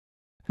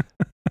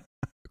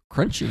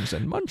 Crunchings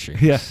and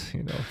munchings. Yeah.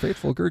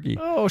 Faithful Gurgi.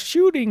 Oh,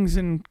 shootings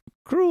and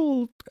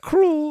cruel,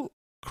 poor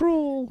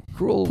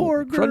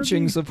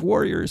crunchings Gurgi. of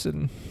warriors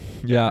and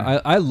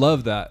I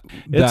love that.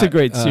 It's a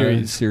great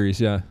series.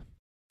 Yeah.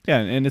 Yeah,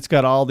 and it's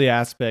got all the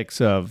aspects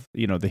of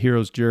the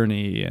hero's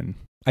journey, and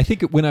I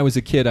think when I was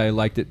a kid, I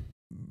liked it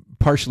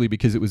partially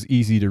because it was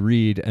easy to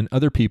read, and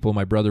other people,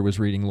 my brother was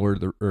reading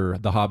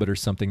The Hobbit or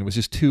something. It was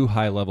just too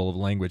high level of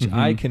language. Mm-hmm.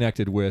 I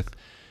connected with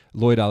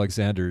Lloyd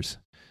Alexander's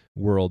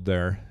world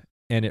there,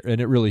 and it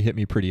really hit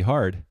me pretty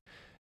hard.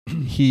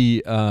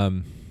 He,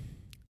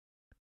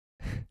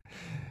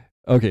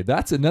 okay,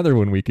 that's another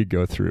one we could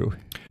go through.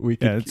 We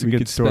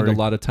could spend a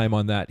lot of time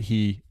on that.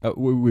 We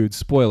would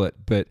spoil it,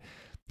 but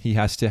he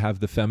has to have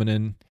the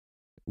feminine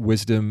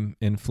wisdom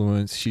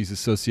influence. She's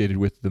associated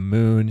with the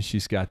moon.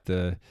 She's got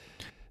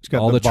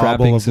all the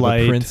trappings of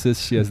a princess.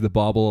 She has the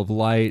bauble of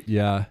light.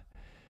 Yeah.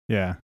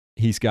 Yeah.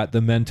 He's got the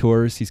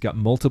mentors. He's got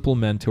multiple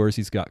mentors.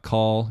 He's got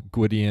Call,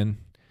 Gwydion,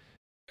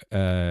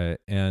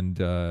 and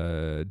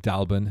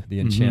Dalbin,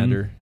 the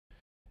enchanter. Mm-hmm.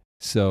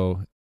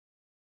 So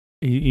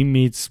he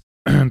meets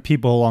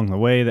people along the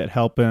way that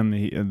help him.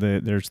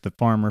 There's the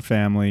farmer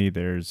family.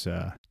 There's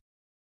the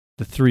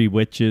three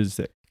witches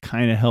that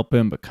kind of help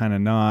him, but kind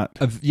of not.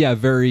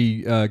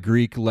 Very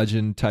Greek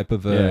legend type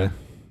of a.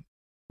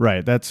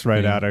 Right, that's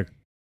right out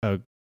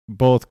of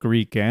both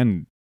Greek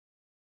and,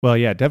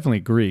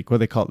 definitely Greek. What do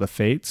they call it? The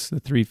Fates, the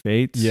three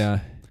Fates. Yeah,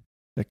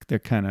 they're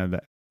kind of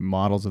the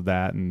models of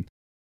that, and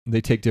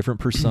they take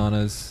different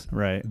personas.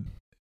 Right.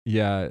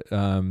 Yeah.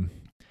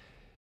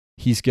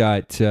 He's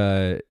got.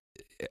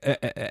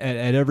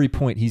 At every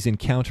point, he's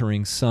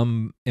encountering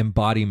some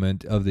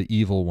embodiment of the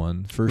evil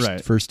one.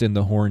 First in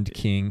the Horned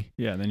King.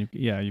 Yeah, then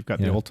you've got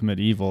the ultimate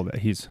evil that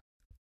he's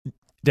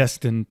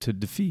destined to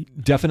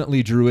defeat.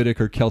 Definitely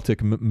Druidic or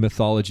Celtic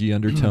mythology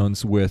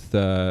undertones with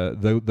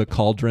the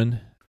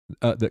cauldron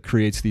that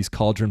creates these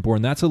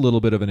cauldron-born. That's a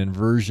little bit of an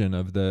inversion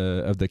of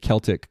the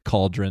Celtic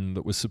cauldron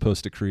that was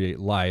supposed to create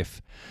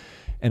life.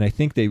 And I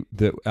think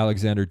that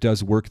Alexander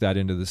does work that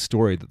into the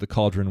story, that the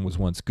cauldron was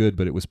once good,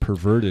 but it was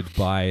perverted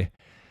by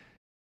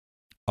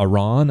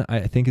Aran,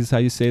 I think is how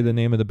you say the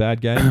name of the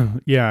bad guy.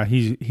 Yeah,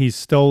 he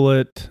stole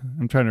it.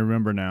 I'm trying to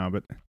remember now,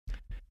 but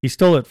he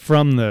stole it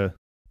from the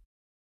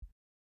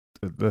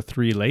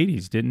three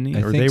ladies, didn't he?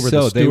 Or they were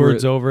the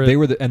stewards over it. They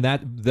were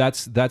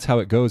that's how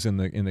it goes in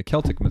the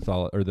Celtic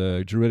mythology or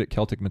the Druidic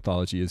Celtic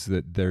mythology, is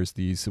that there's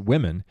these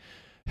women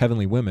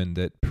heavenly women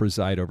that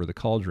preside over the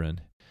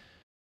cauldron.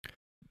 I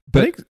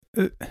But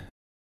think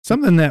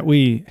something that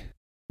we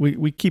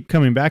keep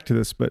coming back to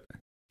this, but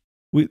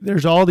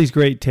there's all these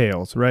great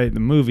tales, right? The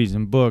movies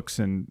and books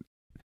and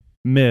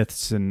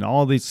myths and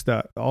all these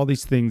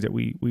things that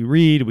we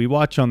read, we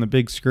watch on the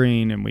big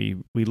screen, and we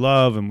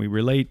love and we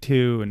relate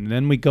to, and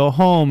then we go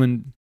home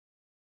and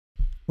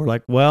we're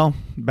like, well,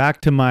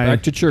 back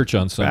to church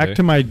on Sunday. back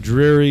to my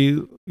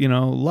dreary,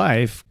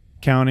 life,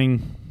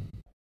 counting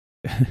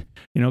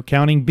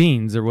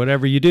beans or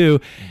whatever you do.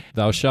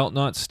 Thou shalt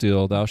not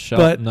steal. Thou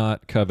shalt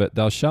not covet.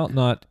 Thou shalt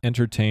not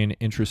entertain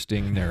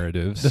interesting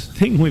narratives. The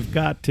thing we've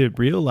got to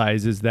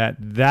realize is that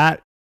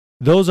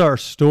those are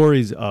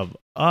stories of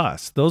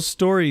us. Those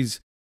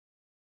stories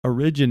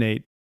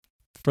originate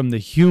from the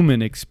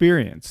human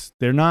experience.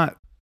 They're not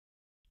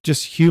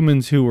just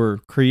humans who were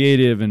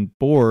creative and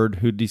bored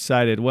who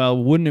decided,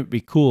 well, wouldn't it be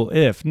cool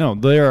if? No,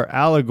 they are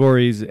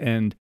allegories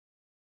and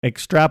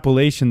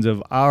extrapolations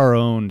of our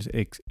own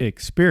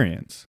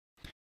experience.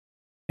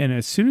 And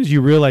as soon as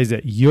you realize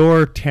that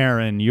you're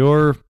Taran,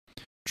 you're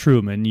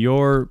Truman,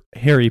 you're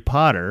Harry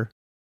Potter,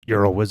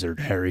 you're a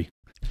wizard, Harry.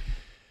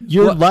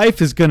 Your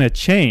life is going to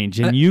change,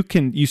 and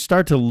you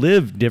start to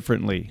live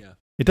differently. Yeah.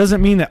 It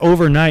doesn't mean that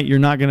overnight you're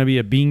not going to be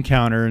a bean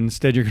counter, and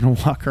instead you're going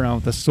to walk around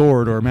with a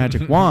sword or a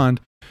magic wand.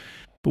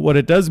 But what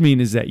it does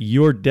mean is that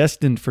you're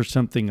destined for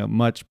something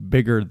much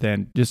bigger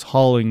than just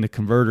hauling the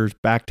converters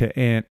back to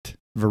Aunt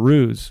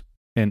Veru's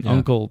and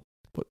Uncle,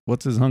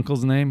 what's his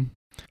uncle's name?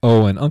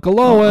 Owen,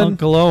 Uncle Owen.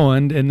 Uncle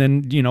Owen, and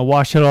then,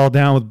 wash it all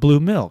down with blue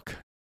milk.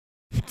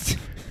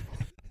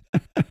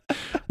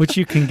 Which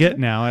you can get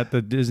now at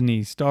the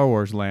Disney Star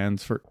Wars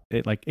lands for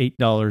like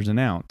 $8 an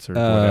ounce or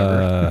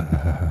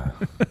whatever.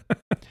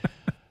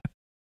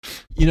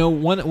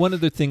 One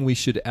other thing we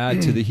should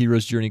add to the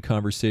hero's journey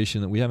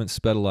conversation that we haven't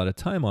spent a lot of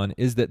time on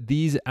is that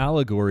these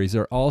allegories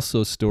are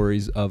also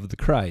stories of the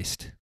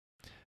Christ,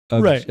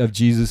 of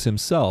Jesus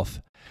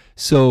himself.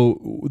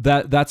 So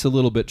that's a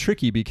little bit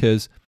tricky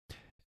because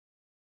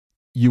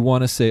you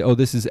want to say, oh,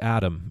 this is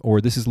Adam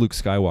or this is Luke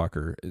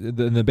Skywalker.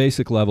 The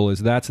basic level is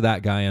that's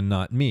that guy and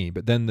not me.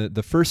 But then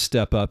the first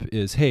step up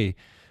is, hey,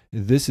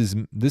 this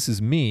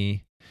is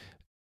me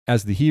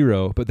as the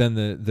hero. But then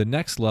the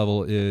next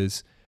level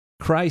is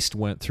Christ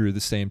went through the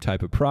same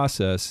type of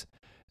process.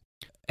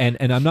 And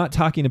I'm not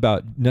talking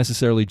about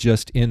necessarily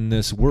just in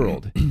this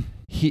world.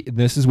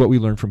 This is what we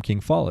learned from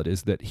King Follett,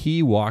 is that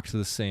he walked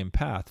the same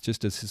path,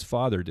 just as his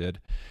father did,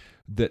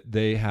 that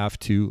they have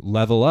to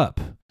level up.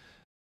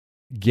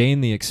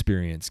 Gain the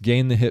experience,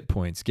 gain the hit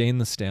points, gain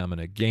the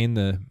stamina, gain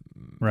the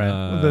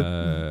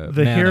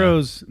the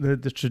heroes, the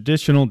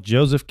traditional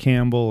Joseph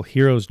Campbell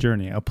hero's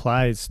journey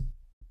applies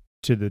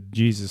to the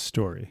Jesus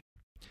story.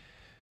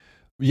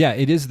 Yeah,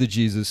 it is the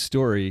Jesus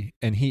story,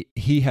 and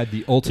he had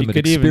the ultimate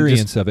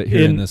experience of it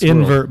here in this world.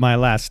 Invert my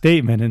last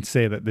statement and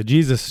say that the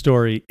Jesus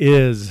story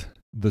is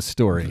the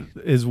story.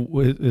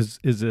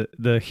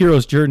 The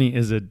hero's journey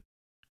is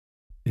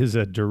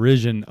a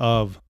derision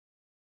of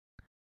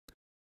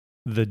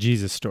the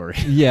Jesus story.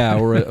 Yeah,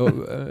 or I don't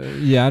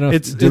know.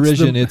 It's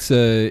derision. It's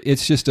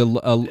just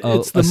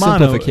a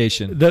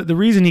simplification. The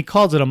reason he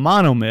calls it a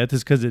monomyth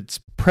is because it's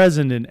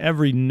present in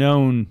every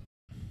known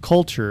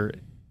culture.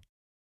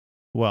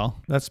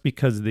 Well, that's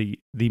because the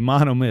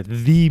monomyth,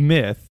 the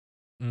myth,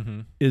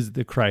 is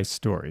the Christ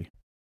story.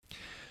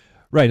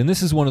 Right, and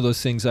this is one of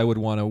those things I would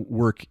want to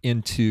work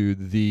into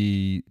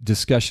the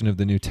discussion of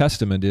the New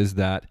Testament, is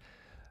that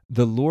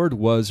the Lord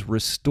was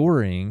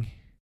restoring.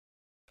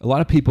 A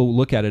lot of people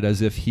look at it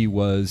as if he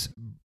was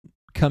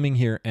coming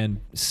here and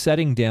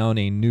setting down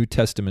a New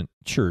Testament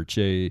church,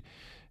 a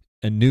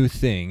new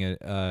thing.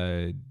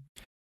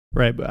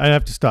 Right, but I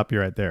have to stop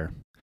you right there.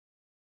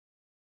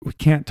 We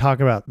can't talk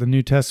about the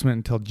New Testament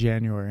until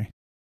January.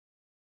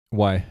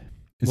 Why?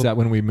 Is that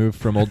when we move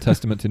from Old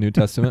Testament to New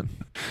Testament?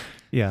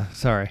 Yeah,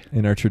 sorry.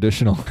 In our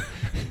traditional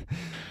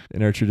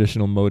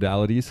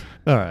modalities.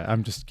 All right,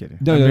 I'm just kidding.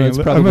 No, it's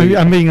probably.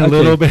 I'm being a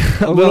little bit.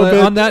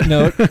 On that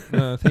note,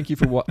 thank you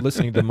for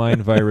listening to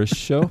Mind Virus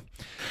Show.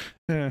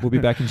 We'll be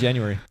back in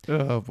January.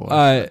 Oh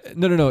boy.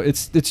 No.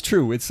 It's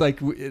true. It's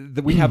like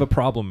we have a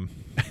problem.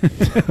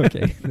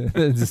 Okay,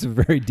 this is a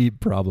very deep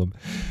problem.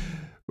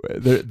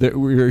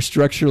 We are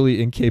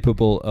structurally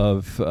incapable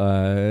of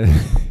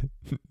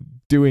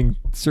doing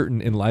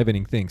certain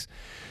enlivening things.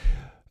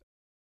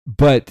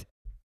 But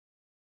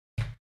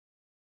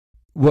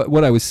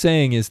what I was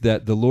saying is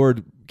that the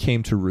Lord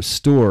came to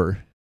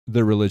restore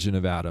the religion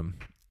of Adam.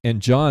 And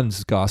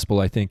John's gospel,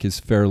 I think, is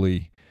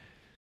fairly,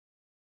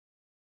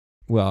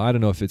 well, I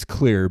don't know if it's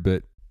clear,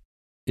 but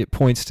it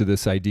points to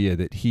this idea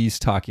that he's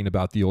talking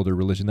about the older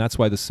religion. That's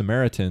why the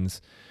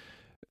Samaritans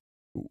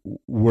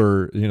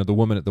were, the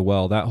woman at the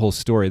well, that whole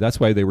story,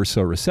 that's why they were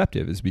so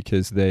receptive, is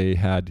because they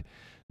had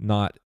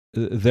not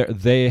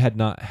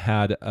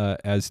had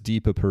as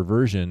deep a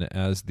perversion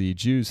as the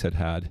Jews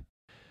had.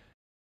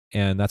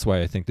 And that's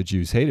why I think the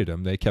Jews hated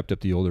them. They kept up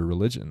the older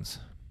religions,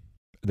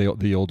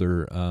 the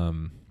older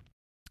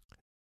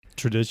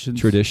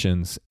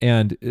Traditions.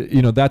 And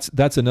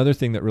that's another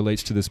thing that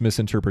relates to this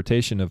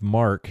misinterpretation of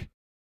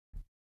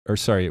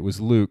it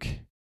was Luke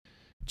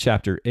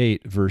chapter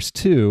 8 verse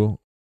 2.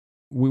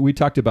 We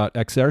talked about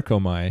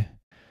exerchomai,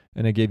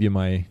 and I gave you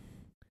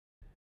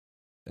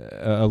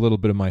a little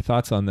bit of my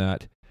thoughts on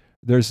that.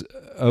 There's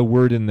a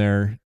word in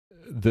there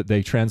that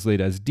they translate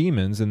as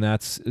demons, and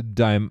that's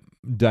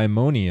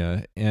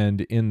daimonia.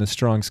 And in the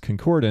Strong's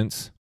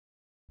Concordance,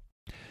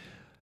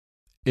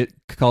 it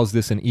calls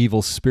this an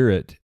evil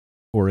spirit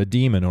or a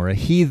demon or a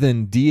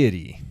heathen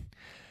deity.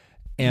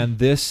 And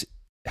this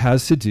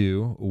has to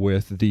do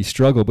with the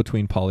struggle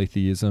between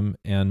polytheism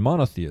and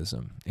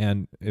monotheism.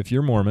 And if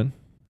you're Mormon,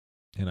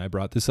 and I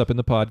brought this up in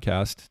the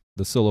podcast,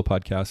 the solo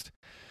podcast,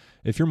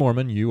 if you're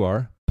Mormon, you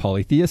are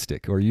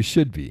polytheistic, or you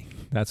should be.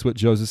 That's what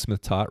Joseph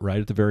Smith taught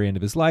right at the very end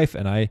of his life.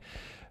 And I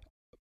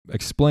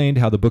explained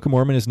how the Book of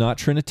Mormon is not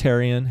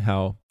Trinitarian,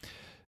 how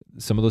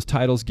some of those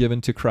titles given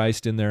to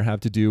Christ in there have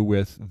to do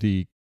with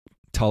the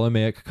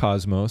Ptolemaic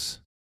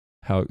cosmos,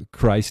 how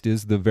Christ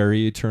is the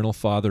very eternal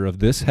Father of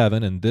this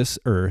heaven and this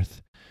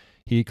earth.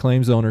 He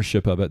claims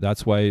ownership of it.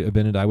 That's why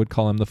Abinadi would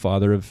call him the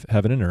Father of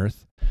heaven and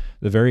earth,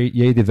 the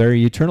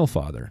very eternal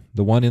Father,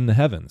 the one in the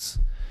heavens.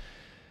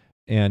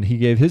 And he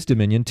gave his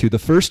dominion to the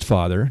first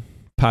father,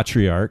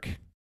 patriarch,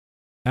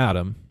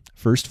 Adam,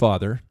 first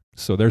father.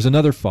 So there's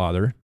another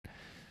father.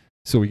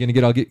 So we're going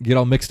to get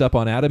all mixed up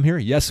on Adam here?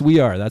 Yes, we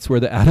are. That's where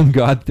the Adam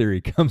God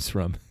theory comes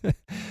from. And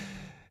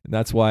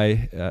that's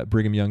why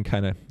Brigham Young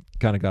kind of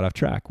got off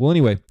track. Well,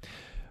 anyway,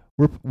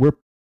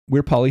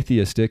 we're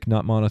polytheistic,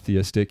 not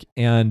monotheistic,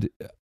 and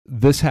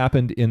this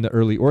happened in the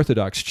early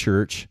Orthodox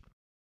Church.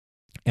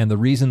 And the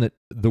reason that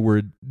the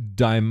word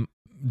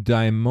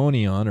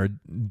daimonion or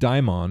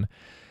daimon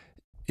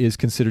is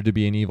considered to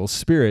be an evil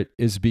spirit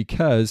is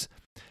because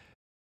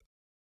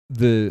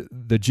the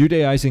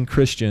Judaizing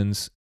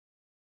Christians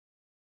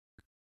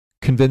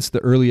convinced the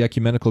early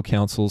ecumenical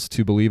councils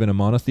to believe in a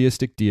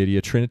monotheistic deity,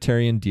 a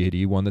Trinitarian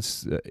deity, one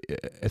that's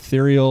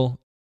ethereal,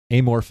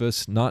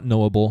 amorphous, not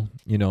knowable,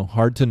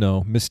 hard to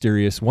know,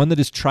 mysterious, one that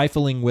is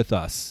trifling with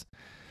us.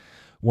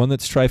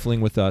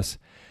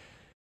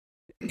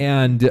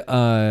 And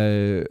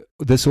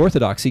this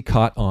orthodoxy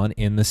caught on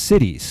in the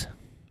cities.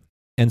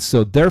 And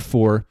so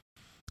therefore,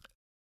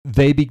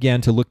 they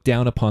began to look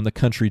down upon the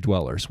country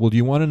dwellers. Well, do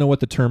you want to know what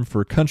the term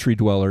for country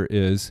dweller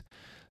is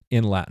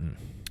in Latin?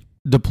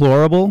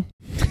 Deplorable?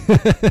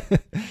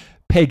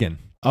 Pagan.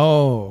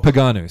 Oh.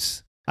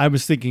 Paganus. I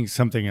was thinking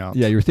something else.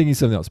 Yeah, you were thinking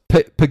something else.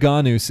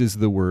 Paganus is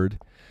the word.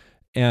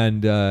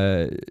 And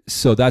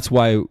so that's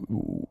why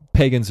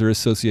pagans are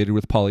associated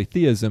with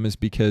polytheism, is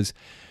because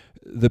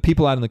the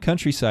people out in the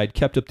countryside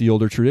kept up the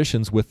older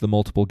traditions with the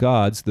multiple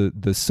gods,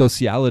 the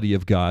sociality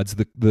of gods,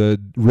 the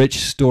rich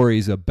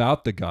stories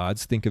about the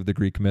gods. Think of the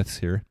Greek myths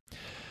here,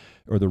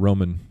 or the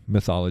Roman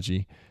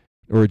mythology,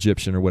 or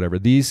Egyptian, or whatever.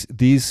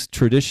 These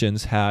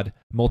traditions had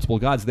multiple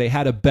gods. They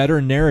had a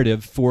better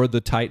narrative for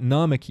the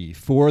Titanomachy,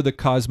 for the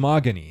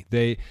cosmogony.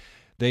 They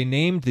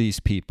named these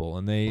people,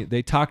 and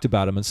they talked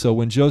about them. And so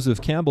when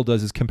Joseph Campbell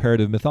does his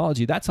comparative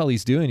mythology, that's all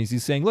he's doing.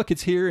 He's saying, look,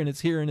 it's here, and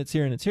it's here, and it's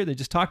here, and it's here. They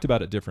just talked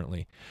about it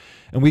differently.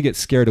 And we get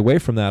scared away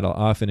from that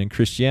often in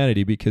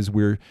Christianity because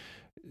we're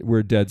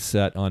dead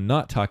set on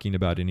not talking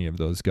about any of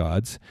those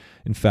gods.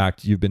 In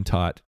fact, you've been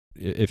taught,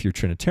 if you're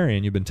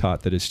Trinitarian, you've been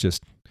taught that it's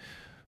just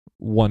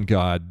one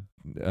God,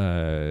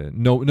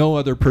 no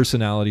other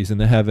personalities in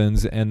the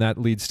heavens, and that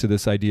leads to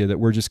this idea that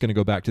we're just going to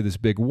go back to this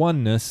big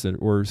oneness,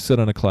 or sit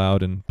on a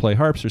cloud and play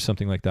harps or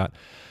something like that.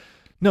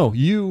 No,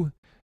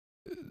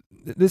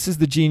 this is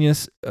the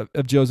genius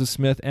of Joseph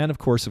Smith, and of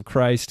course of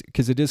Christ,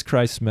 because it is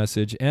Christ's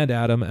message, and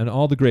Adam and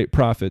all the great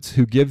prophets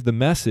who give the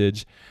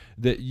message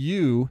that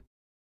you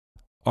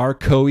are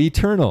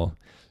co-eternal.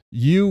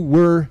 You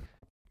were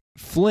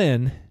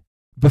Flynn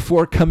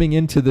before coming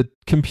into the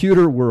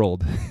computer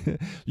world.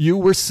 You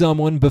were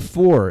someone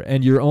before,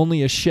 and you're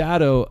only a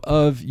shadow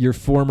of your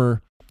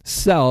former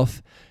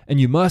self, and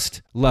you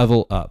must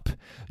level up.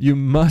 You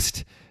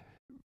must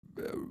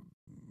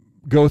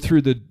go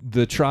through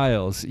the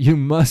trials. You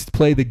must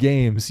play the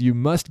games. You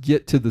must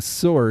get to the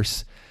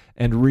source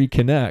and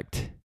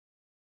reconnect,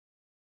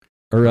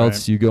 or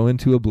else you go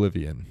into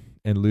oblivion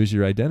and lose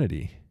your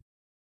identity.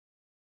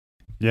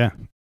 Yeah.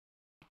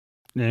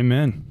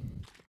 Amen.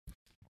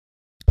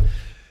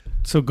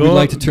 So we'd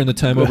like to turn the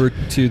time over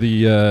to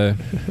the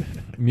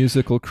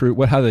musical crew.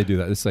 How do they do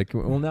that? It's like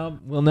we'll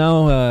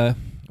now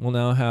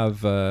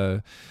have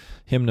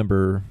hymn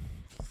number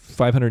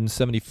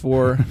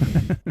 574.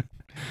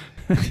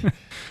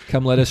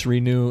 Come, let us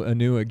renew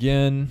anew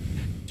again.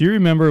 Do you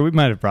remember? We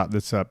might have brought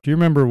this up. Do you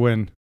remember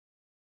when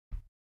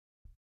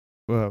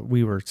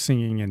we were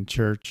singing in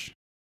church,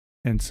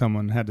 and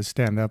someone had to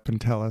stand up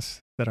and tell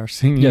us that our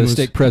singing? Yeah, the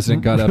stake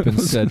president got up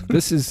and said,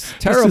 "This is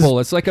terrible.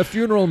 It's like a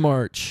funeral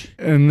march."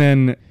 And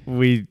then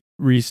we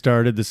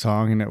restarted the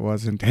song, and it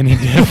wasn't any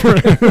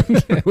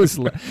different. It was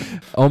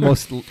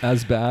almost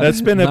as bad.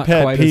 That's been a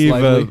pet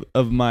peeve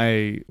of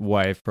my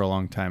wife for a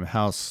long time.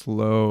 How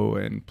slow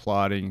and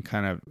plodding,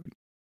 kind of,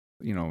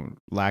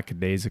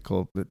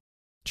 lackadaisical that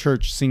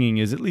church singing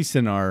is, at least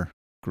in our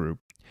group,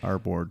 our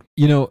board.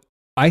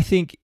 I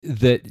think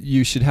that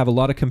you should have a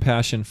lot of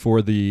compassion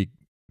for the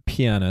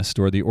pianist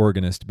or the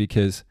organist,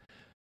 because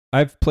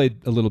I've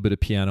played a little bit of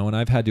piano and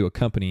I've had to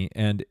accompany,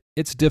 and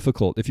it's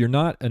difficult. If you're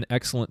not an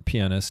excellent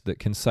pianist that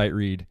can sight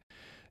read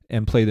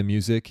and play the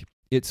music,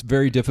 it's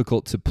very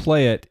difficult to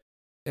play it.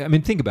 I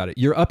mean, think about it.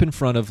 You're up in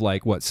front of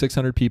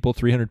 600 people,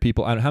 300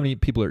 people. I don't know how many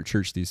people are at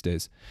church these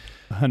days.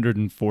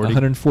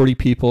 140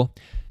 people.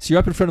 So you're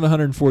up in front of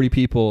 140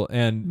 people,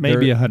 and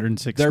maybe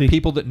 160. There are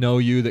people that know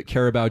you, that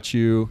care about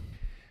you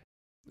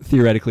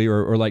theoretically,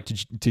 or like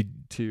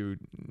to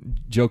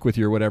joke with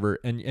you or whatever.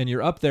 And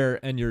you're up there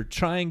and you're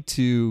trying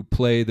to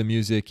play the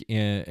music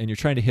and you're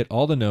trying to hit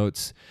all the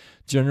notes.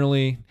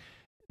 Generally,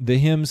 the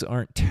hymns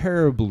aren't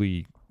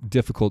terribly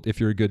difficult if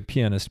you're a good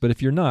pianist, but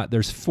if you're not,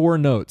 there's 4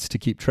 notes to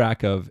keep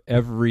track of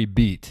every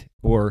beat,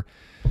 or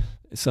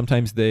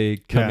sometimes they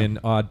come in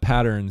odd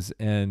patterns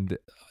and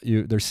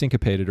they're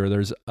syncopated, or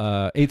there's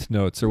eighth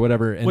notes or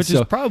whatever. And which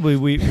is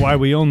probably why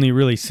we only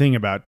really sing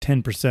about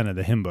 10% of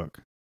the hymn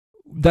book.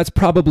 That's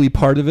probably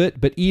part of it,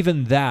 but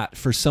even that,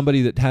 for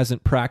somebody that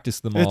hasn't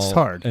practiced them all, it's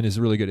hard and is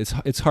really good.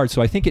 It's hard.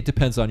 So I think it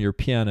depends on your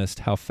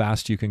pianist how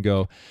fast you can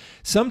go.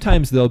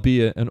 Sometimes there'll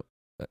be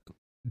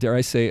dare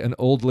I say, an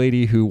old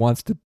lady who's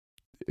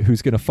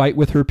going to fight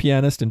with her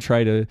pianist and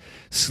try to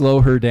slow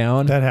her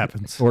down. That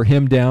happens. Or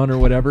him down or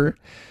whatever.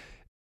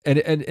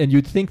 And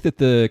you'd think that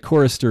the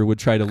chorister would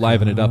try to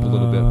liven it up a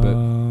little bit, but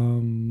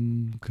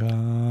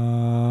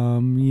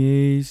come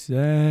ye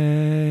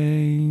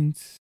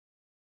saints,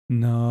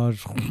 not.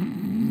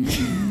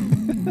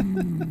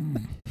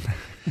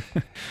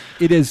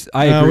 It is.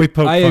 I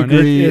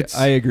agree.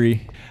 I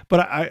agree.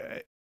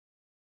 But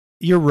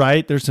you're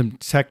right. There's some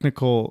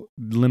technical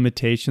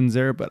limitations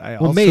there, but I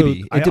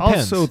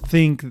also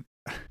think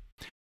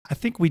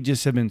we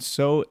just have been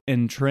so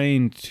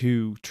entrained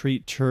to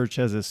treat church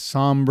as a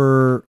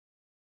somber,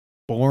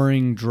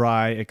 boring,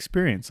 dry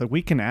experience. Like,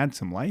 we can add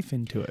some life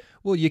into it.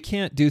 Well, you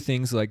can't do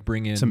things like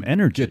bring in some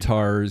energy,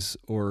 guitars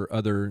or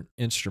other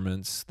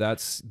instruments.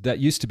 That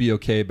used to be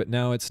okay, but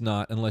now it's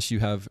not, unless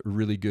you have a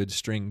really good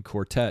string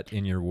quartet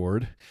in your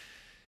ward.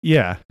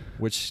 Yeah.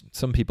 Which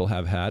some people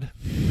have had.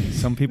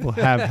 Some people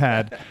have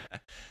had.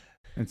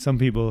 And some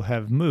people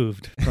have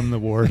moved from the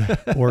ward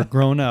or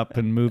grown up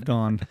and moved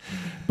on.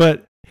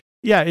 But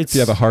yeah, if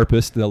you have a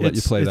harpist, they'll let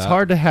you play that. It's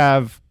hard to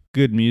have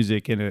good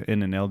music in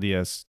an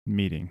LDS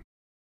meeting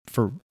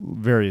for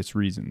various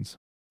reasons.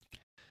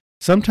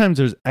 Sometimes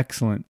there's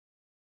excellent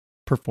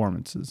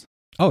performances.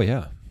 Oh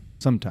yeah.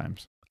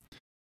 Sometimes.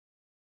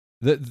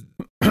 But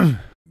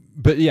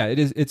yeah,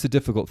 it's a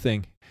difficult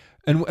thing.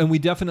 And we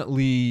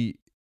definitely,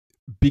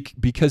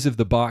 because of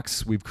the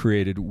box we've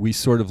created, we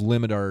sort of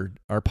limit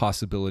our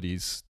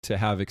possibilities to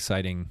have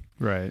exciting,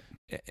 right,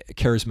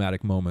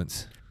 charismatic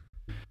moments.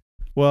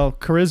 Well,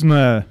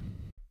 charisma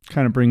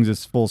kind of brings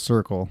us full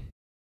circle,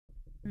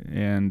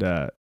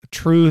 and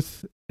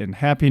truth and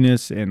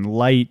happiness and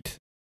light,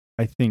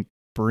 I think,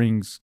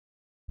 brings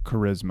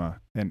charisma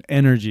and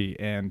energy.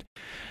 And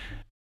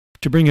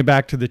to bring it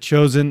back to The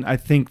Chosen, I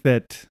think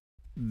that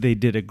they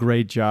did a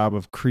great job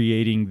of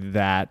creating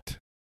that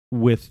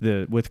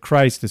with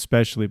Christ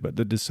especially, but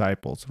the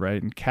disciples,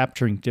 right? And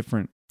capturing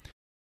different,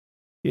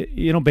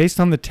 based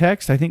on the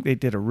text, I think they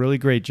did a really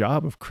great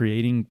job of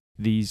creating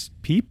these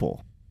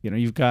people.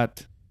 You've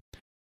got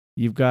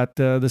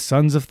the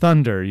sons of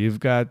thunder. You've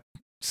got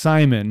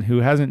Simon, who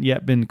hasn't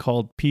yet been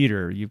called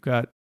Peter. You've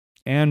got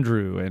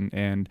Andrew,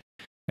 and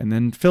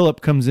then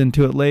Philip comes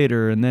into it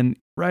later, and then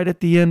right at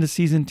the end of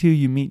season 2,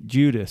 you meet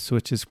Judas,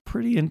 which is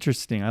pretty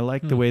interesting. I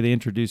like the way they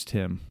introduced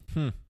him.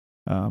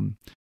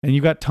 And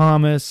you've got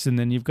Thomas, and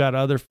then you've got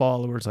other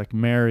followers like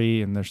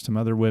Mary, and there's some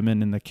other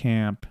women in the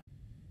camp.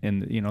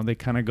 And, they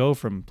kind of go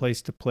from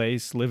place to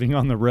place, living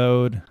on the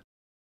road.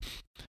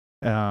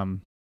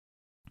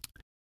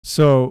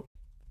 So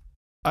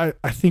I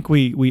think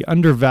we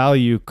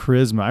undervalue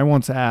charisma. I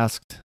once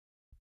asked,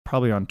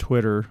 probably on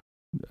Twitter,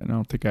 I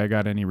don't think I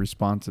got any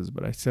responses,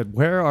 but I said,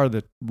 where are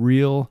the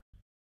real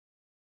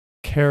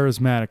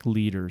charismatic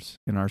leaders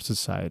in our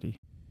society?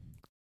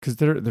 Because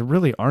there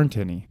really aren't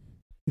any.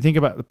 You think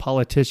about the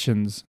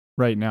politicians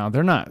right now;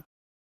 they're not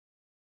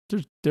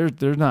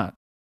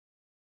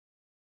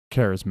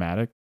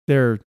charismatic.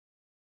 They're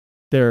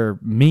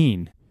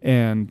mean,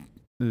 and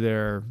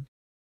they're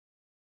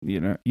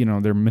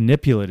they're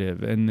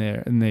manipulative, and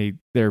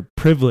they're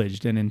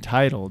privileged and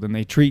entitled, and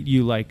they treat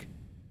you like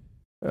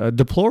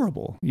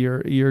deplorable.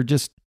 You're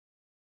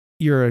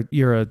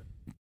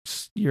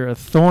a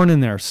thorn in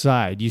their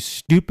side. You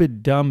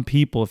stupid, dumb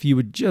people. If you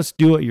would just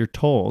do what you're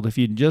told, if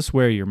you'd just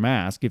wear your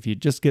mask, if you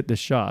just get the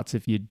shots,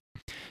 if you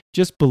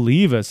just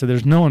believe us, so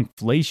there's no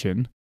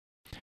inflation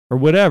or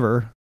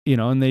whatever,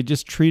 and they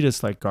just treat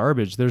us like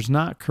garbage. There's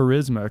not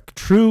charisma.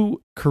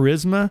 True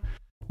charisma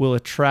will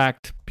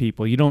attract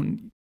people.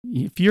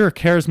 If you're a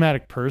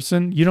charismatic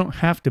person, you don't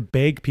have to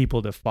beg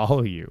people to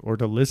follow you or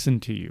to listen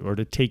to you or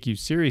to take you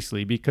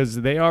seriously,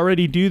 because they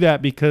already do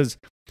that because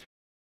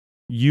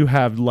you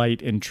have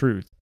light and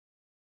truth.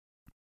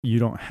 you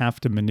don't have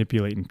to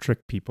manipulate and trick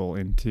people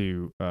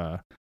into,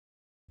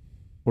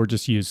 or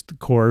just use the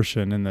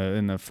coercion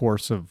and the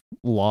force of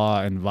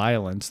law and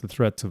violence, the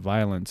threats of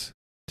violence,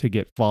 to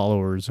get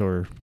followers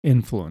or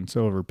influence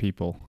over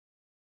people.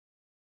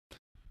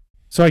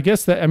 So I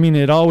guess that, I mean,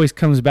 it always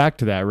comes back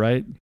to that,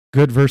 right?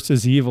 Good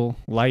versus evil,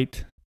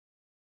 light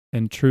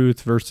and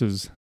truth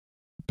versus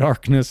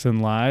darkness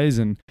and lies,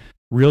 and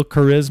real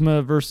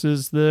charisma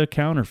versus the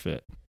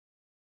counterfeit.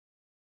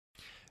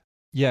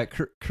 Yeah,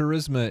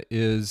 charisma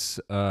is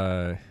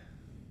a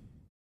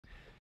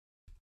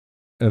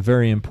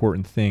very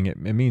important thing. It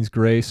means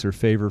grace or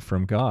favor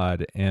from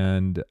God,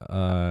 and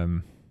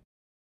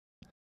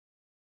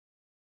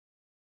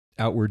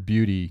outward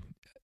beauty,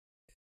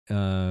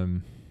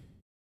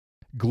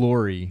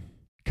 glory,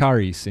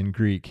 charis in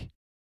Greek.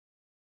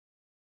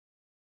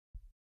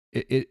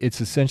 It's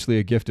essentially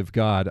a gift of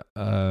God.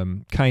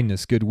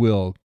 Kindness,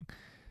 goodwill.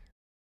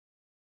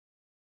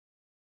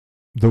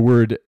 The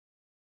word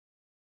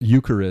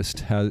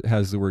Eucharist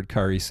has the word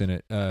charis in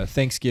it.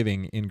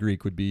 Thanksgiving in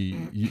Greek would be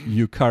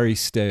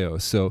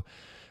eucharisteo. So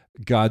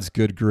God's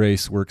good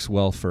grace works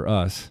well for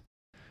us,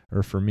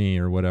 or for me,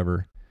 or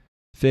whatever.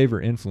 Favor,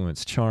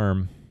 influence,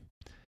 charm.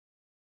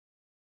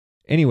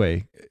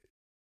 Anyway,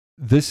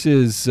 this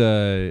is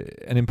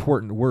an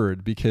important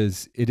word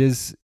because it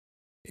is,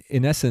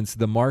 in essence,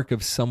 the mark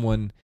of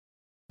someone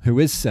who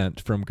is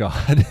sent from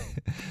God.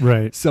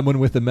 Right. Someone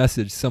with a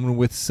message, someone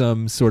with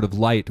some sort of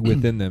light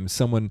within them,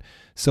 someone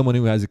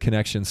who has a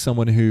connection,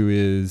 someone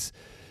who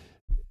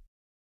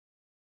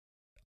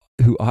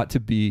ought to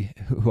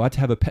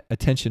have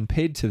attention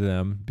paid to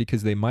them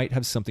because they might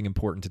have something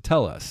important to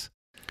tell us.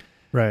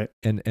 Right.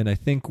 And I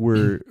think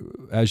we're,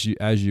 as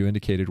you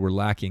indicated, we're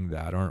lacking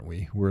that, aren't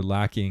we? We're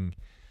lacking.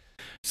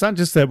 It's not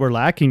just that we're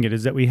lacking it,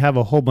 is that we have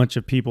a whole bunch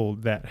of people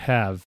that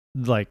have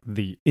like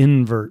the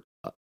invert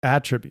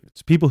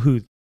attributes. People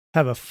who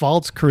have a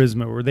false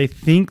charisma, where they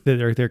think that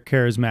they're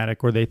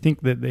charismatic, or they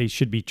think that they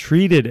should be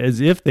treated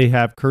as if they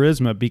have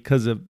charisma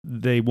because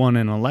they won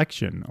an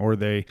election, or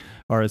they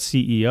are a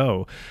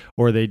CEO,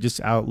 or they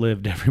just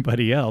outlived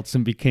everybody else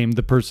and became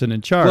the person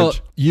in charge. Well,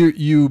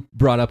 you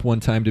brought up one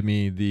time to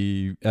me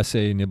the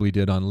essay Nibley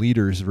did on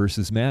leaders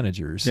versus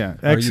managers. Yeah,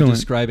 Are excellent. you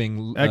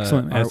describing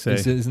Excellent essay.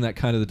 Isn't that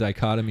kind of the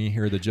dichotomy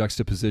here? The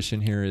juxtaposition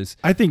here is.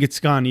 I think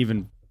it's gone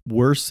even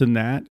worse than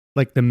that.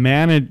 Like the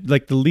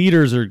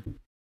leaders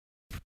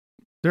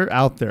they're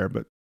out there,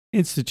 but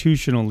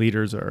institutional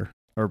leaders are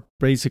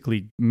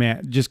basically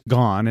just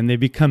gone, and they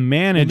become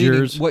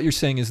managers. What you're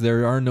saying is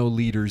there are no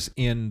leaders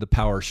in the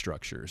power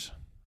structures.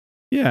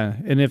 Yeah,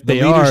 and if the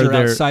they leaders are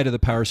they're outside of the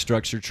power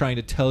structure, trying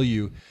to tell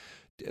you,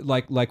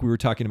 like we were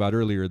talking about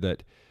earlier,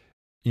 that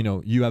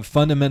you have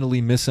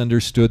fundamentally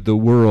misunderstood the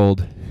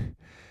world.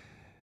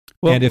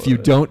 Well, and if you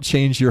don't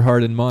change your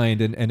heart and mind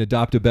and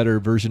adopt a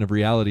better version of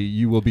reality,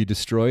 you will be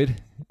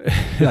destroyed.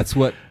 That's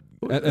what.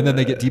 And then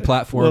they get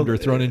deplatformed or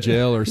thrown in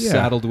jail or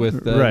saddled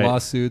with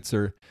lawsuits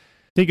or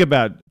think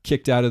about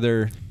kicked out of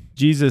their.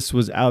 Jesus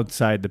was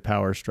outside the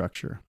power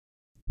structure,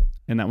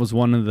 and that was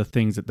one of the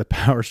things that the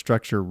power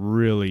structure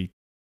really.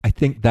 I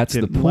think that's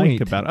the point.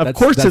 Like about it. Of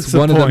course, that's it's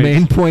one the of point. the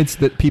main points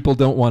that people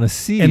don't want to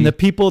see. And the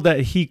people that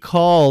he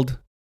called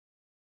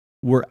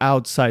were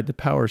outside the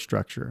power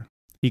structure.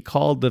 He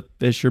called the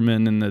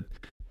fishermen and the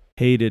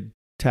hated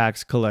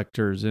tax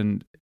collectors,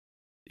 and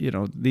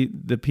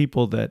the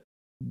people that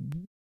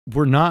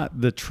were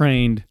not the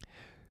trained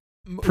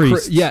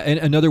priests. Yeah, and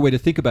another way to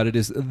think about it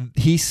is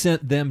he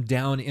sent them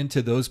down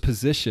into those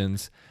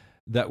positions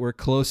that were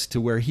close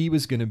to where he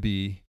was going to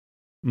be,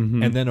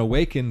 and then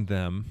awakened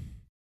them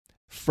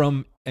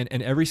from. And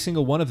every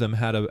single one of them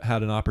had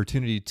an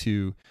opportunity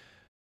to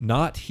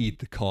not heed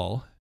the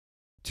call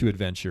to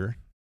adventure,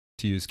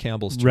 to use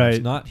Campbell's terms,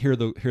 right.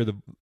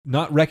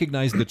 Not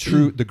recognize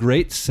the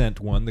great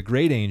sent one, the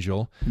great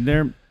angel.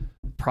 There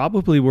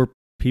probably were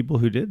people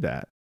who did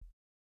that.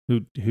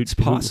 It's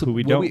possible.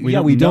 We don't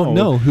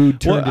know who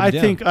turned him I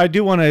down. think I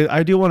do want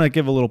to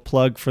give a little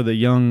plug for the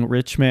young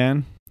rich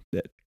man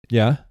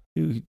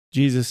who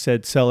Jesus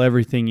said, "Sell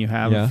everything you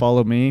have and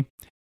follow me."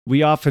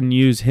 We often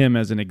use him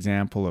as an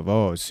example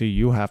of, see,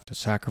 you have to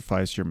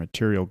sacrifice your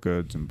material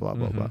goods and blah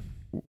blah blah.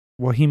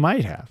 Well, he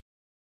might have.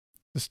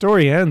 The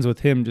story ends with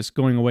him just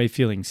going away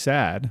feeling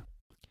sad.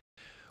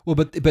 Well,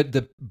 but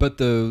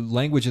the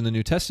language in the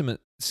New Testament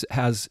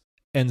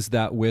ends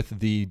that with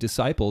the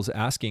disciples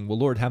asking, "Well,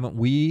 Lord, haven't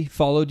we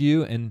followed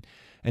you?" And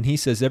he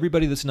says,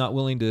 everybody that's not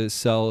willing to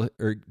sell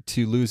or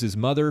to lose his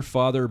mother,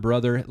 father,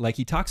 brother, like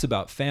he talks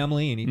about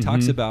family and he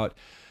talks about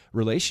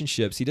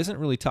relationships. He doesn't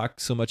really talk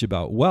so much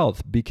about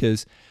wealth,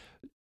 because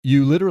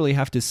you literally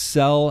have to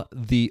sell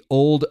the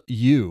old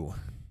you.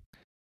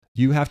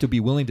 You have to be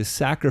willing to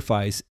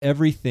sacrifice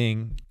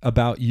everything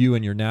about you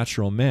and your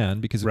natural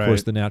man, because of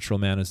course the natural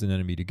man is an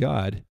enemy to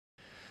God.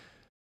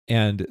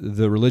 And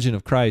the religion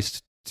of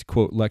Christ, to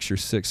quote Lecture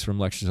 6 from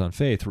Lectures on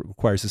Faith,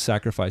 requires the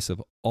sacrifice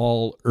of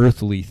all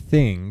earthly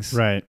things,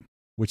 right?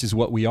 Which is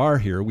what we are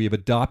here. We have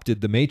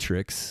adopted the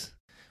matrix.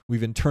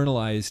 We've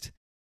internalized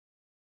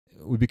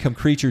we become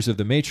creatures of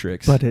the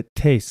Matrix. But it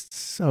tastes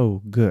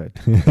so good.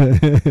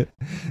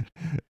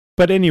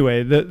 But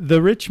anyway,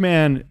 the rich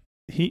man,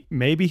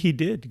 maybe he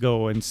did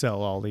go and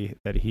sell all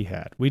that he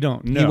had. We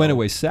don't know. He went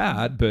away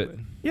sad, but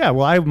Yeah,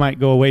 well, I might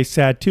go away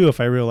sad too if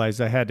I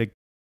realized I had to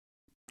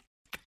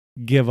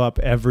give up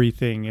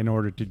everything in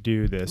order to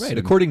do this. right.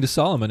 According to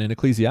Solomon in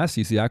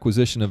Ecclesiastes, the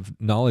acquisition of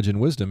knowledge and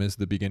wisdom is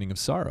the beginning of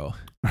sorrow.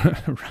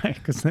 Right,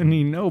 because then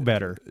you know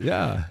better.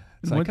 Yeah.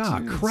 It's like,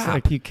 It's crap.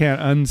 like you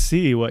can't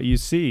unsee what you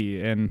see.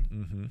 And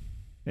Mm-hmm.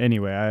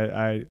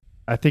 anyway,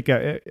 I think,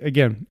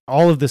 again,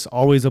 all of this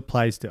always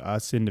applies to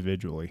us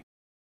individually.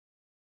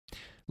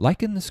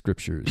 Liken the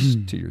scriptures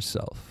to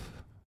yourself,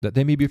 that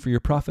they may be for your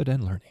profit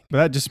and learning. But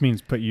that just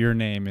means put your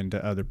name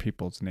into other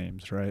people's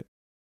names, right?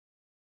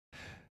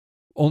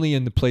 Only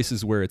in the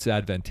places where it's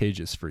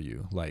advantageous for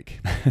you, like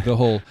the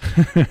whole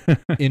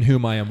in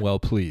whom I am well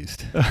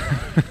pleased.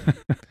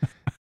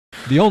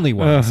 The only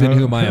ones in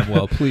whom I am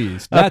well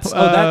pleased. That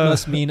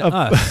must mean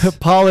us.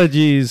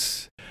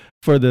 Apologies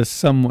for the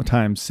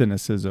sometimes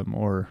cynicism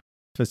or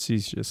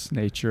facetious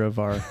nature of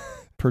our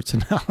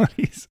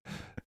personalities.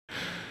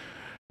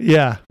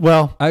 Yeah,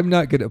 well, I'm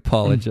not going to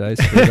apologize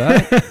for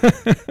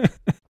that.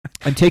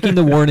 I'm taking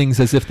the warnings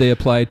as if they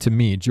apply to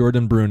me,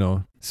 Jordan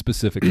Bruno,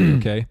 specifically,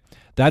 okay?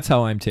 That's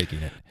how I'm taking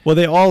it. well,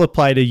 they all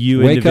apply to you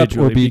Wake up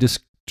individually. or be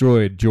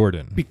destroyed,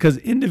 Jordan. Because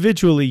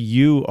individually,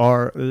 you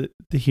are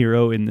the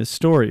hero in this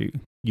story,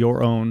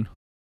 your own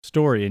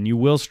story, and you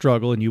will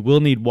struggle, and you will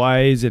need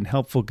wise and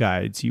helpful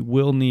guides. You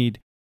will need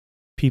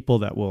people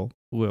that will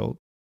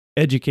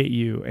educate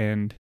you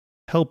and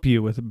help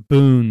you with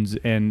boons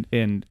and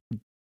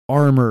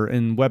armor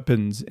and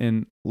weapons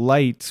and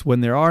lights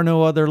when there are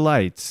no other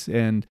lights.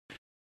 And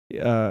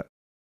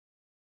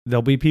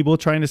there'll be people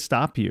trying to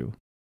stop you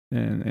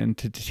and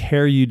to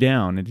tear you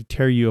down and to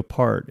tear you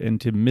apart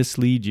and to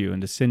mislead you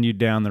and to send you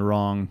down the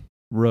wrong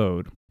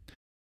road.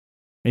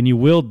 And you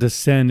will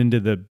descend into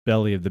the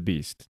belly of the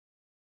beast.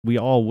 We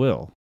all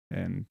will.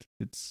 And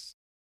it's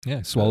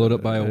Swallowed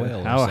up by a whale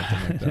or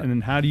something like that.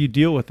 And how do you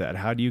deal with that?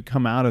 How do you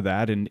come out of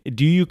that? And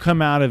do you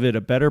come out of it a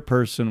better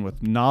person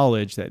with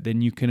knowledge that then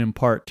you can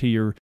impart to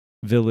your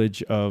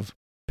village of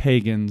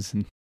pagans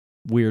and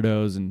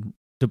weirdos and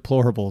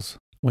deplorables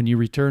when you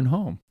return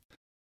home?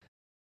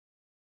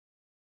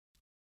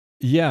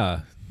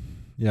 Yeah.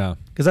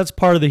 Because that's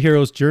part of the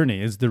hero's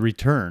journey is the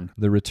return.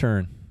 The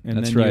return. And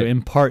That's then right. you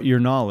impart your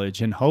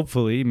knowledge. And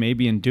hopefully,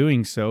 maybe in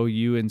doing so,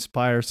 you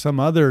inspire some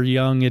other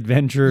young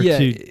adventurer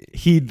to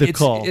heed the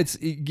call.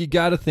 You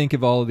got to think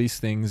of all of these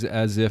things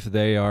as if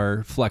they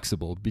are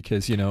flexible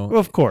because, Well,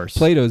 of course.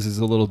 Plato's is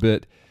a little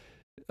bit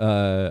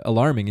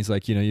alarming. He's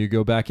like, you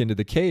go back into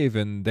the cave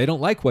and they don't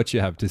like what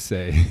you have to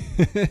say.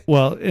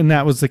 Well, and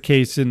that was the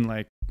case in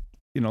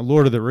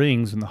Lord of the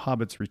Rings when the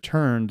hobbits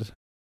returned.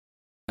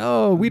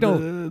 Oh, we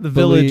don't. The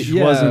village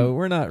wasn't.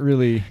 We're not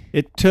really.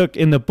 It took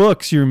in the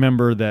books. You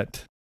remember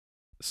that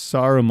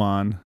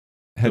Saruman,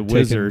 the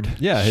wizard,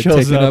 had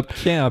shows taken up, up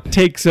camp,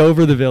 takes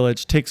over the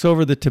village, takes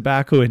over the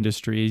tobacco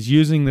industry. He's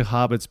using the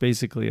hobbits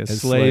basically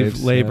as slave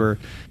slaves, labor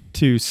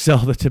to sell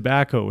the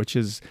tobacco, which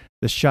is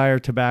the Shire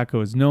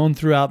tobacco is known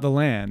throughout the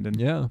land, and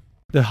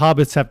the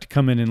hobbits have to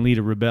come in and lead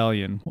a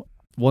rebellion,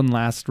 one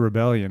last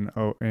rebellion.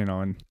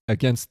 And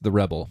against the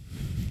rebel.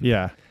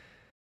 Yeah,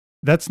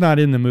 that's not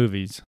in the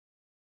movies.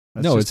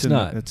 That's No, just it's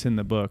not. It's in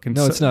the book. And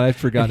No, it's not. I'd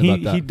forgotten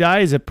about that. He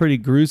dies a pretty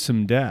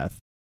gruesome death.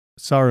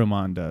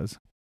 Saruman does.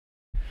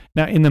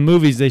 Now, in the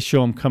movies, they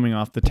show him coming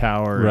off the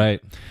tower.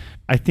 Right.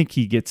 I think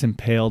he gets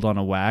impaled on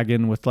a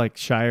wagon with like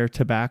Shire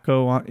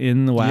tobacco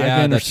in the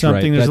wagon or that's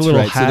something. Right. There's that's a little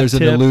right. hat So there's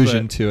tip, an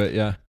allusion to it.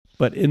 Yeah.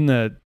 But in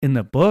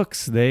the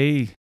books,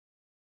 they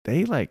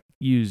like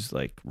use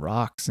like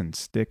rocks and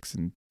sticks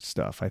and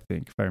stuff. I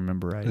think if I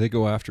remember right, They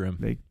go after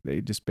him. they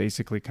just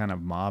basically kind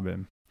of mob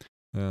him.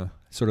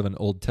 Sort of an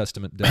Old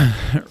Testament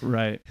death.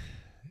 Right.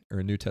 Or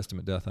a New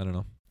Testament death. I don't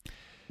know.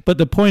 But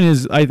the point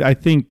is, I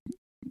think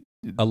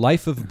A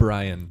Life of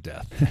Brian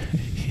death.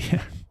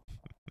 yeah.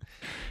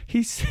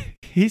 He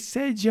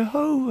said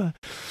Jehovah.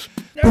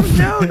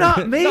 No,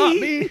 not me. Not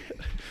me.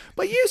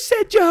 But you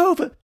said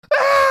Jehovah.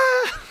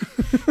 Ah!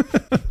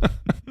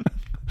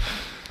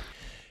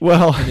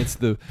 Well, And it's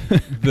the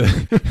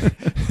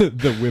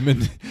women,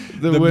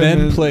 the women,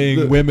 men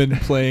playing women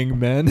playing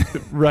men.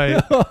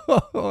 right.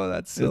 Oh,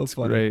 that's so It's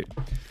funny. great.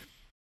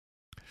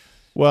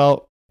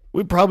 Well,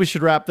 we probably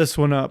should wrap this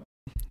one up.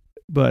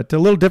 But a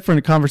little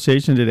different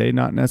conversation today,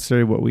 not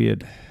necessarily what we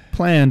had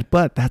planned,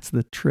 but that's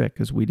the trick,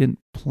 is we didn't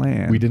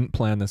plan We didn't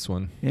plan this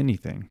one.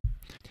 anything.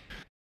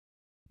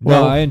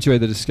 Well, Well- I enjoy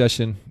the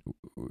discussion.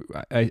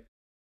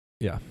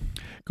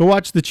 Go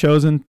watch The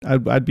Chosen.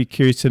 I'd be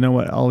curious to know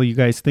what all you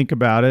guys think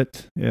about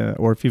it,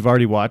 or if you've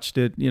already watched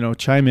it,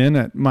 chime in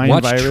at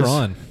Watch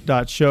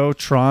mindvirus.show. Tron.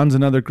 Tron's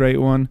another great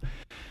one.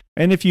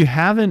 And if you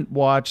haven't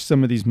watched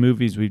some of these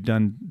movies we've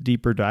done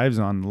deeper dives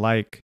on,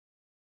 like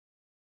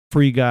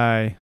Free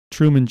Guy,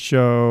 Truman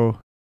Show,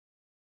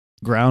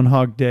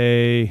 Groundhog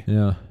Day,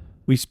 Yeah.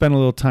 we spent a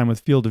little time with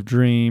Field of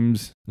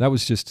Dreams. That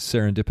was just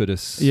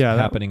serendipitous Yeah,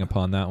 happening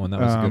upon that one. That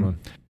was a good one.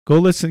 Go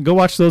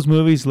watch those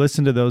movies,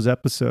 listen to those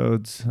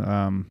episodes.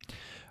 I'm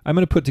going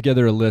to put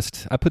together a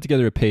list. I put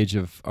together a page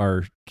of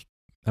our,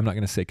 I'm not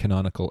going to say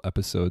canonical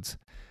episodes.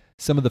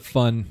 Some of the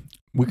fun,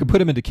 we could put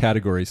them into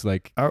categories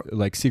like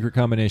secret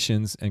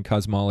combinations and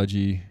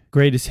cosmology.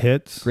 Greatest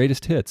hits.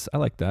 Greatest hits. I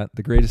like that.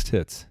 The greatest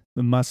hits.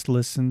 The must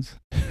listens.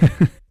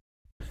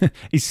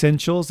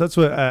 Essentials. That's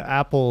what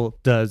Apple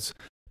does.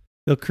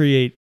 They'll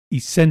create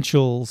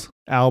essentials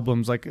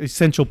albums, like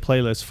essential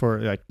playlists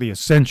for like the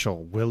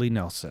essential Willie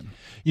Nelson.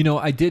 You know,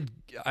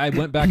 I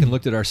went back and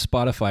looked at our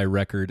Spotify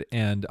record,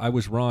 and I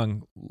was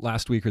wrong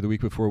last week or the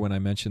week before when I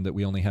mentioned that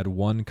we only had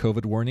one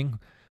COVID warning.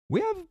 We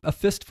have a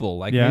fistful,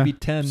 maybe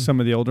 10. Some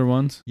of the older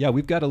ones. Yeah,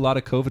 we've got a lot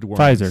of COVID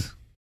warnings.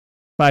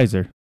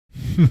 Pfizer.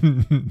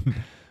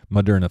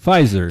 Moderna.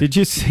 Pfizer. Did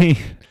you see?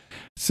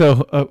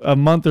 So a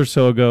month or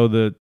so ago,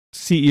 the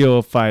CEO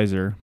of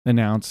Pfizer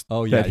announced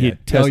that he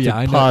had tested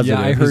positive.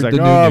 I heard He's like,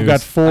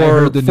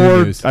 the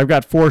news. I've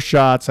got 4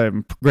 shots.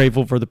 I'm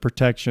grateful for the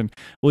protection.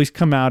 Well, he's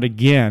come out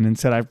again and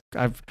said,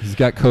 he's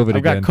got COVID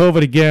again. I've got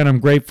COVID again. I'm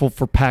grateful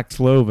for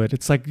Paxlovid.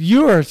 It's like,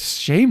 you are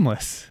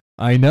shameless.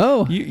 I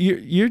know.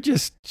 You're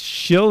just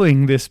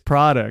shilling this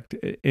product,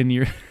 and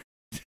you're.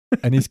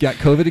 And he's got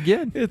COVID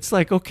again. It's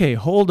like, okay,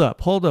 hold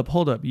up.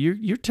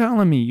 You're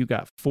telling me you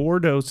got 4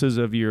 doses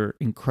of your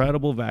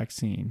incredible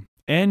vaccine,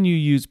 and you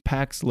use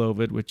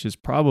Paxlovid, which is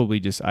probably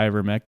just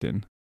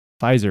ivermectin,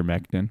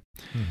 Pfizer-mectin,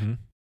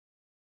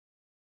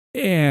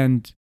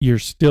 and you're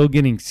still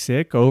getting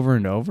sick over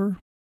and over?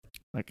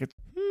 Like,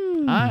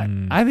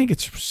 I think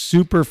it's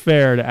super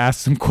fair to ask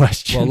some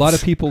questions. Well, a lot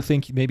of people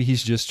think maybe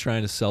he's just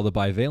trying to sell the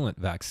bivalent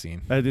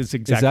vaccine. That is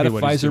exactly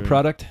what Is that a Pfizer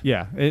product?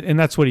 Yeah, and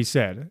that's what he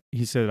said.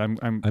 He said,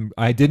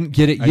 I didn't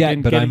get it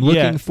yet, but I'm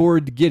looking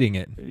forward to getting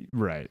it.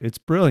 Right. It's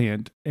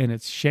brilliant, and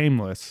it's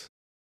shameless.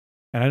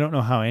 And I don't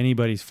know how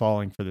anybody's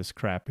falling for this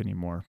crap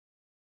anymore.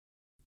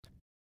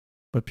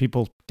 But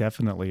people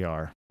definitely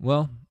are.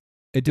 Well,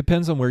 it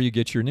depends on where you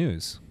get your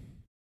news.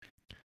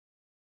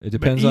 It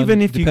depends on who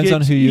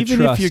you trust.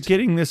 Even if you're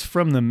getting this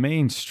from the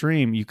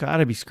mainstream, you got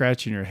to be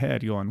scratching your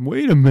head going,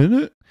 wait a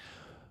minute.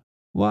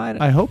 Well,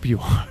 I hope you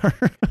are.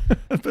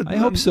 I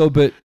hope so,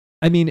 but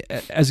I mean,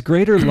 as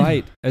greater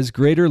light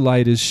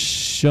is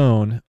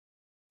shown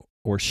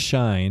or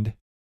shined,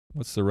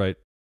 what's the right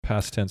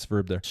past tense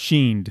verb there?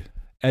 Sheened.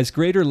 As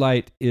greater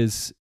light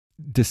is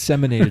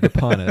disseminated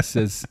upon us,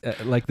 as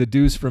like the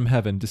dews from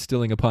heaven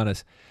distilling upon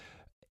us,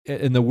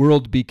 and the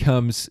world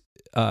becomes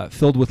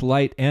filled with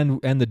light, and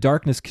the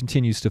darkness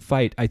continues to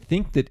fight. I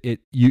think that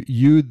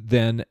you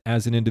then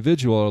as an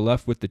individual are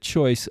left with the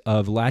choice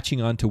of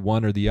latching onto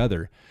one or the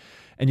other.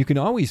 And you can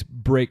always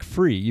break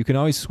free. You can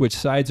always switch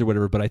sides or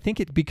whatever, but I think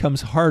it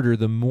becomes harder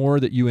the more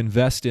that you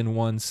invest in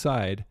one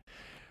side.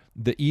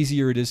 The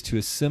easier it is to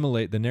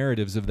assimilate the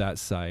narratives of that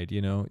side.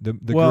 You know,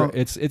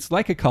 it's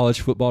like a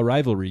college football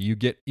rivalry. You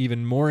get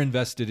even more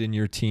invested in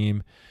your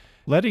team,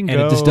 and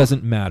it just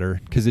doesn't matter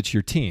because it's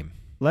your team.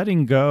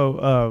 Letting go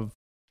of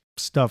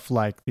stuff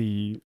like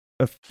the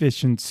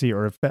efficiency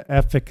or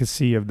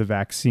efficacy of the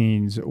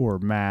vaccines or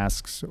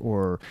masks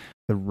or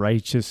the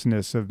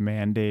righteousness of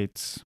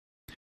mandates.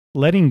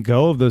 Letting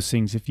go of those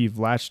things, if you've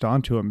latched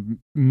onto them,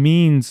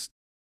 means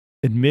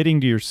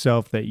admitting to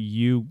yourself that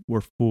you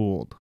were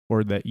fooled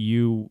or that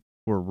you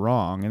were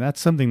wrong, and that's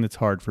something that's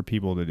hard for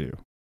people to do.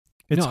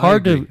 It's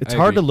hard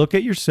to look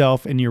at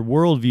yourself and your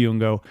worldview and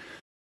go,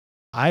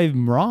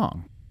 "I'm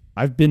wrong.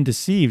 I've been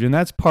deceived," and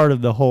that's part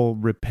of the whole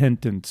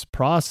repentance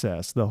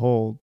process, the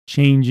whole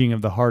changing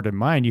of the heart and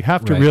mind. You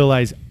have to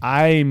realize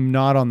I'm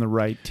not on the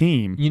right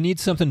team. You need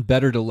something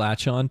better to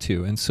latch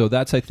onto, and so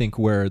that's, I think,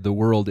 where the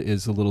world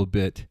is a little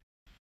bit.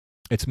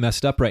 It's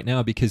messed up right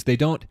now because they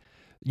don't,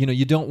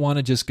 you don't want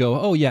to just go,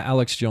 oh yeah,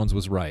 Alex Jones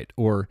was right.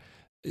 Or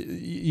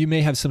you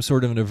may have some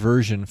sort of an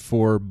aversion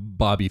for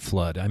Bobby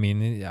Flood. I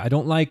mean, I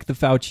don't like the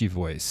Fauci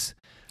voice.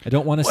 I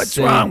don't want to What's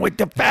wrong with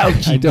the Fauci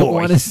voice? I don't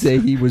want to say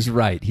he was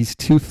right. He's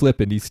too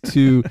flippant. He's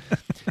too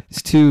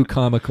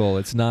comical.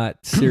 It's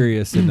not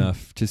serious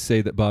enough to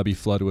say that Bobby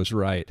Flood was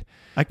right.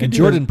 And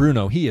Jordan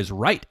Bruno, he is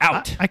right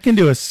out. I can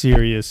do a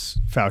serious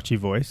Fauci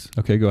voice.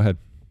 Okay, go ahead.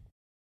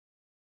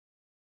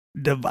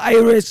 The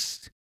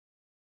virus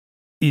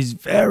is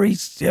very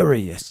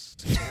serious,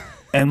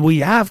 and we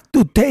have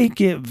to take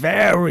it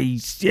very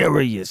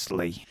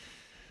seriously.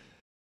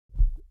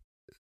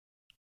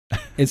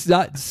 It's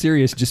not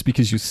serious just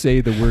because you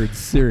say the word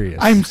serious.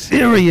 I'm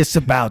serious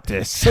about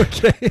this.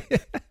 Okay.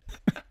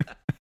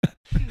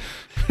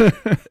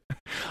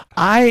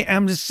 I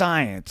am the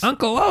science.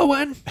 Uncle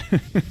Owen.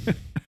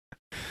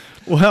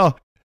 Well,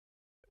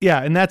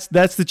 yeah, and that's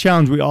the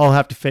challenge we all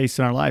have to face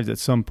in our lives at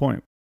some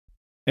point.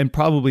 And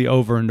probably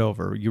over and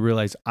over, you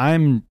realize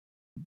I'm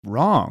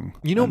wrong.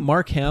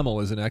 Mark Hamill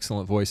is an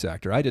excellent voice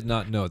actor. I did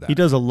not know that. He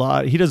does a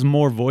lot. He does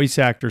more voice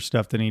actor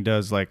stuff than he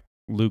does like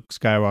Luke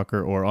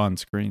Skywalker or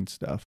on-screen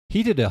stuff.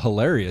 He did a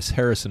hilarious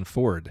Harrison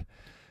Ford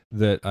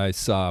that I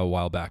saw a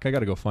while back. I got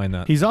to go find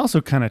that. He's also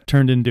kind of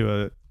turned into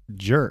a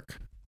jerk.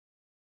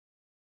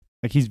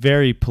 Like he's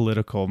very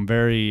political,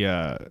 very.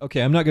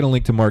 Okay, I'm not going to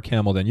link to Mark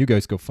Hamill. Then you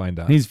guys go find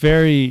that He's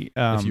very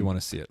if you want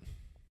to see it.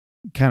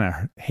 kind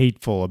of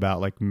hateful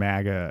about like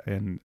MAGA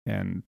and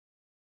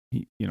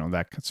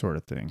that sort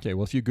of thing. Okay,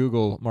 well, if you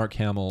Google Mark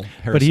Hamill,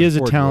 But he is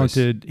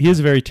Harrison he is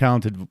a very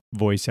talented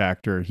voice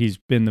actor. He's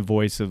been the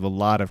voice of a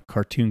lot of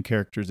cartoon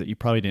characters that you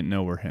probably didn't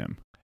know were him.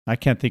 I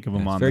can't think of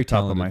him on the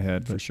top of my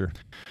head. for sure.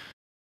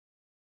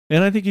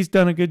 And I think he's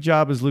done a good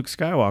job as Luke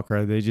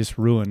Skywalker. They just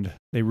ruined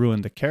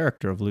the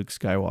character of Luke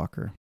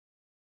Skywalker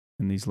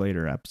in these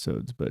later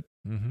episodes. But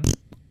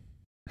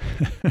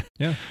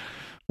Yeah.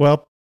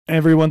 Well,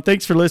 everyone,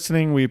 thanks for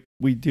listening.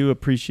 We do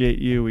appreciate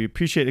you. We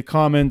appreciate the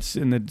comments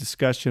and the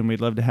discussion. We'd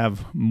love to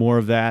have more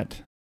of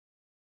that.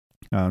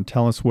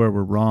 Tell us where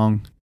we're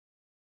wrong.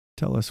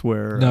 Tell us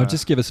where. No,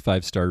 just give us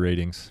 5-star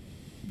ratings.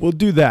 We'll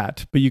do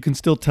that, but you can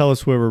still tell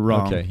us where we're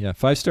wrong. Okay, yeah,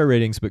 5-star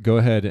ratings, but go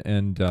ahead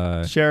and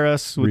share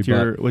us with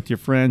rebut. your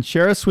friends.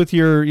 Share us with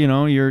your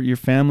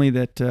family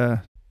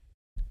that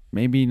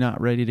maybe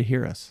not ready to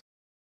hear us,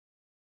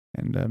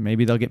 and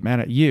maybe they'll get mad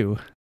at you,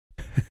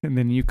 and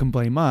then you can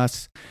blame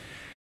us,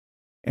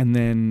 and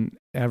then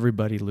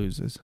everybody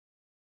loses.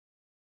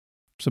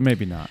 So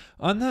maybe not.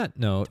 On that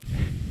note,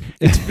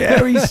 It's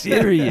very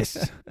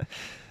serious.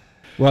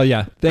 well,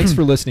 yeah, thanks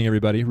for listening,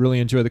 everybody. Really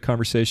enjoyed the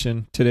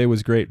conversation. Today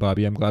was great,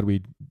 Bobby. I'm glad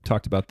we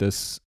talked about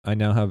this. I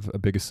now have a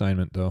big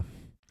assignment, though.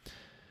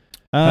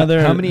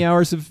 How many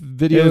hours of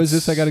video is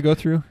this I got to go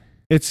through?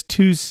 It's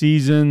 2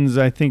 seasons.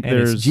 I think And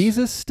there's it's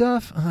Jesus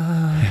stuff?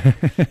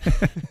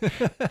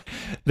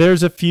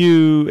 There's a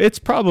few. It's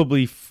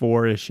probably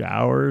 4-ish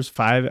hours,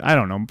 5. I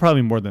don't know.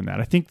 Probably more than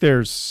that. I think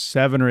there's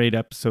 7 or 8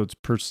 episodes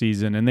per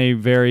season, and they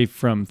vary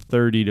from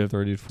 30 to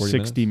 40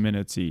 60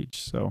 minutes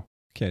each. So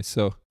Okay,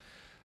 so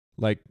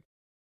like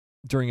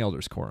during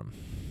Elders Quorum.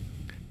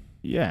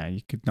 yeah,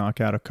 you could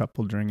knock out a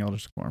couple during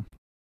Elders Quorum,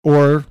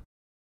 or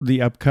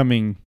the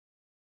upcoming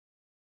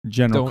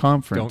General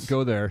Conference. Don't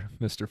go there,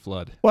 Mr.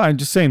 Flood. Well, I'm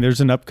just saying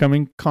there's an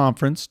upcoming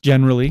conference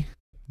generally.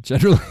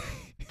 Generally.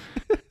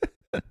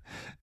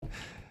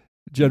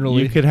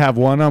 You could have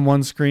one on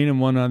one screen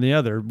and one on the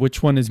other.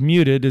 Which one is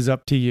muted is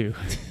up to you.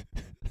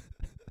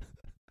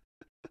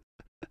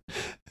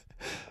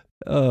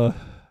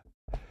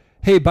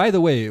 Hey, by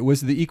the way, it was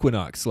the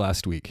equinox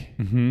last week.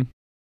 Mm-hmm.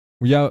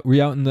 Were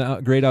you out in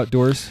the great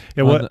outdoors?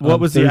 Yeah, what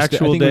was Thursday? the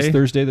actual I think day? it was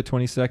Thursday the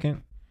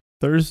 22nd.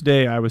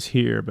 Thursday I was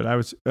here, but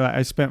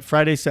I spent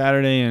Friday,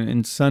 Saturday,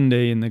 and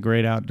Sunday in the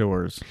great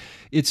outdoors.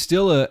 It's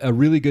still a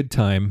really good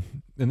time,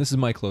 and this is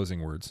my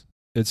closing words.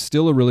 It's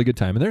still a really good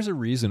time, and there's a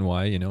reason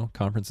why,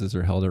 conferences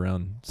are held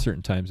around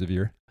certain times of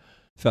year.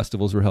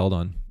 Festivals were held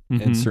on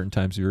in certain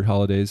times of year.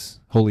 Holidays,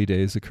 holy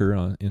days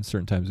occur in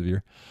certain times of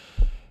year.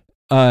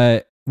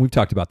 We've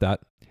talked about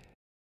that.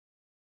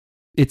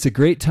 It's a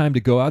great time to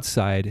go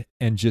outside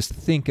and just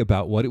think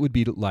about what it would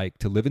be like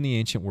to live in the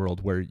ancient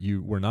world where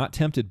you were not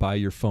tempted by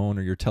your phone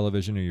or your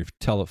television or your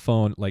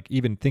telephone. Like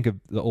even think of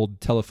the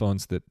old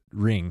telephones that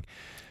ring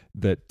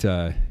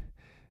that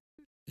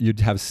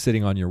you'd have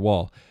sitting on your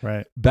wall.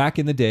 Right. Back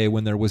in the day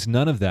when there was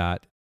none of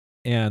that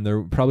and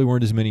there probably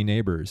weren't as many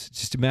neighbors,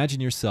 just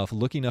imagine yourself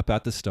looking up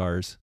at the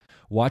stars,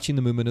 watching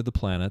the movement of the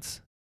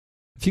planets.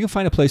 If you can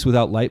find a place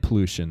without light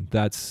pollution,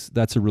 that's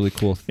a really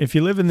cool thing. If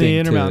you live in the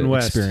Intermountain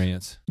West,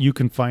 experience, you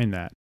can find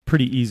that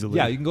pretty easily.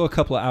 Yeah, you can go a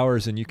couple of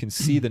hours and you can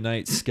see the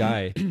night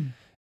sky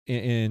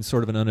in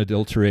sort of an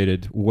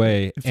unadulterated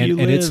way. And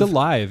it's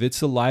alive.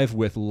 It's alive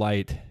with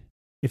light.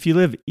 If you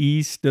live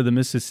east of the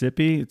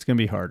Mississippi, it's going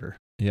to be harder.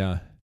 Yeah.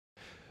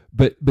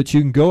 But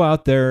you can go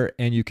out there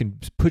and you can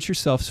put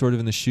yourself sort of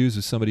in the shoes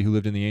of somebody who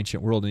lived in the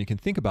ancient world, and you can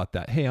think about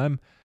that. Hey,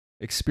 I'm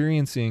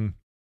experiencing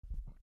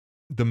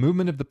the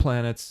movement of the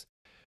planets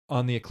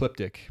on the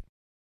ecliptic,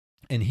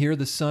 and here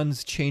the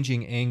sun's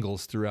changing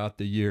angles throughout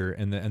the year,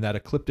 and that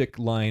ecliptic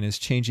line is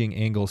changing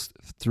angles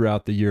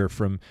throughout the year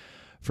from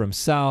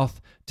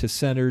south to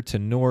center to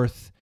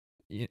north,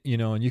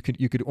 and you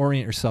could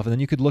orient yourself, and then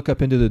you could look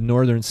up into the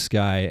northern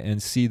sky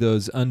and see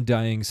those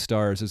undying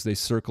stars as they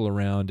circle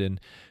around, and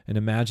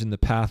imagine the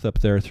path up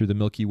there through the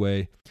Milky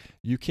Way.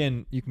 You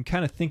can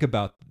kind of think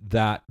about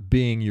that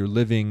being your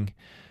living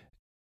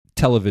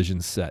television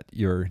set,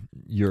 your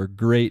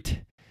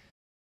great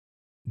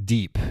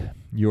deep,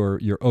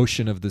 your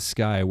ocean of the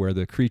sky where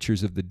the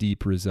creatures of the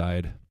deep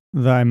reside.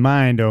 Thy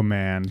mind, O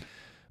man,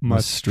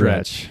 must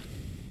stretch.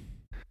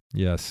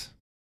 Yes.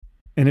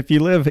 And if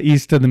you live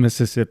east of the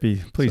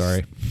Mississippi,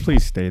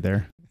 please stay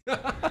there.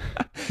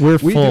 We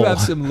do have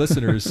some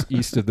listeners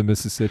east of the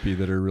Mississippi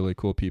that are really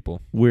cool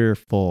people. We're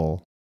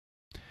full.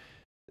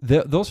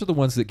 Those are the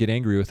ones that get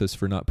angry with us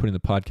for not putting the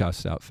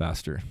podcast out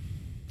faster.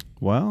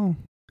 Well,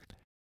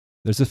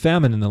 there's a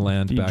famine in the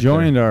land if you back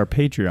joined there. Our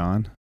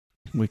Patreon,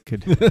 we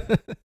could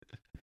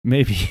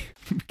maybe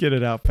get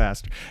it out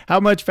faster. How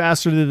much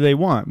faster do they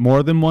want?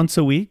 More than once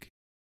a week?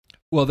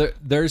 Well,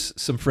 there's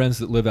some friends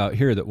that live out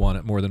here that want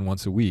it more than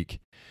once a week.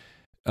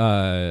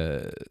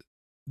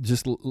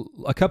 Just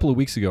a couple of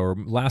weeks ago or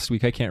last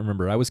week, I can't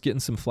remember, I was getting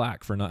some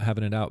flack for not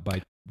having it out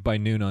by by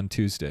noon on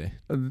Tuesday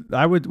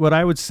What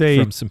I would say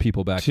from some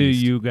people back to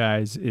east. you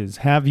guys is,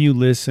 have you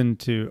listened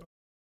to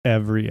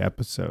every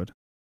episode?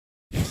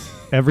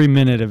 Every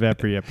minute of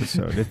every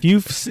episode. If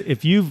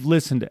you've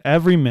listened to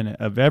every minute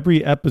of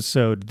every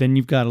episode, then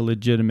you've got a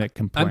legitimate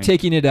complaint. I'm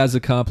taking it as a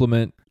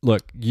compliment.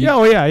 Look,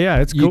 yeah,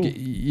 it's cool.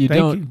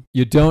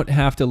 You don't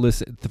have to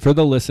listen. For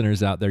the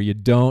listeners out there, you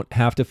don't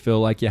have to feel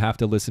like you have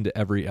to listen to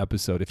every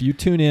episode. If you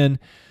tune in,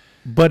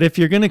 but if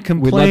you're going to love to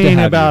complain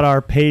have about you.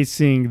 our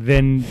pacing,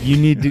 then you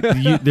need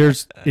to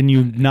and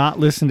you not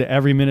listen to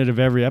every minute of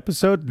every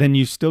episode, then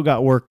you still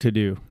got work to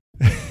do.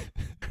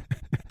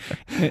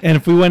 And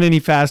if we went any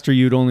faster,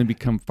 you'd only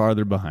become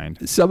farther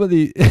behind. some of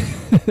these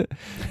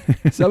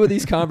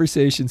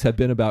conversations have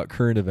been about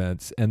current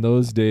events, and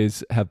those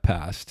days have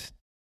passed.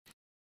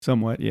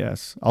 Somewhat,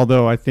 yes.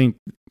 Although I think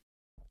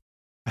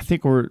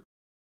we're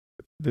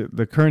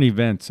the current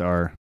events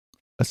are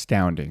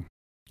astounding.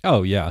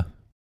 Oh yeah.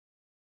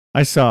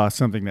 I saw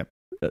something that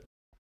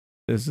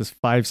there's this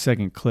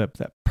 5-second clip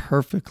that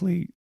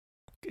perfectly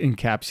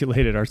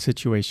encapsulated our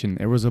situation.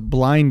 There was a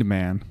blind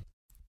man,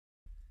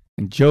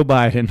 and Joe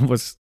Biden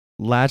was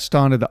latched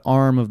onto the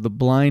arm of the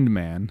blind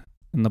man,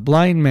 and the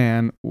blind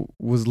man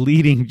was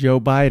leading Joe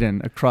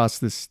Biden across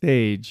the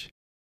stage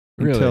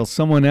until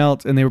someone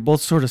else, and they were both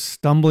sort of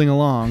stumbling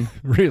along.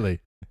 Really?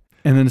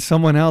 And then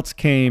someone else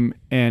came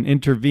and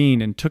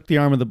intervened and took the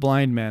arm of the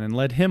blind man and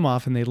led him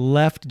off, and they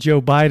left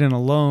Joe Biden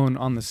alone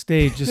on the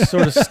stage, just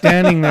sort of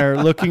standing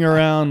there looking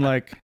around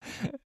like,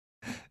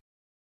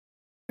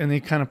 and he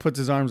kind of puts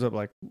his arms up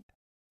like,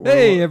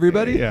 Hey,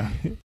 everybody. Yeah.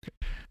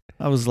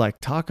 I was like,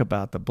 talk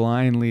about the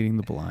blind leading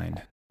the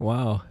blind.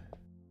 Wow.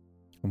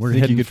 We're Think you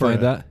heading could for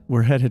find that?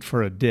 We're headed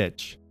for a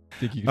ditch.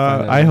 Think you could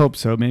find that? I hope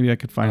so. Maybe I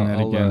could find that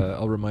again.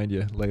 I'll remind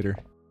you later.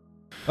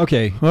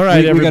 Okay. All right,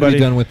 we got to everybody. be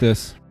done with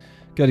this.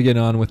 Got to get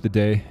on with the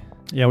day.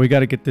 Yeah, we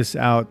got to get this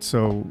out.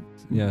 So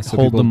Yeah. So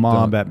hold people the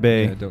mob don't- at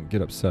bay. Yeah, don't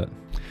get upset.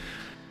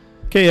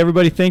 Okay,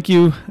 everybody, thank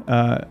you.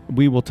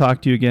 We will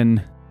talk to you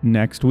again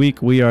next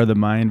week. We are the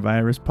Mind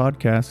Virus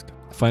Podcast.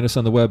 Find us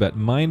on the web at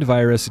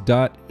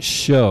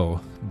mindvirus.show.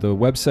 The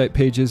website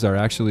pages are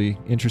actually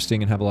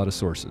interesting and have a lot of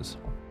sources.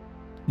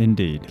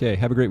 Indeed. Okay.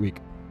 Have a great week.